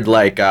weird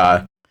like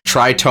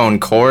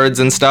tritone chords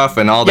and stuff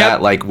and all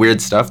that like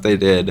weird stuff they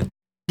did.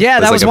 Yeah,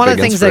 that was one of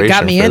the things that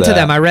got me into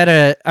them. I read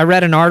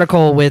an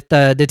article with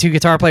the 2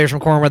 guitar players from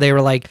Korn where they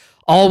were like,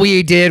 all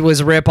we did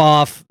was rip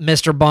off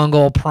Mr.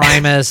 Bungle,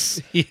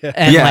 Primus,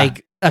 and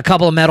like a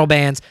couple of metal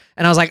bands,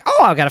 and I was like,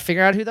 oh, I've got to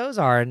figure out who those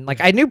are. And like,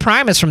 I knew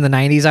Primus from the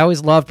 '90s. I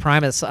always loved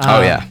Primus.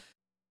 Oh yeah.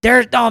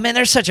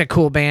 They're such a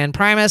cool band.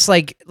 Primus,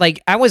 like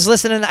I was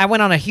listening. I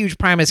went on a huge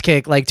Primus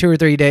kick like 2 or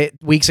 3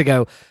 weeks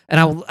ago,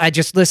 and I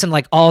just listened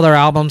like all their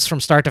albums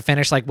from start to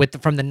finish, like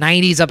from the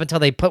 '90s up until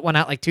they put one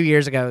out like 2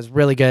 years ago. It was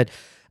really good.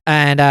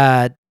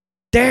 And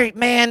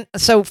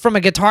so from a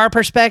guitar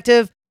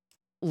perspective,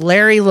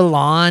 Larry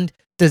Lalonde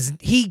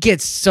he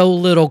gets so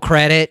little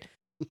credit.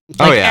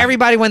 Like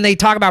everybody when they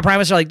talk about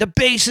Primus are like, the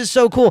bass is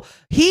so cool.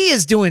 He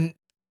is doing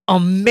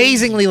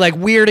amazingly like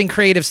weird and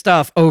creative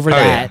stuff over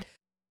that. Yeah.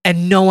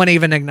 And no one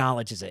even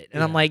acknowledges it.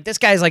 And I'm like, this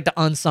guy's like the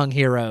unsung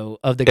hero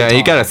of the guitar. Yeah,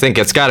 you got to think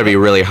it's got to be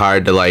really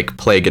hard to like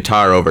play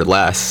guitar over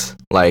less.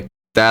 Like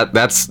that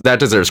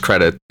deserves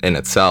credit in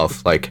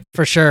itself. Like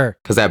for sure.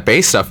 Because that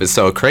bass stuff is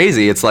so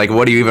crazy. It's like,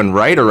 what do you even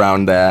write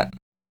around that?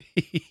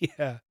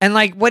 Yeah. And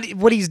like what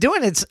he's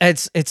doing,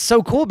 it's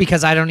so cool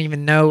because I don't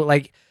even know.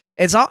 Like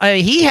it's all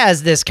he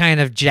has this kind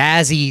of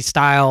jazzy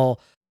style.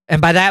 And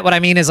by that, what I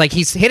mean is like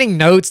he's hitting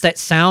notes that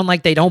sound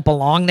like they don't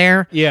belong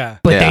there. Yeah.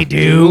 But they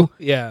do.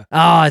 Yeah.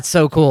 Oh, it's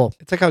so cool.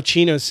 It's like how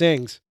Chino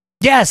sings.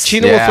 Yes.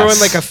 Chino will throw in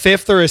like a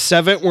fifth or a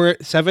seventh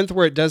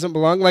where it doesn't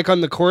belong, like on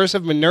the chorus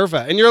of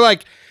Minerva. And you're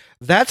like,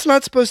 that's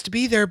not supposed to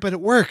be there, but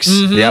it works.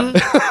 Mm-hmm.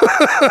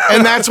 Yep.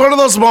 And that's one of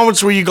those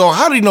moments where you go,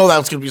 how did he know that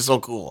was going to be so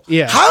cool?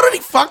 Yeah. How did he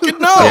fucking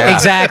know? Yeah.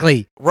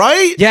 Exactly.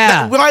 Right?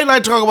 Yeah. Wyatt and I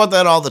talk about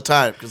that all the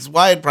time because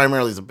Wyatt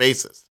primarily is a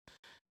bassist.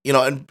 You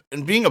know,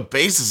 and being a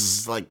bassist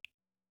is like,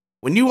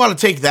 when you want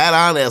to take that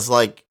on as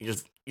like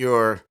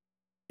your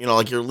you know,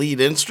 like your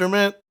lead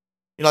instrument,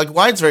 you know, like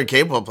Wyatt's very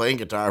capable of playing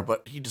guitar,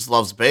 but he just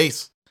loves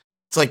bass.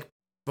 It's like,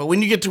 but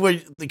when you get to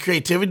where the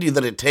creativity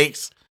that it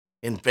takes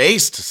in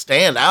bass to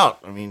stand out,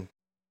 I mean,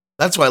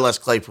 that's why Les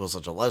Claypool's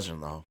such a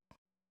legend, though.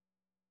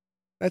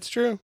 That's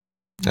true.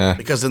 Yeah.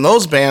 Because in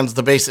those bands,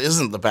 the bass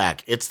isn't the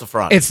back; it's the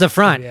front. It's the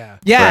front. Yeah.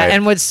 Yeah. Right.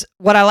 And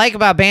what I like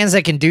about bands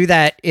that can do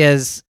that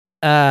is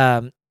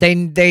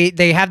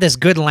they have this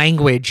good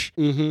language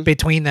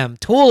between them.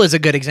 Tool is a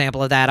good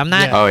example of that. I'm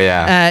not. Oh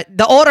yeah.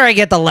 The older I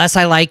get, the less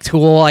I like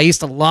Tool. I used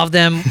to love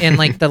them in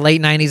like the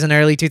late '90s and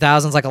early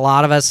 2000s, like a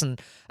lot of us.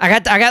 And I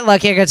got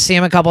lucky. I got to see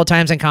them a couple of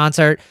times in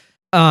concert.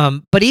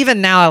 But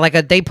even now,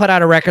 they put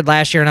out a record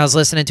last year, and I was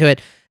listening to it,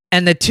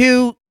 and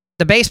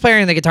the bass player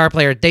and the guitar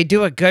player, they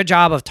do a good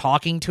job of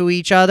talking to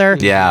each other.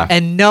 Yeah.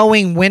 And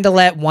knowing when to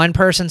let one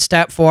person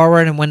step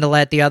forward and when to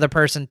let the other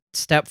person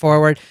step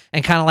forward,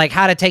 and kind of like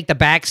how to take the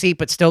back seat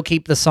but still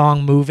keep the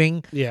song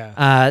moving. Yeah.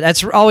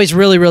 That's always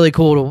really, really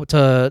cool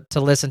to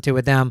listen to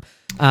with them.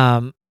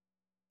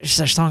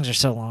 Their songs are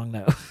so long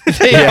though.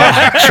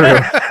 Yeah, true.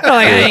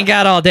 I ain't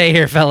got all day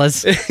here,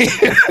 fellas.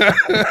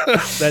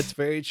 That's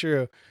very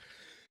true.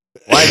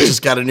 Wyatt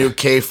just got a new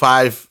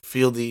K5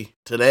 Fieldy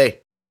today.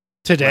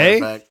 Today?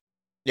 Matter of fact.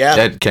 Yeah,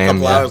 That came, a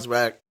couple yeah. hours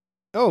back.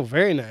 Oh,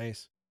 very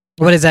nice.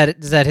 What is that?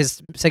 Is that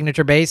his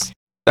signature bass?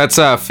 That's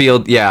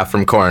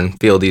from Korn,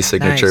 Fieldy's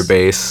signature Nice.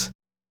 bass.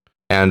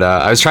 And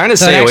I was trying to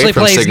So it stay away actually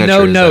from plays signatures.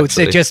 no notes.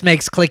 actually. It just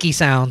makes clicky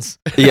sounds.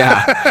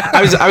 Yeah.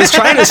 I was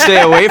trying to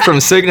stay away from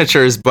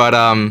signatures, but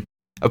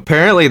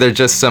apparently there's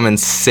just some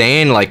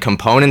insane like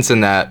components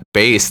in that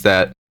bass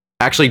that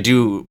actually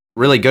do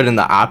really good in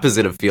the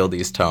opposite of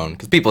Fieldy's tone.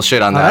 Because people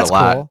shit on that that's a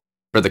lot cool.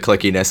 for the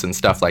clickiness and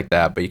stuff like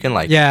that. But you can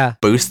like Yeah,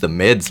 boost the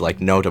mids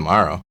like no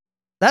tomorrow.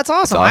 that's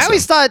awesome. That's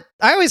awesome.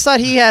 I always thought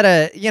he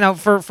had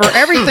for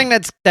everything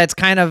that's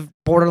kind of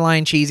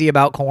borderline cheesy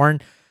about Korn.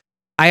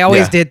 I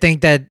always Yeah. did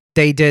think that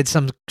they did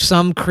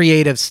some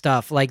creative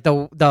stuff, like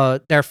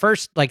their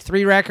first like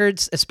 3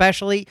 records,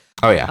 especially.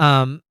 Oh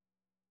yeah.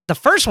 The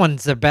first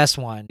one's the best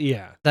one.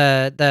 Yeah.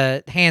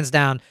 The hands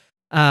down.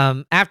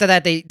 After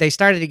that, they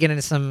started to get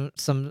into some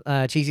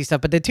cheesy stuff,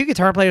 but the 2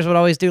 guitar players would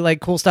always do like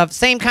cool stuff.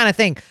 Same kind of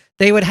thing.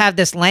 They would have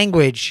this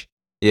language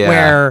Yeah.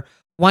 where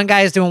one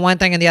guy is doing one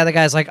thing and the other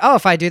guy's like, oh,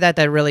 if I do that,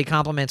 that really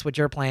complements what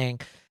you're playing.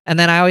 And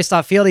then I always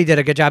thought Fieldy did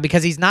a good job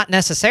because he's not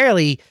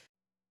necessarily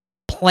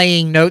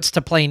playing notes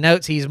to play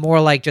notes. He's more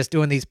like just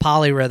doing these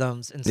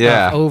polyrhythms and stuff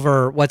Yeah.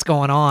 over what's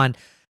going on.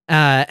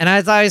 And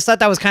I always thought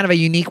that was kind of a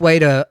unique way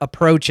to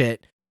approach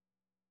it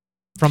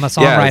from a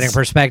songwriting it's-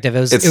 perspective. It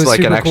was it's it was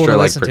like super an cool extra to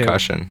like listen to.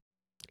 percussion.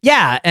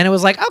 Yeah, and it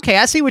was like, okay,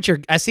 I see what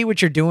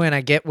you're doing.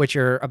 I get what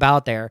you're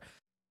about there.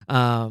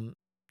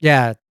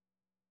 Yeah.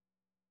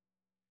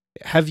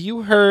 Have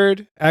you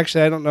heard,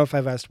 actually, I don't know if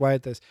I've asked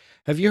Wyatt this.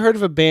 Have you heard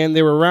of a band,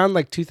 they were around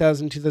like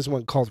 2000,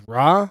 2001 called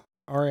Ra?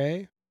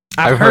 R-A?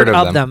 I've I've heard heard of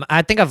of them. them.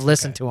 I think I've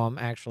listened to them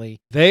actually.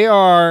 They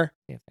are,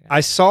 Yeah. I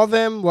saw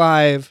them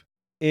live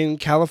in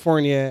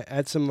California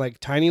at some like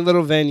tiny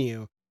little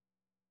venue.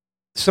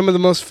 Some of the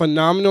most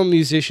phenomenal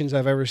musicians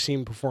I've ever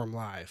seen perform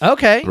live.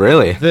 Okay.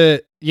 Really?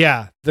 The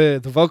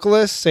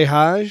vocalist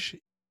Sehaj,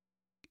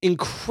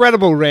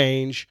 incredible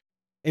range,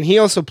 and he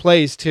also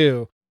plays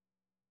too.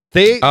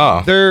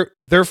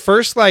 Their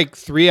first like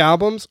 3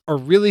 albums are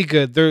really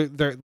good.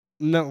 Their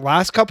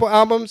last couple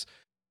albums,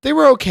 they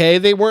were okay.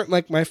 They weren't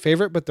like my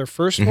favorite, but their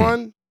first Mhm.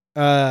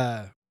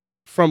 one,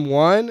 From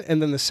One, and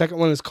then the second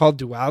one is called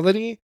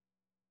Duality.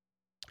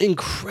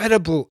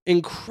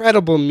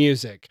 incredible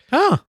music.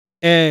 Huh.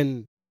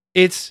 And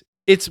it's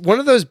one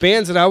of those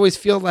bands that I always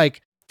feel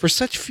like, for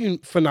such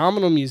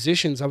phenomenal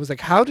musicians, I was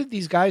like, how did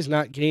these guys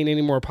not gain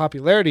any more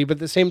popularity? But at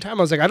the same time,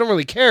 I was like, I don't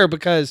really care,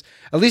 because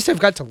at least I've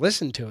got to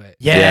listen to it.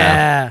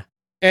 Yeah.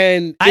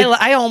 And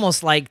I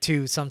almost like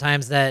to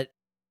sometimes that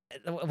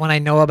when I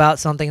know about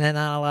something that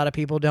not a lot of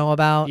people know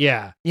about.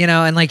 yeah. You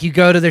know, and like you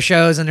go to the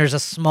shows and there's a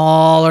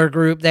smaller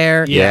group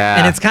there. Yeah.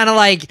 And it's kind of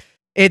like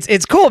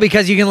it's cool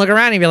because you can look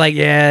around and be like,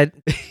 yeah,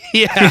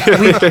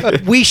 Yeah.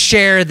 we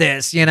share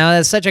this, you know.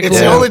 That's such a It's cool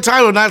the only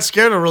time I'm not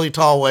scared of really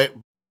tall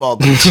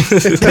bald dudes.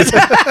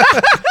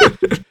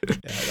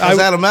 I was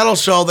at a metal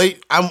show.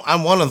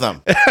 I'm one of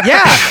them.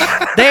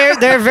 Yeah.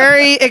 They're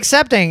very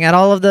accepting at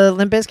all of the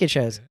Limp Bizkit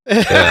shows.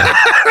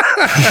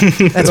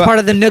 That's part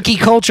of the Nookie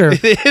culture.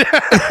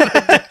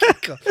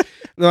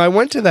 No, I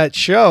went to that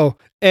show,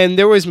 and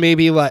there was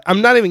maybe like,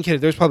 I'm not even kidding,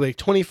 there's probably like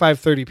 25,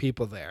 30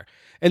 people there.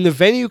 And the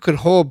venue could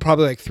hold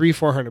probably like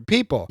 300-400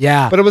 people.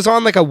 Yeah. But it was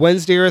on like a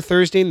Wednesday or a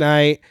Thursday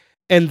night.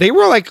 And they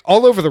were like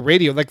all over the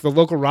radio, like the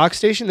local rock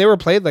station. They were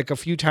played like a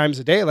few times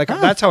a day. Like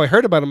that's how I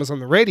heard about them, was on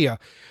the radio.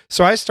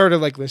 So I started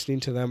like listening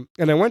to them,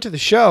 and I went to the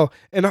show,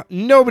 and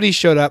nobody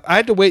showed up. I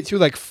had to wait through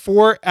like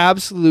 4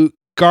 absolute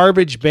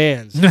garbage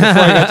bands before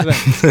I got to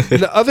them.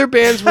 And the other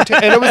bands were,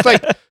 and it was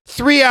like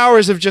 3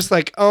 hours of just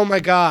like, oh my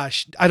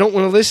gosh, I don't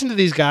want to listen to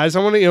these guys. I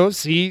want to,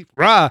 see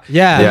rah.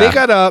 Yeah. And they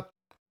got up.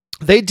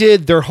 They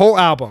did their whole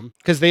album,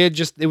 because they had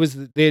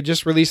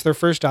just released their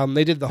first album.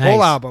 They did the whole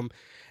Nice. album.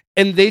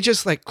 And they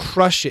just like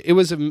crushed it. It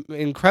was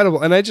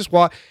incredible. And I just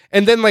walked.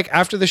 And then like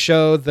after the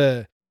show,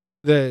 the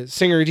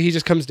singer, he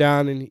just comes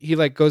down and he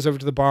like goes over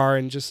to the bar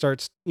and just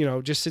starts,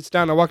 just sits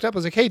down. I walked up. I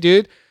was like, hey,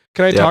 dude,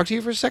 can I talk to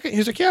you for a second? He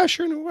was like, yeah,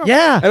 sure. No problem.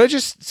 Yeah. And I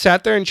just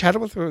sat there and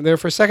chatted with him there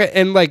for a second.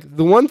 And like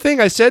the one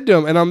thing I said to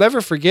him, and I'll never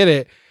forget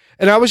it.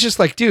 And I was just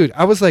like, dude,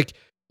 I was like,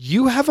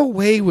 you have a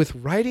way with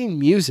writing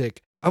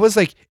music. I was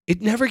like,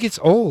 it never gets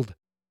old.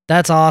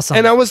 That's awesome.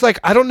 And I was like,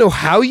 I don't know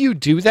how you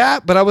do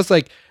that, but I was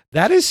like,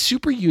 that is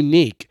super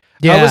unique.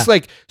 Yeah. I was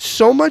like,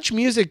 so much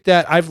music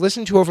that I've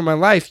listened to over my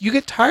life, you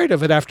get tired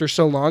of it after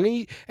so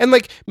long. And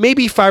like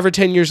maybe 5 or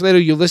 10 years later,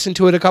 you listen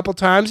to it a couple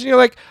times and you're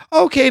like,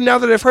 okay, now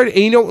that I've heard it,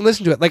 and you don't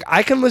listen to it. Like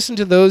I can listen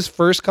to those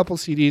first couple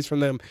CDs from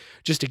them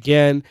just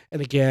again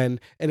and again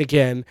and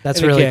again. That's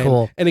and really again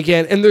cool. And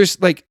again. And there's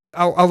like,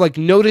 I'll like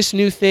notice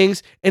new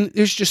things, and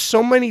there's just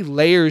so many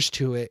layers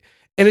to it.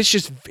 And it's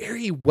just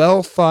very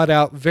well thought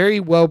out, very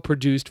well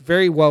produced,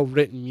 very well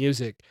written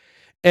music.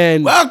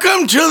 And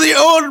Welcome to the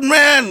old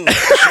man.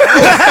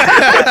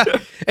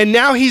 and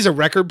now he's a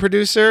record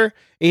producer.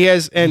 He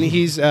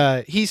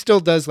still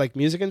does like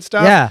music and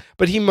stuff. Yeah.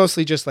 But he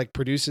mostly just like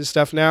produces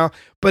stuff now.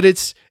 But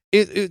it's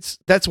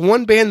that's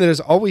one band that has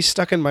always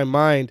stuck in my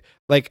mind.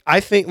 Like I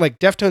think like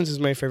Deftones is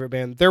my favorite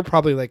band. They're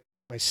probably like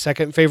my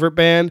second favorite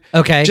band.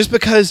 Okay. Just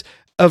because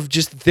of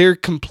just their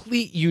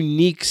complete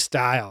unique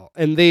style.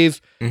 And they've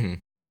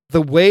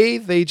the way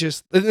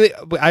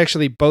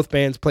actually both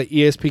bands play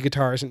ESP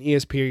guitars, and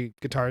ESP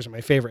guitars are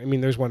my favorite. I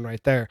mean, there's one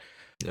right there.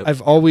 Yep.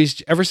 I've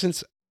always, ever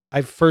since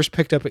I first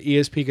picked up an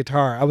ESP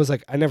guitar, I was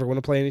like, I never want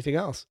to play anything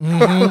else.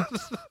 Mhm.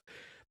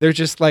 They're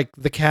just like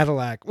the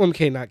Cadillac. Well,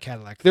 okay, not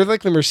Cadillac. They're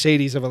like the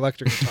Mercedes of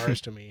electric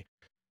guitars to me.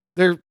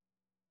 They're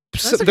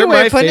That's a they're good way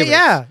my of putting it.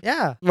 favorites.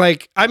 Yeah.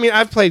 Like, I mean,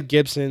 I've played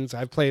Gibsons.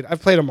 I've played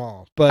them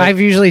all. But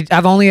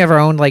I've only ever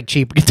owned like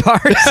cheap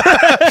guitars.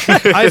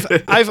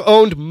 I've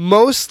owned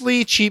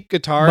mostly cheap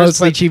guitars.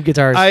 Mostly but cheap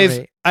guitars. for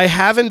me. I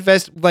have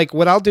invested, like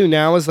what I'll do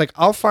now is like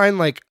I'll find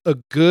like a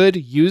good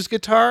used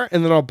guitar,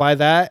 and then I'll buy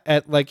that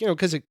at like,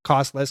 because it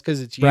costs less because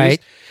it's used. Right.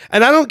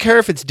 And I don't care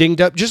if it's dinged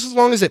up, just as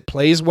long as it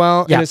plays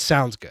well Yeah. and it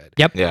sounds good.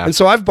 Yep. Yeah. And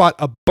so I've bought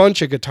a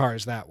bunch of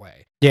guitars that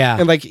way. Yeah.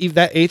 And like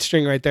that 8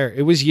 string right there,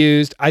 it was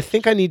used. I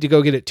think I need to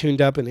go get it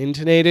tuned up and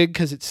intonated,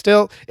 because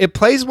it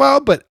plays well,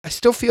 but I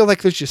still feel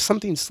like there's just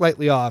something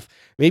slightly off.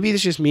 Maybe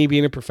it's just me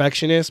being a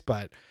perfectionist,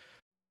 but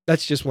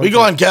that's just one We thing.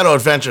 go on ghetto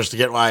adventures to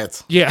get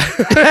Wyatt's. Yeah.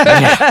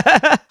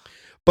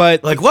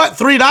 But Like what?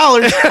 $3?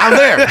 I'm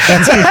there.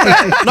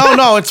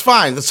 No, it's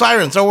fine. The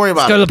sirens. Don't worry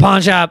about Go it. to the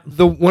pawn shop.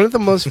 one of the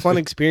most fun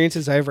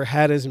experiences I ever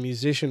had as a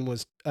musician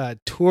was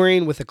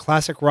touring with a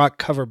classic rock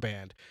cover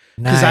band,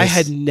 because I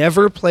had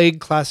never played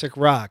classic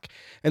rock,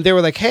 and they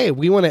were like, "Hey,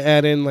 we want to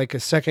add in like a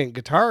second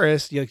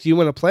guitarist. Do you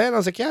want to play?" And I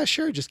was like, "Yeah,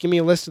 sure. Just give me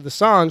a list of the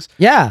songs."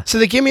 Yeah. So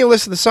they give me a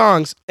list of the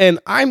songs, and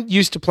I'm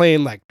used to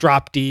playing like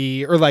drop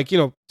D or like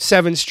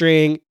 7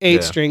 string, 8 Yeah.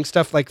 string,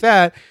 stuff like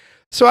that.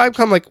 So I'm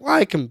like, well,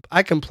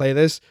 I can play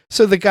this.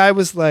 So the guy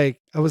was like,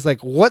 I was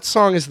like, what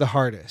song is the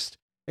hardest?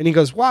 And he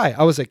goes, why?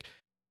 I was like,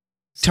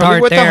 tell me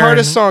Start what the there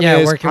hardest and- song yeah,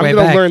 is. work your I'm way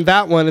going to back. learn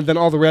that one, and then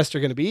all the rest are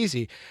going to be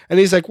easy. And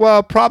he's like,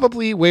 well,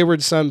 probably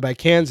Wayward Son by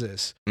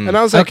Kansas. Mm. And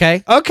I was like,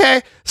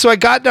 Okay. So I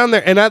got down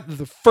there, and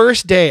the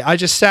first day, I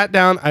just sat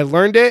down, I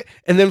learned it,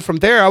 and then from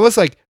there, I was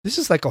like, this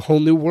is like a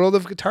whole new world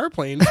of guitar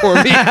playing for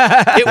me.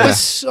 It was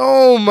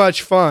so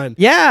much fun.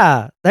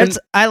 Yeah. That's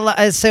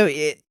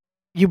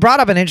you brought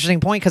up an interesting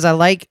point, because I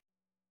like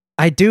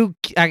I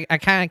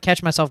kind of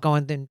catch myself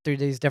going through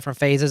these different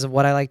phases of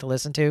what I like to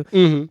listen to.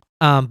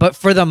 Mm-hmm. But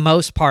for the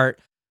most part,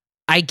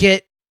 I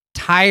get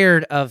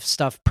tired of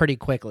stuff pretty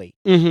quickly.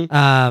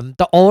 Mm-hmm.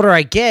 The older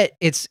I get,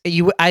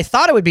 I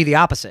thought it would be the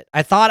opposite.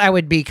 I thought I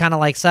would be kind of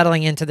like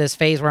settling into this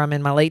phase where I'm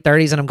in my late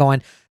 30s and I'm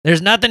going,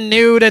 there's nothing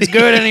new that's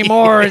good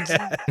anymore. It's,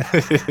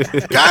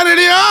 Got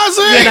any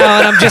Ozzy? you know,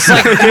 and I'm just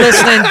like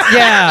listening.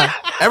 Yeah.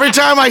 Every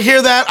time I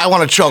hear that, I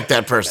want to choke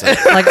that person.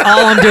 Like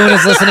all I'm doing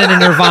is listening to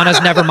Nirvana's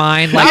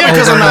Nevermind. Like Not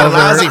because over I'm and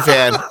not an over. Ozzy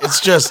fan. It's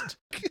just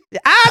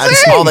that's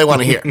Ozzy! all they want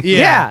to hear.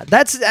 Yeah.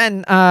 That's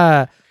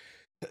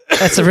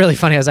really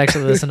funny. I was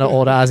actually listening to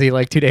old Ozzy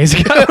like 2 days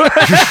ago.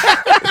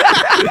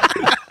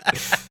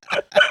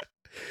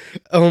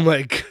 Oh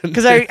my goodness.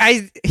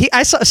 Because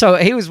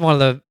he was one of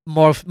the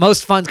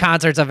most fun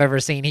concerts I've ever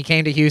seen. He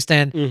came to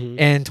Houston Mhm.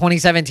 in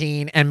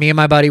 2017, and me and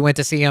my buddy went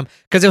to see him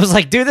because it was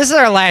like, dude, this is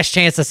our last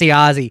chance to see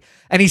Ozzy,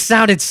 and he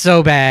sounded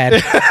so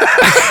bad.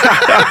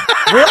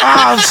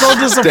 I'm so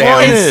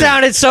disappointed. It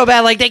sounded so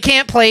bad. Like he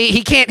can't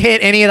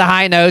hit any of the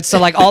high notes, so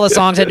like all the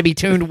songs had to be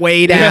tuned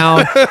way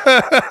down.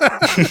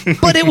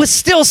 But it was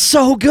still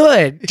so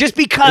good, just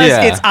because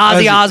Yeah. it's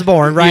Ozzy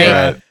Osbourne, right?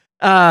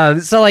 Yeah.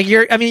 So like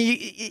you're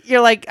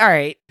like, all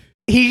right,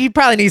 he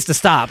probably needs to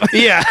stop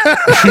Yeah.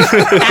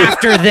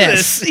 after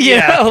this. You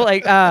know,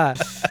 like I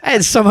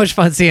had so much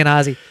fun seeing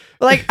Ozzy.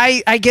 But like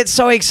I get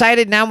so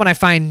excited now when I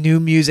find new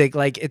music.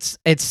 Like it's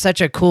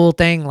such a cool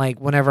thing. Like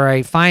whenever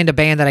I find a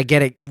band that I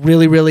get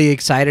really, really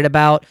excited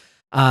about,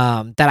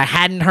 that I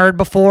hadn't heard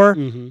before,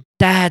 Mm-hmm.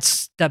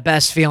 that's the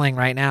best feeling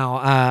right now.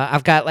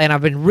 I've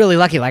been really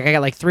lucky. Like I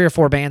got like 3 or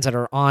 4 bands that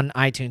are on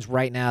iTunes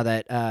right now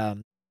that I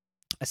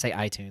say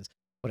iTunes,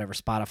 whatever,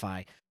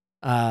 Spotify,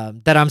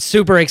 that I'm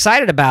super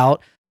excited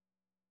about.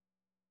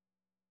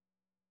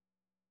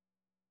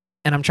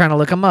 And I'm trying to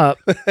look them up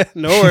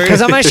No worries.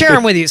 because I'm going to share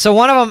them with you. So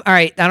one of them, all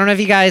right, I don't know if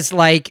you guys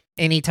like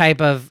any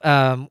type of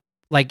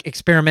like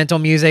experimental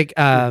music.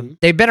 Mhm.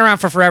 They've been around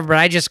for forever, but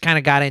I just kind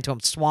of got into them.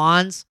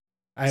 Swans.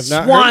 I have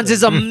not. Swans heard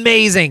is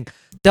amazing.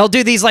 They'll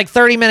do these like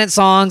 30-minute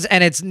songs,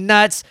 and it's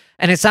nuts.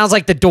 And it sounds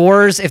like the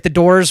Doors, if the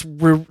Doors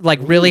were like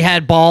really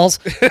had balls.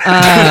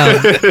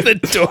 the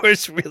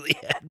Doors really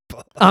had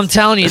balls. I'm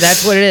telling you,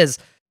 that's what it is.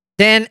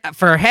 Then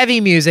for heavy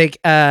music,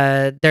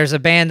 there's a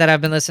band that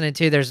I've been listening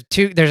to. There's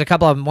a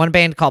couple of them. One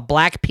band called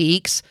Black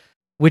Peaks,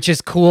 which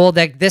is cool.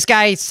 That this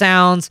guy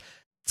sounds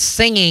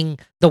singing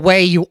the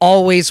way you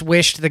always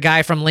wished the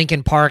guy from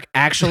Linkin Park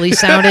actually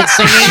sounded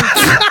singing.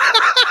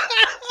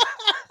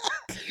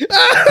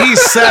 He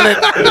said it.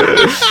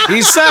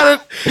 He said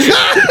it.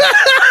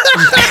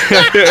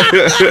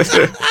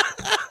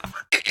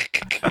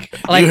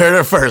 Like, You heard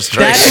it first,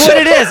 right? that's what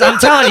it is. I'm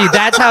telling you,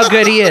 that's how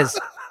good he is.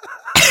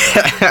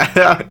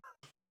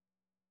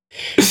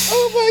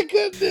 Oh my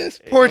goodness.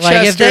 Poor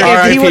Like if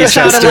Chester. he would have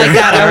sounded Chester. like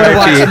that, I would have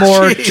watched R.I.P.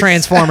 more Jeez.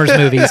 Transformers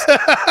movies.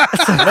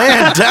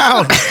 Man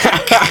down.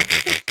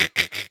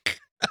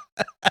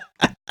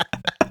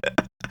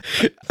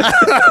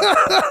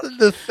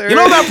 The third. You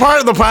know that part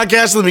of the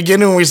podcast in the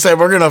beginning when we said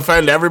we're going to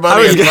offend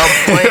everybody at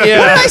some point? Yeah.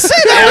 What did I say?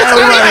 Yeah,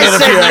 we might I get a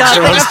said few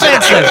extra nothing ones.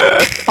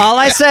 offensive. All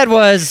I said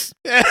was,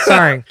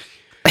 sorry.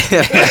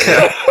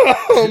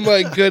 Oh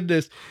my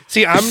goodness.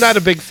 See, I'm not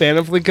a big fan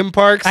of Linkin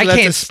Park, so I that's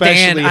can't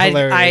stand. especially I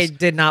hilarious.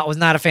 was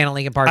not a fan of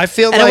Linkin Park. I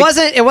feel and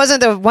like- it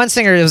wasn't the one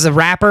singer. It was the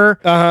rapper.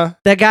 Uh-huh.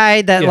 The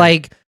guy that Yeah.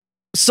 like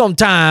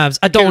sometimes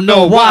I don't know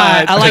know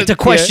why why. I like to Yeah.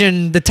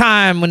 question the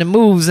time when it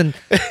moves, and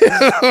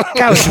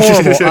guy was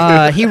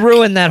horrible. He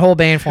ruined that whole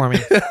band for me.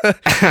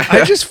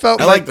 I just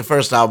felt I like the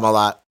first album a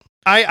lot.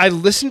 I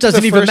listened to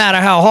Doesn't the even first, matter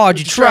how hard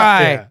you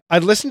try. Yeah. I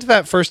listened to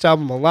that first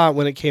album a lot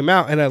when it came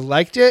out, and I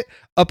liked it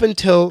up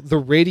until the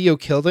radio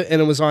killed it,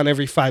 and it was on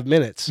every 5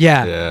 minutes.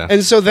 Yeah. Yeah.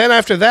 And so then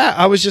after that,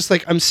 I was just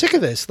like, I'm sick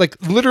of this. Like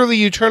literally,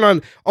 you turn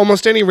on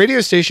almost any radio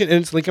station,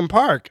 and it's Linkin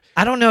Park.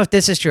 I don't know if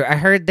this is true. I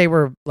heard they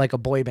were like a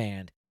boy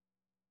band.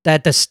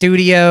 That the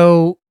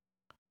studio,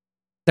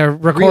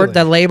 Really?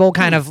 the label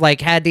kind of like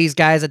had these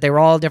guys that they were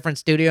all different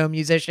studio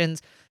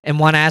musicians in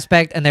one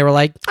aspect, and they were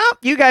like, "Oh,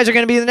 you guys are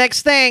going to be the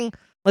next thing.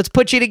 Let's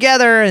put you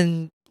together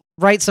and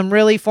write some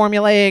really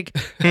formulaic."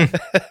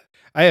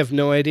 I have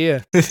no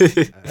idea.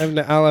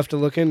 I'll have to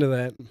look into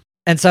that.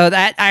 And so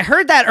that I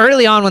heard that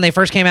early on when they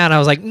first came out, and I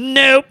was like,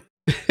 "Nope."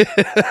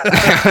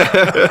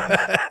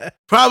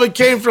 Probably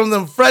came from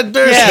them Fred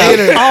Durst Yeah,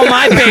 haters. all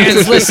my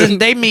bands listen.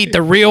 They meet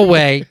the real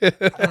way. I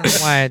don't know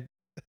why.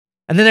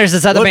 And then there's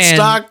this other band.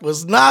 Woodstock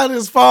was not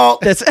his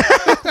fault. That's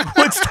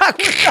Woodstock.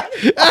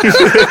 It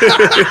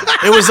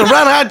was the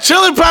Red Hot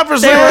Chili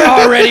Peppers. They were there.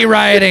 already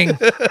rioting.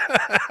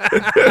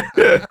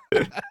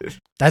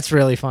 That's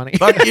really funny.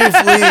 Fuck you,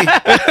 Flea.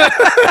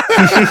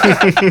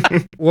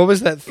 What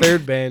was that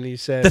third band you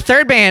said? The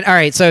third band. All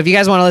right. So if you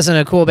guys want to listen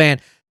to a cool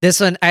band, this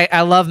one,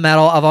 I love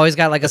metal. I've always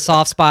got like a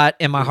soft spot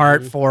in my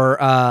heart for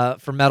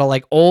metal,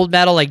 like old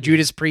metal, like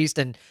Judas Priest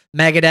and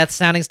Megadeth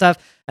sounding stuff.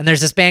 And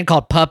there's this band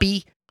called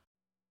Puppy,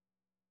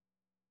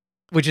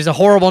 which is a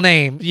horrible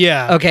name.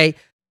 Yeah. Okay.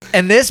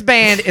 And this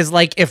band is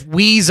like if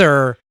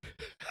Weezer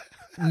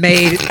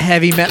made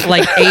heavy metal,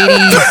 like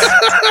 80s.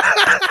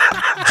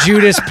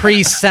 Judas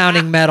Priest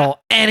sounding metal,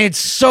 and it's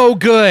so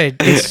good.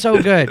 It's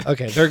so good.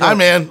 Okay, they're going.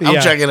 I'm in.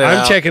 I'm checking it out.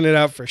 I'm checking it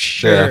out for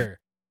sure.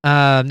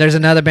 There's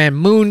another band,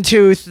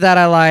 Moontooth, that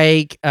I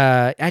like.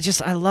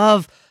 I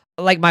love,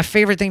 like, my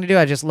favorite thing to do.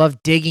 I just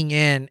love digging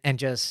in and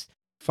just.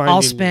 Finding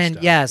I'll new spend,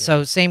 stuff.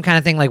 so same kind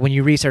of thing, like when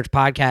you research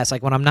podcasts,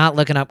 like when I'm not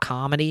looking up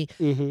comedy,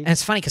 Mhm. and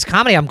it's funny because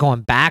comedy, I'm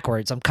going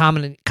backwards. I'm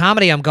comedy,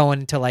 I'm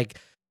going to like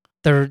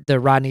the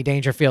Rodney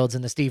Dangerfields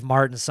and the Steve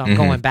Martins, so I'm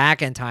going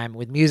back in time.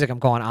 With music, I'm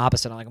going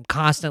opposite. I'm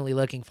constantly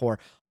looking for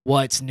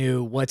what's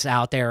new, what's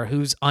out there,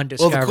 who's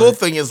undiscovered. Well, the cool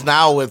thing is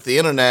now with the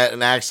internet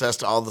and access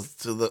to all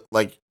the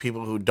like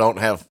people who don't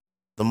have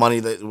the money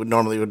that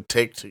would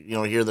take to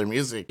hear their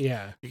music.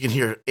 Yeah. You can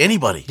hear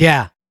anybody.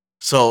 Yeah.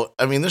 So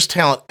I mean, there's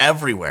talent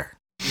everywhere.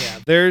 Yeah.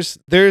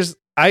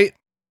 I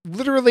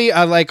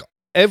like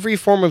every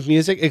form of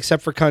music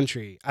except for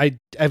country.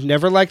 I've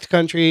never liked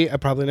country. I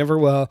probably never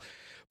will.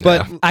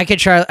 But I could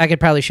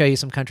probably show you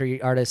some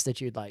country artists that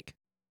you'd like.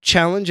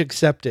 challenge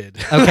accepted.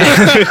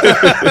 Okay.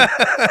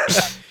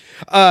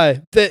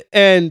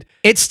 And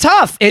It's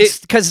tough. It's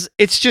because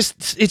it's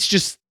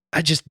just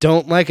I just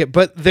don't like it.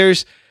 But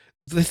there's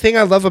the thing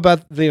I love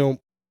about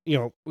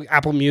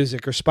Apple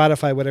Music or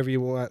Spotify, whatever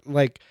you want.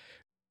 Like,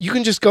 you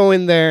can just go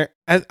in there,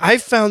 and I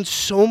found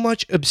so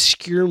much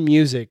obscure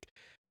music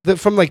that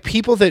from like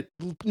people that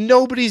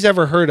nobody's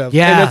ever heard of.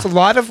 Yeah. And it's a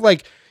lot of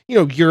like,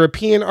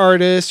 European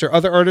artists or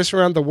other artists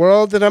around the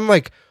world that I'm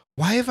like,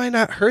 why have I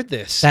not heard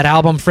this? that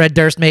album Fred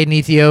Durst made in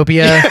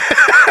Ethiopia.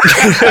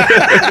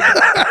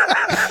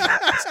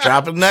 It's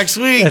dropping next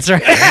week. That's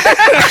right.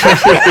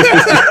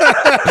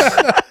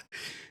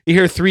 You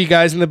hear three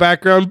guys in the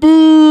background,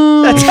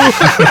 boo! That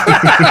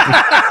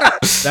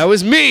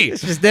was me.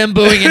 It's just them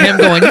booing and him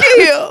going,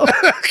 yeah.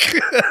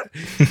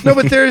 No,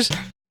 but there's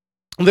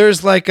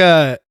like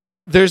a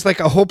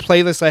whole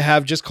playlist I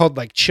have just called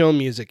like chill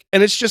music,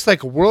 and it's just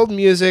like world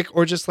music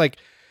or just like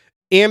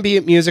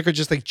ambient music or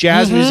just like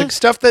jazz music,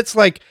 stuff that's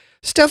like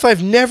stuff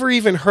I've never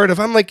even heard of.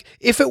 I'm like,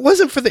 if it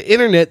wasn't for the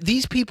internet,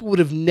 these people would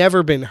have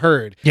never been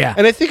heard. Yeah.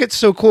 And I think it's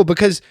so cool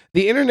because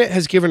the internet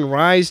has given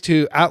rise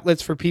to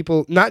outlets for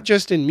people, not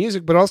just in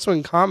music, but also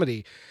in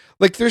comedy.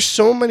 Like, there's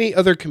so many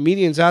other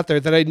comedians out there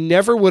that I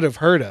never would have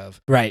heard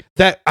of. Right.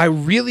 That I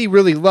really,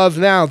 really love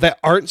now that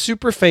aren't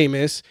super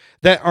famous,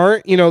 that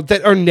aren't,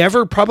 that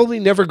are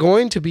probably never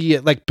going to be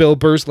at like Bill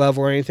Burr's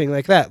level or anything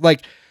like that.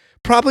 Like,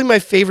 probably my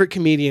favorite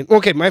comedian.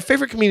 Okay, my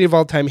favorite comedian of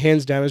all time,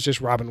 hands down, is just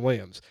Robin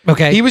Williams.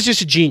 Okay. He was just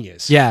a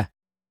genius. Yeah.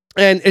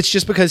 And it's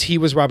just because he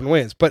was Robin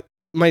Williams. But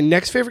my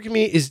next favorite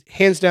comedian is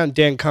hands down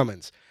Dan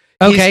Cummins.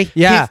 Okay.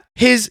 Yeah.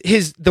 His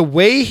the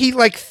way he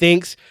like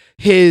thinks,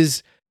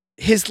 his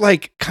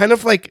like kind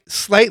of like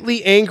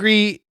slightly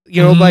angry,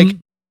 like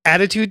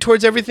attitude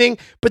towards everything,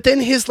 but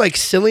then his like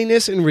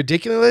silliness and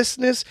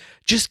ridiculousness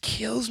just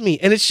kills me.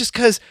 And it's just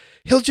because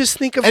he'll just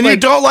think of And you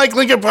don't like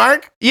Linkin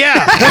Park? Yeah.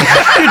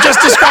 You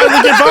just described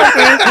Linkin Park,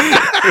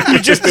 man. You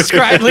just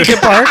described Linkin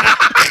Park.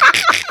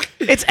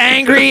 It's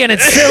angry and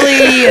it's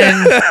silly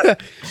and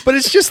but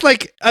it's just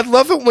like, I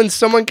love it when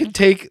someone can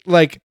take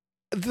like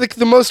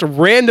the most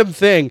random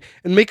thing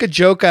and make a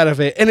joke out of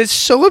it, and it's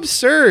so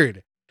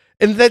absurd.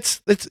 And it's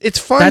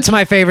fun. that's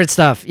my favorite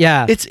stuff.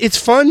 Yeah. It's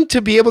fun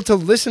to be able to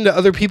listen to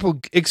other people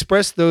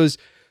express those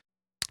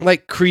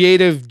like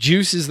creative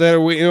juices that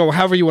are,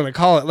 however you want to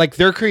call it, like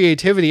their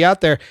creativity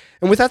out there.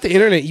 And without the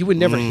internet, you would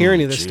never hear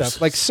any of this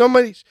stuff. Like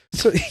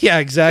yeah,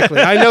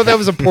 exactly. I know that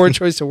was a poor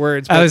choice of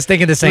words. I was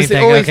thinking the same it's the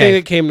thing. only Okay. thing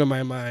that came to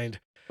my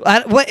mind.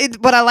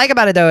 What I like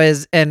about it though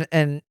is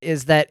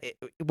is that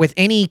with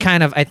any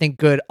kind of, I think,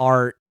 good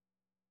art,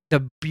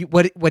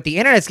 what the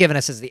internet's given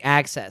us is the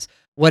access.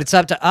 What's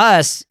up to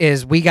us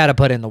is we got to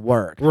put in the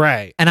work.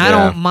 Right. And I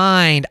don't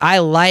mind. I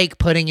like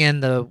putting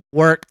in the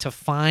work to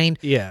find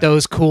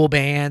those cool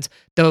bands,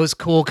 those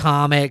cool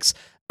comics,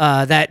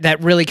 that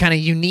really kind of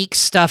unique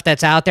stuff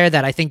that's out there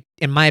that I think,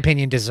 in my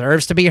opinion,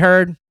 deserves to be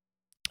heard,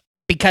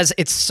 because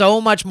it's so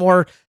much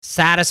more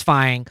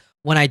satisfying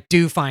when I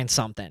do find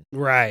something,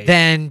 Right.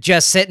 than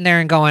just sitting there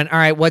and going, all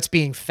right, what's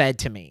being fed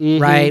to me,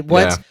 Mhm. right?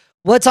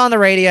 What's on the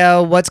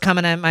radio? What's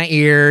coming at my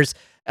ears?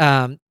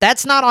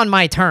 That's not on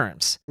my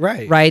terms,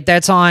 Right. right?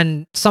 That's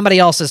on somebody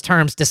else's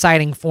terms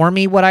deciding for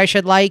me what I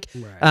should like.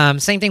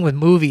 Right. Same thing with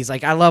movies.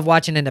 Like, I love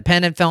watching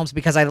independent films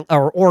because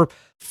or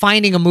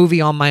finding a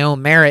movie on my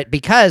own merit,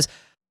 because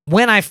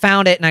when I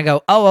found it and I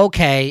go, oh,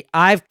 okay,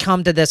 I've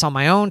come to this on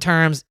my own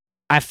terms.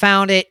 I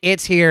found it.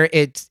 It's here.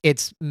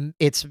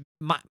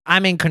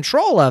 I'm in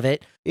control of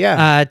it.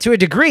 Yeah. To a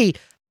degree,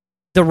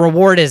 the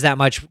reward is that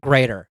much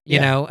greater. You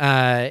Yeah.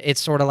 know,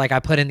 it's sort of like I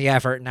put in the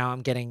effort and now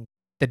I'm getting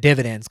the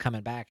dividends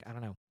coming back. I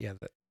don't know. Yeah.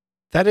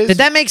 That is. Did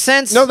that make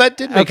sense? No, that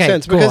did make okay,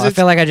 sense cool. because I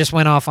feel like I just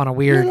went off on a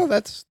weird. No,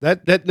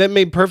 that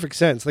made perfect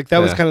sense. Like, that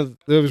was it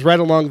was right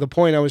along the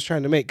point I was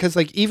trying to make. Because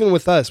like, even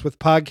with us with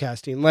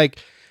podcasting, like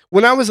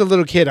when I was a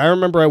little kid, I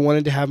remember I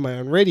wanted to have my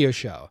own radio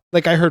show.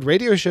 Like, I heard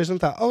radio shows and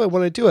thought, oh, I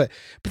want to do it.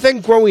 But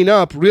then growing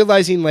up,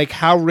 realizing like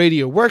how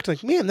radio worked,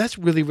 like, man, that's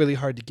really, really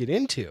hard to get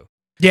into.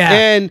 Yeah.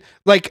 And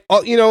like,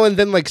 and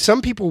then like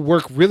some people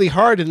work really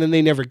hard and then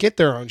they never get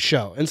their own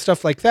show and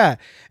stuff like that.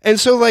 And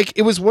so like,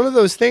 it was one of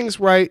those things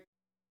where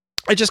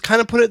I just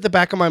kind of put it at the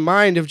back of my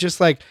mind of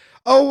just like,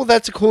 oh, well,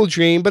 that's a cool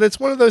dream, but it's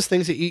one of those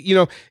things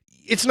that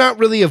it's not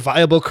really a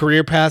viable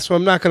career path, so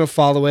I'm not going to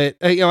follow it.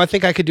 I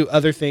think I could do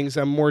other things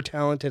I'm more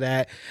talented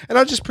at, and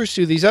I'll just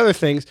pursue these other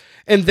things.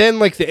 And then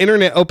like the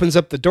internet opens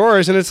up the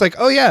doors, and it's like,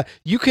 oh yeah,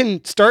 you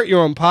can start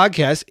your own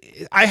podcast.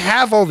 I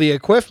have all the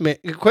equipment,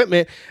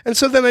 and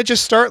so then I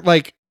just start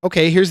like,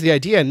 okay, here's the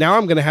idea. Now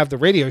I'm going to have the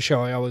radio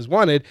show I always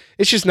wanted.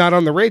 It's just not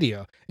on the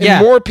radio,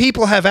 and more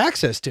people have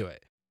access to it.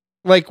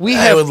 Like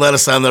they would let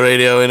us on the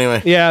radio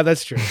anyway. Yeah,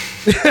 that's true.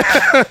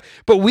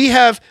 But we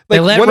have like they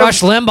let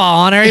Rush Limbaugh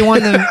on there. He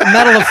won the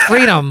Medal of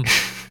Freedom.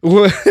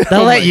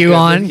 They'll let you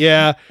on.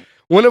 Yeah.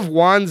 One of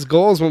Juan's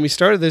goals when we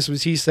started this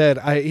was he said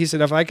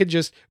if we could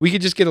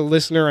just get a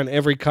listener on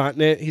every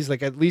continent. He's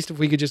like, at least if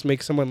we could just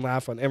make someone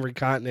laugh on every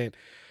continent,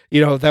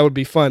 that would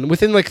be fun.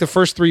 Within like the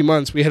first 3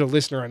 months, we had a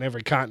listener on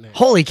every continent.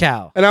 Holy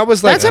cow. And I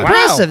was like, that's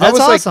impressive. Wow. That's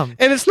awesome.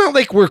 And it's not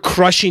like we're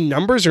crushing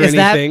numbers or Is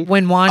anything. That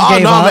when Juan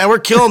gave up? Man, we're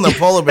killing the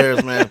polar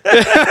bears, man.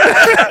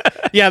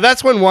 Yeah,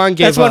 that's when Juan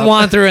gave up. That's when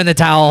Juan threw in the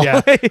towel.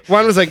 Yeah.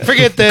 Juan was like,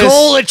 forget this.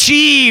 Goal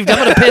achieved. I'm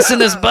going to piss in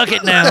this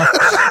bucket now.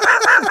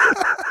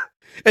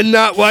 And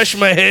not wash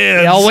my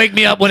hands. Y'all wake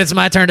me up when it's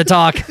my turn to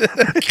talk. But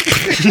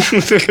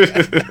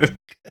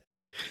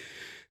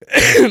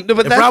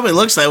it probably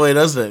looks that way,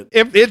 doesn't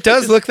it? It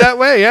does look that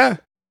way, yeah.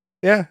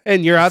 Yeah,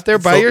 and you're out there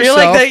by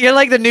yourself. You're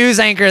like the news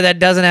anchor that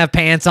doesn't have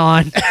pants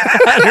on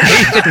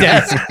underneath the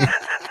desk.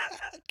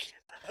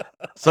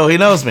 So he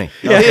knows me.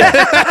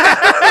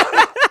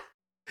 Yeah.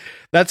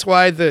 That's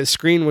why the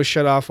screen was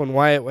shut off when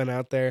Wyatt went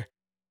out there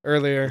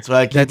earlier. That's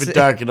why I keep it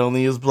dark and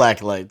only use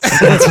black lights.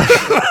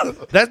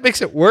 That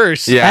makes it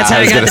worse. Yeah, that's how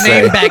you got the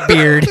name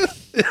Backbeard.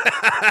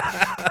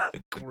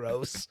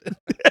 Gross.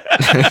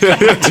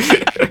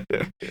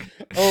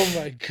 Oh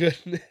my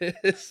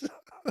goodness.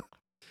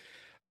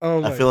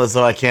 Oh my. I feel as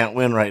though I can't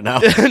win right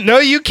now. No,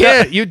 you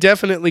can't. You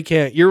definitely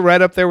can't. You're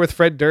right up there with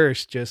Fred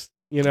Durst. Just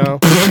he's going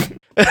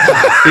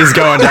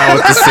down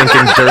with the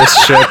sinking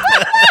Durst ship.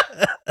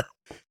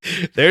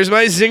 There's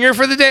my zinger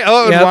for the day.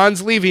 Oh, and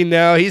Juan's leaving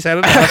now. He's had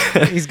enough.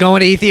 He's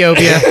going to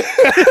Ethiopia.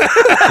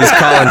 He's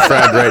calling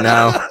Fred right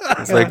now.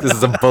 He's like, this is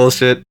some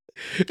bullshit.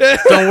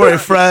 Don't worry,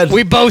 Fred.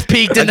 We both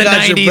peaked in the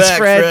 90s, back,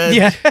 Fred.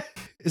 Yeah.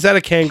 Is that a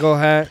Kangol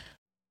hat?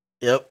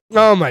 Yep.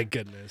 Oh my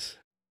goodness.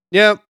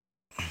 Yep.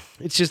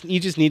 It's just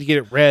you just need to get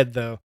it red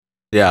though.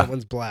 Yeah. That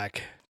one's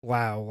black.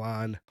 Wow,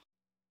 Juan.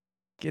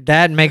 Get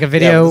that and make a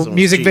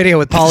music video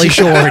with Pauly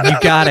Shore, and you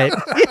got it.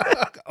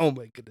 Oh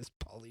my goodness,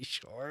 Pauly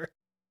Shore.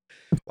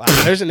 Wow,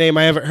 there's a name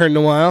I haven't heard in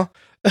a while.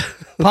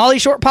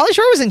 Pauly Shore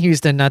was in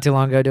Houston not too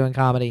long ago doing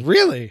comedy.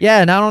 Really?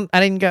 Yeah, and I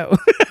didn't go.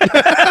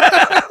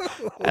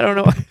 I don't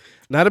know.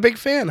 Not a big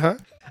fan, huh?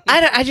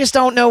 I just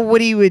don't know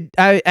what he would.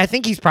 I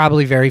think he's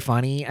probably very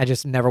funny. I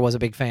just never was a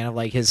big fan of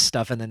like his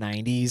stuff in the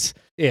 90s.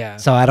 Yeah.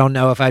 So I don't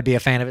know if I'd be a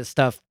fan of his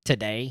stuff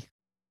today.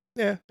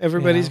 Yeah,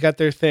 everybody's got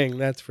their thing,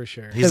 that's for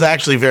sure. He's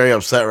actually very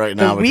upset right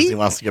now because he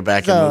wants to get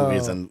back in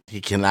movies and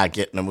he cannot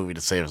get in a movie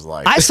to save his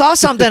life. I saw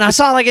something. I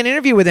saw like an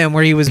interview with him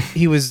where he was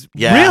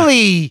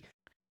really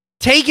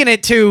taking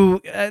it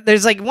to.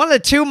 There's like one of the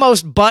two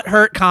most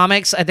butthurt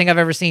comics I think I've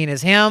ever seen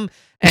is him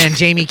and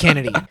Jamie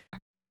Kennedy.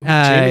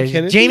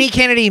 Jamie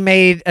Kennedy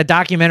made a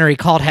documentary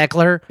called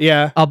Heckler.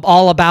 Yeah.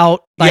 All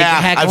about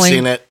heckling. I've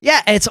seen it.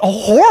 Yeah, it's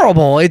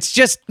horrible. It's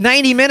just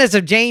 90 minutes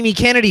of Jamie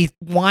Kennedy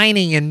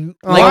whining and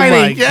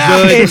whining.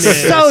 Yeah. It's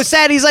so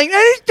sad. He's like,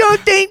 I just don't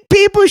think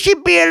people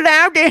should be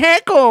allowed to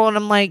heckle. And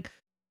I'm like,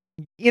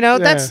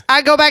 that's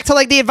I go back to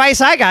like the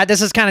advice I got.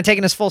 This is kind of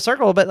taking us full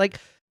circle, but like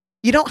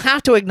you don't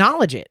have to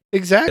acknowledge it.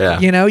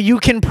 Exactly. Yeah. You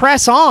can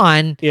press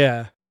on.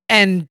 Yeah.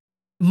 And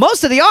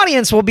most of the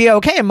audience will be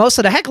okay, and most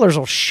of the hecklers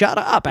will shut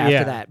up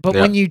after that. But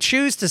when you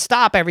choose to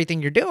stop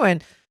everything you're doing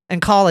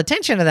and call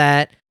attention to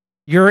that,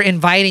 you're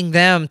inviting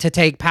them to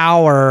take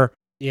power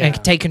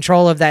and take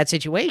control of that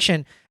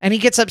situation. And he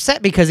gets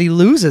upset because he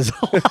loses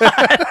a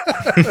lot.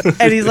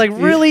 And he's like,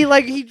 really?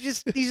 Like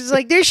he's just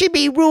like, there should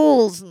be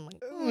rules.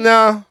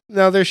 No,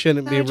 there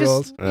shouldn't be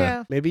rules.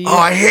 Yeah. Maybe. Oh,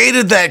 I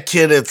hated that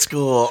kid at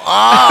school.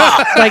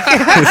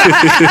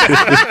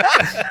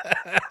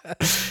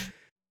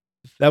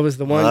 That was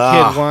the one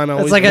kid Juan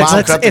always. It's like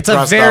it's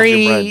a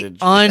very Limp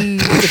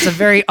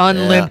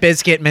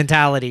Bizkit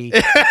mentality.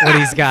 What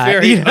he's got,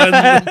 very Limp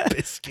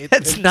Bizkit.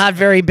 It's not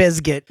very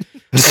biscuit.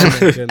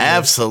 Oh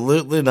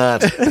absolutely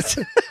not.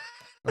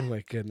 Oh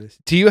my goodness!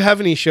 Do you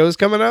have any shows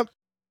coming up?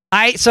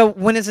 So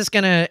when is this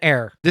gonna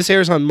air? This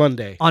airs on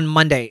Monday. On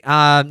Monday?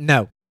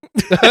 No.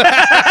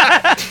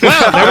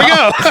 Well, there we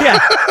go. Yeah.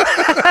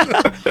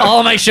 All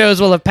of my shows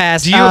will have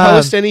passed. Do you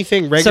host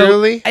anything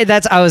regularly? So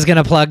I was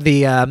gonna plug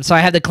the. So I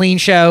have the Clean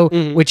Show,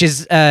 which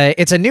is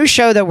it's a new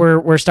show that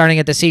we're starting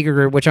at the Seeker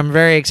Group, which I'm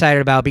very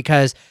excited about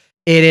because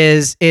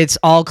it's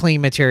all clean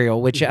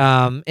material, which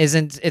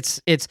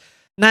it's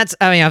not.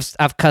 I mean,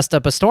 I've cussed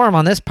up a storm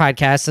on this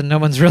podcast, and no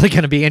one's really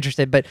gonna be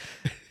interested, but.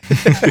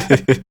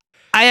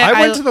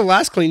 I went to the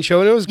last clean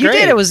show and it was You great.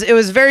 did. It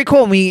was very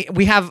cool. And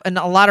we have a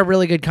lot of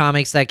really good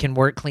comics that can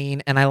work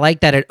clean, and I like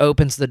that it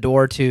opens the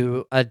door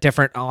to a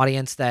different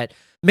audience that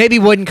maybe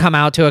wouldn't come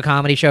out to a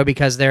comedy show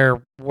because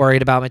they're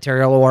worried about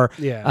material or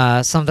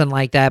something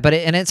like that. But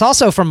and it's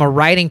also from a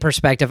writing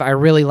perspective, I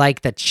really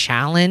like the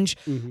challenge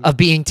of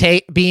being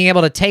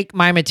able to take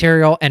my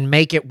material and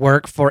make it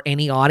work for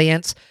any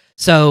audience.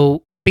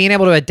 So being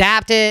able to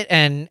adapt it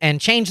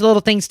and change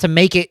little things to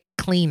make it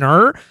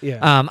cleaner.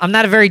 I'm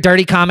not a very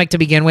dirty comic to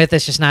begin with.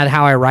 It's just not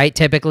how I write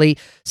typically.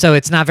 So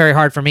it's not very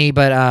hard for me,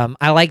 but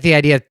I like the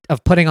idea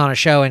of putting on a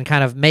show and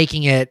kind of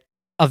making it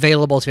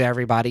available to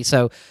everybody.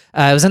 So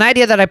it was an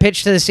idea that I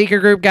pitched to the Seeker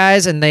Group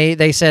guys, and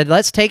they said,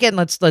 let's take it and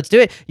let's do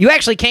it. You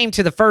actually came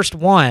to the first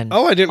one.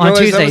 Oh, I didn't on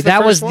realize Tuesday.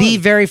 that was the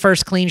very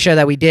first clean show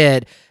that we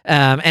did.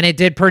 And it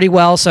did pretty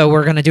well. So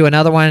we're going to do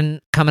another one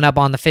coming up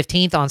on the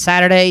 15th on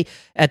Saturday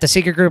at the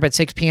Seeker Group at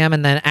 6 p.m.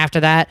 And then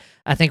after that,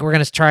 I think we're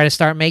going to try to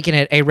start making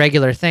it a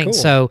regular thing. Cool.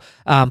 So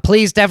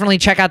please definitely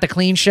check out the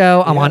clean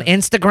show. I'm on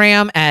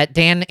Instagram at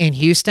Dan in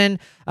Houston.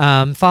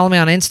 Follow me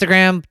on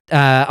Instagram.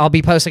 I'll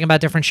be posting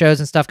about different shows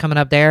and stuff coming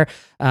up there.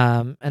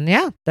 And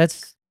yeah,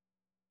 that's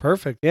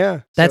perfect.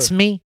 Yeah. That's So,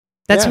 me.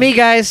 That's me,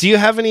 guys. do you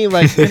have any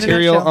like In a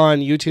material nutshell. on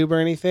YouTube or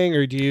anything,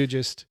 or do you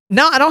just?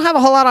 No, I don't have a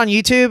whole lot on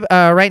YouTube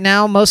right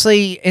now.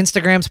 Mostly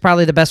Instagram's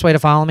probably the best way to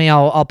follow me.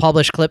 I'll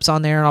publish clips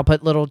on there and I'll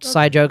put little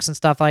side jokes and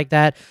stuff like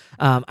that.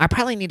 I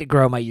probably need to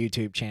grow my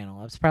YouTube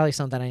channel. It's probably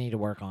something I need to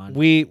work on.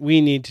 We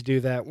need to do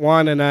that.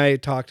 Juan and I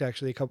talked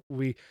actually a couple.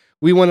 We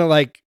want to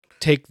like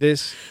take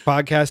this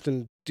podcast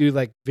and do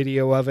like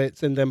video of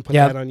it and then put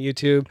that on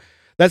YouTube.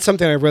 That's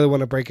something I really want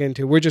to break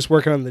into. We're just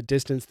working on the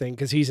distance thing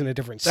because he's in a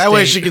different state. That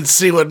way she can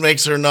see what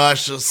makes her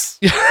nauseous.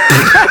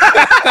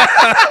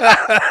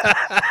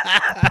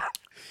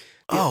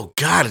 Oh,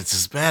 God, it's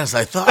as bad as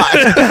I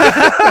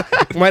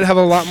thought. Might have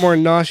a lot more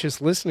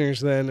nauseous listeners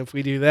then if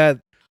we do that.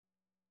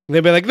 They'd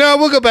be like, no,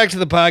 we'll go back to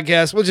the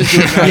podcast. We'll just do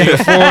it in audio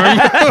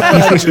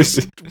form.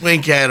 Just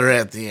wink at her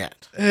at the end.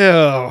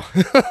 Ew.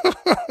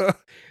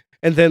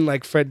 And then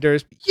like Fred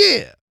Durst,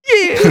 yeah.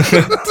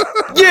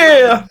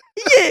 Yeah.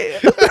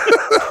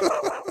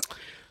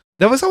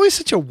 That was always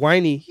such a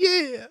whiny,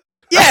 yeah.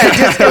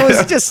 It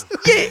was just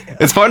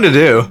It's fun to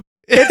do.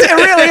 it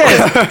really is.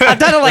 I've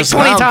done it like That's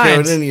 20 how I'm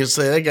times. Then you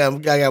say,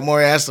 that guy got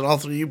more ass than all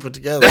three of you put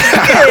together.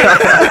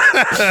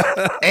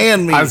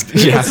 And me.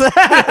 Yeah.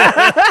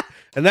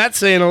 And that's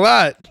saying a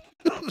lot.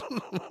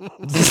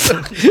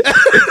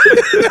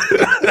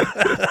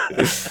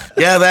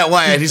 Yeah, that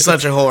Wyatt, he's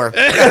such a whore.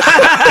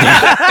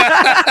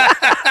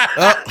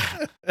 Oh,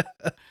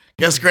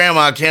 guess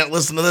Grandma can't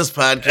listen to this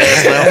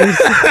podcast now.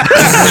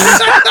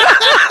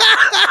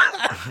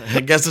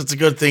 I guess it's a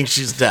good thing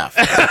she's deaf.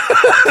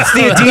 It's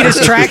the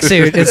Adidas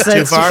tracksuit.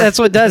 That's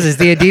what it does. Is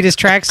the Adidas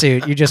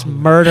tracksuit. You just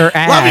murder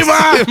ass. Love you,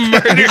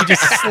 Mom! You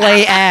just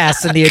slay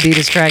ass in the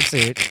Adidas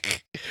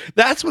tracksuit.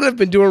 That's what I've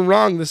been doing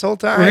wrong this whole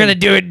time. We're gonna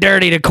do it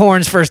dirty to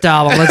Korn's first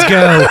album. Let's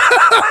go.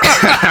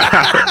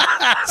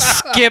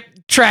 Skip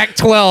track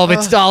 12.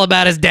 It's all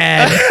about his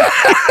dad.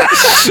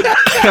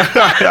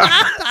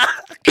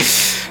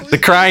 The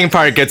crying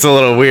part gets a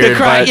little weird,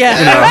 but yeah.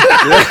 you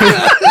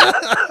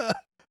know.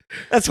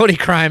 That's what he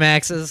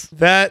climaxes.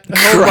 That,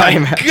 oh my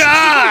Climax.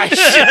 gosh.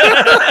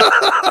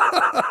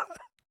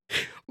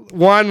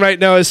 Juan right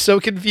now is so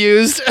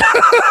confused.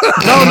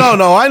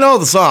 No, I know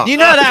the song. You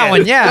know that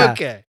one, yeah.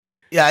 Okay.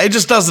 Yeah, it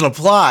just doesn't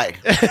apply.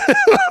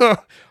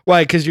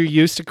 Why? Because you're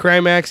used to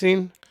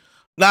climaxing?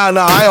 No,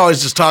 I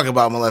always just talk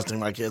about molesting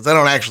my kids. I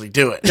don't actually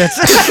do it.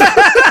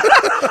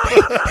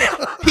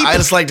 I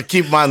just like to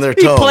keep them on their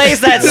He toes. plays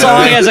that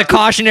song as a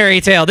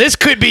cautionary tale. This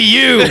could be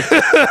you.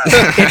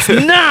 It's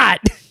not.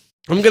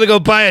 I'm going to go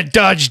buy a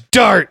Dodge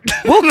Dart.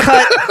 We'll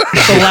cut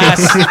the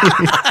last.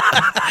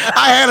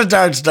 I had a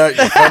Dodge start.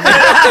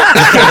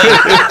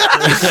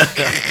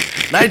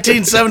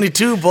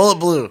 1972 Bullet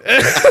Blue.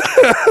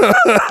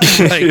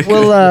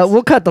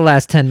 We'll cut the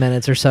last 10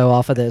 minutes or so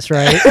off of this,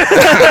 right?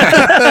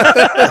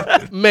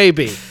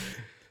 Maybe.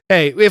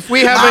 Hey, if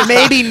we haven't...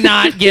 Maybe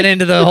not get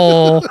into the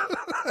whole.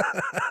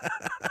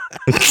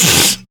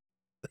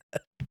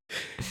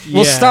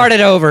 We'll Yeah. start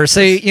it over. So,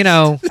 you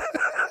know,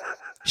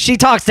 She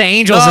Talks to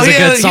Angels is a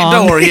good song.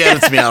 Don't worry, he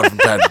edits me out from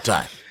time to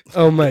time.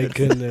 Oh my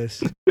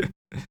goodness.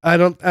 I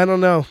don't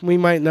know. We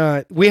might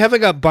not. We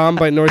haven't got bombed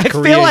by North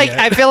Korea yet.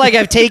 I feel like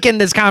I've taken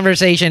this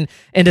conversation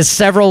into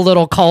several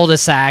little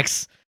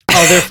cul-de-sacs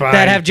Oh, they're fine.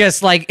 that have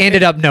just like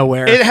ended up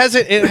nowhere. It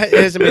hasn't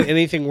been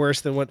anything worse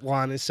than what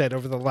Juan has said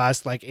over the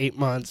last like 8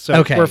 months. So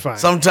Okay. we're fine.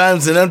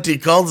 Sometimes an empty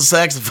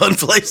cul-de-sac's a fun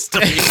place to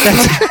be.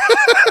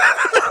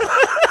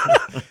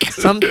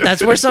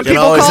 That's where some You can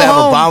people always call have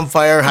home. a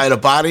bonfire, hide a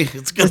body.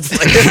 It's a good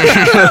place.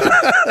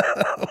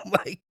 Oh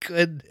my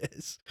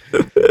goodness.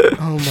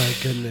 Oh my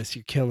goodness,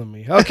 you're killing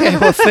me. Okay,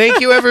 well,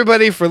 thank you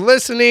everybody for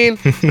listening.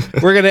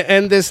 We're gonna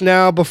end this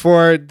now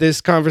before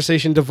this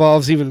conversation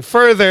devolves even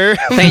further.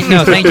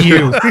 Thank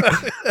you.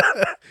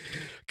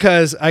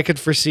 because I could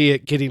foresee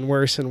it getting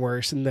worse and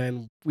worse, and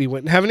then we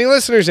wouldn't have any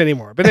listeners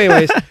anymore. But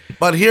anyways,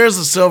 But here's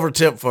a silver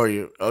tip for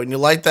you. When you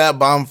light that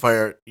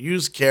bonfire,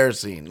 use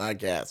kerosene, not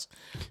gas.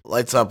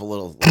 Lights up a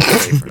little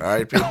safer. All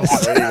right, people?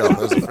 There you go.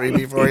 There's a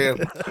freebie for you.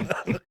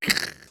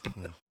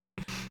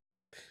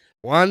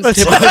 Juan's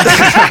tip.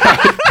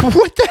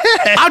 What the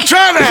heck? I'm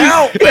trying to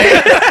help,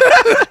 man.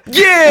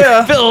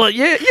 Yeah. Fill it.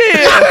 Yeah.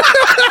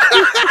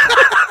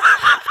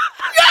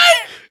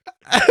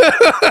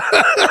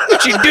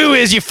 What you do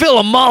is you fill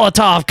a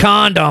Molotov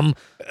condom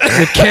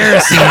with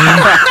kerosene.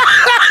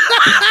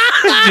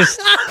 Just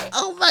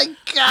Oh, my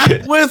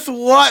God. With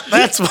what?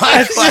 That's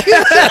my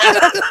question.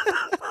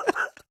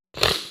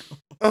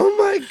 Oh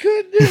my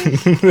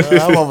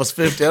goodness. I'm almost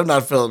 50. I'm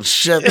not feeling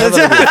shit.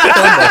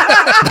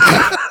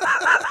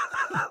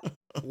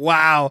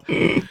 Wow.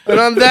 And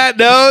on that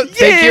note,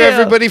 thank you Yeah.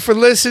 everybody for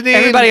listening.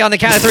 everybody on the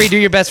count of 3, do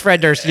your best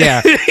Fred Durst.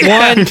 Yeah.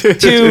 1,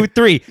 2,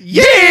 3.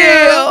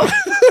 Yeah.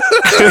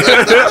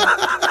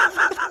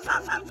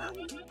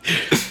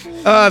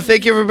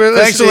 Thank you everybody.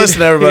 Thanks for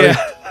listening, everybody.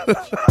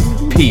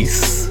 Yeah.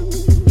 Peace.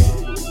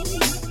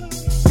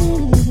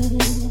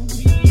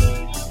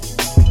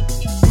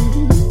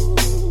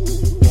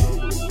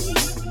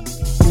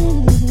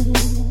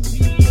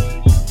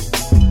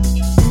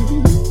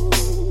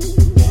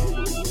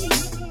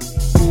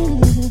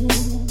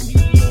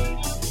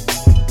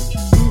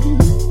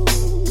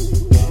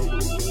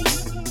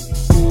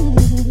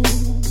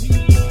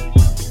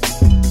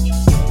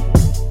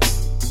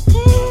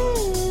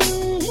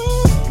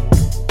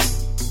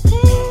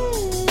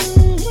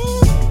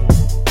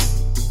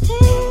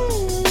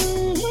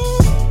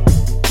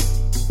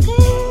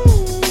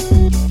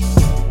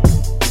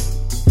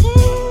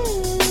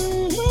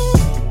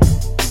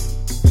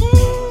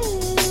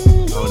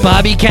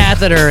 Bobby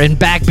Catheter and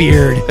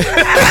Backbeard.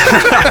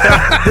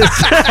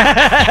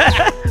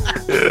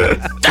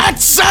 That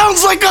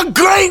sounds like a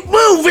great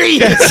movie.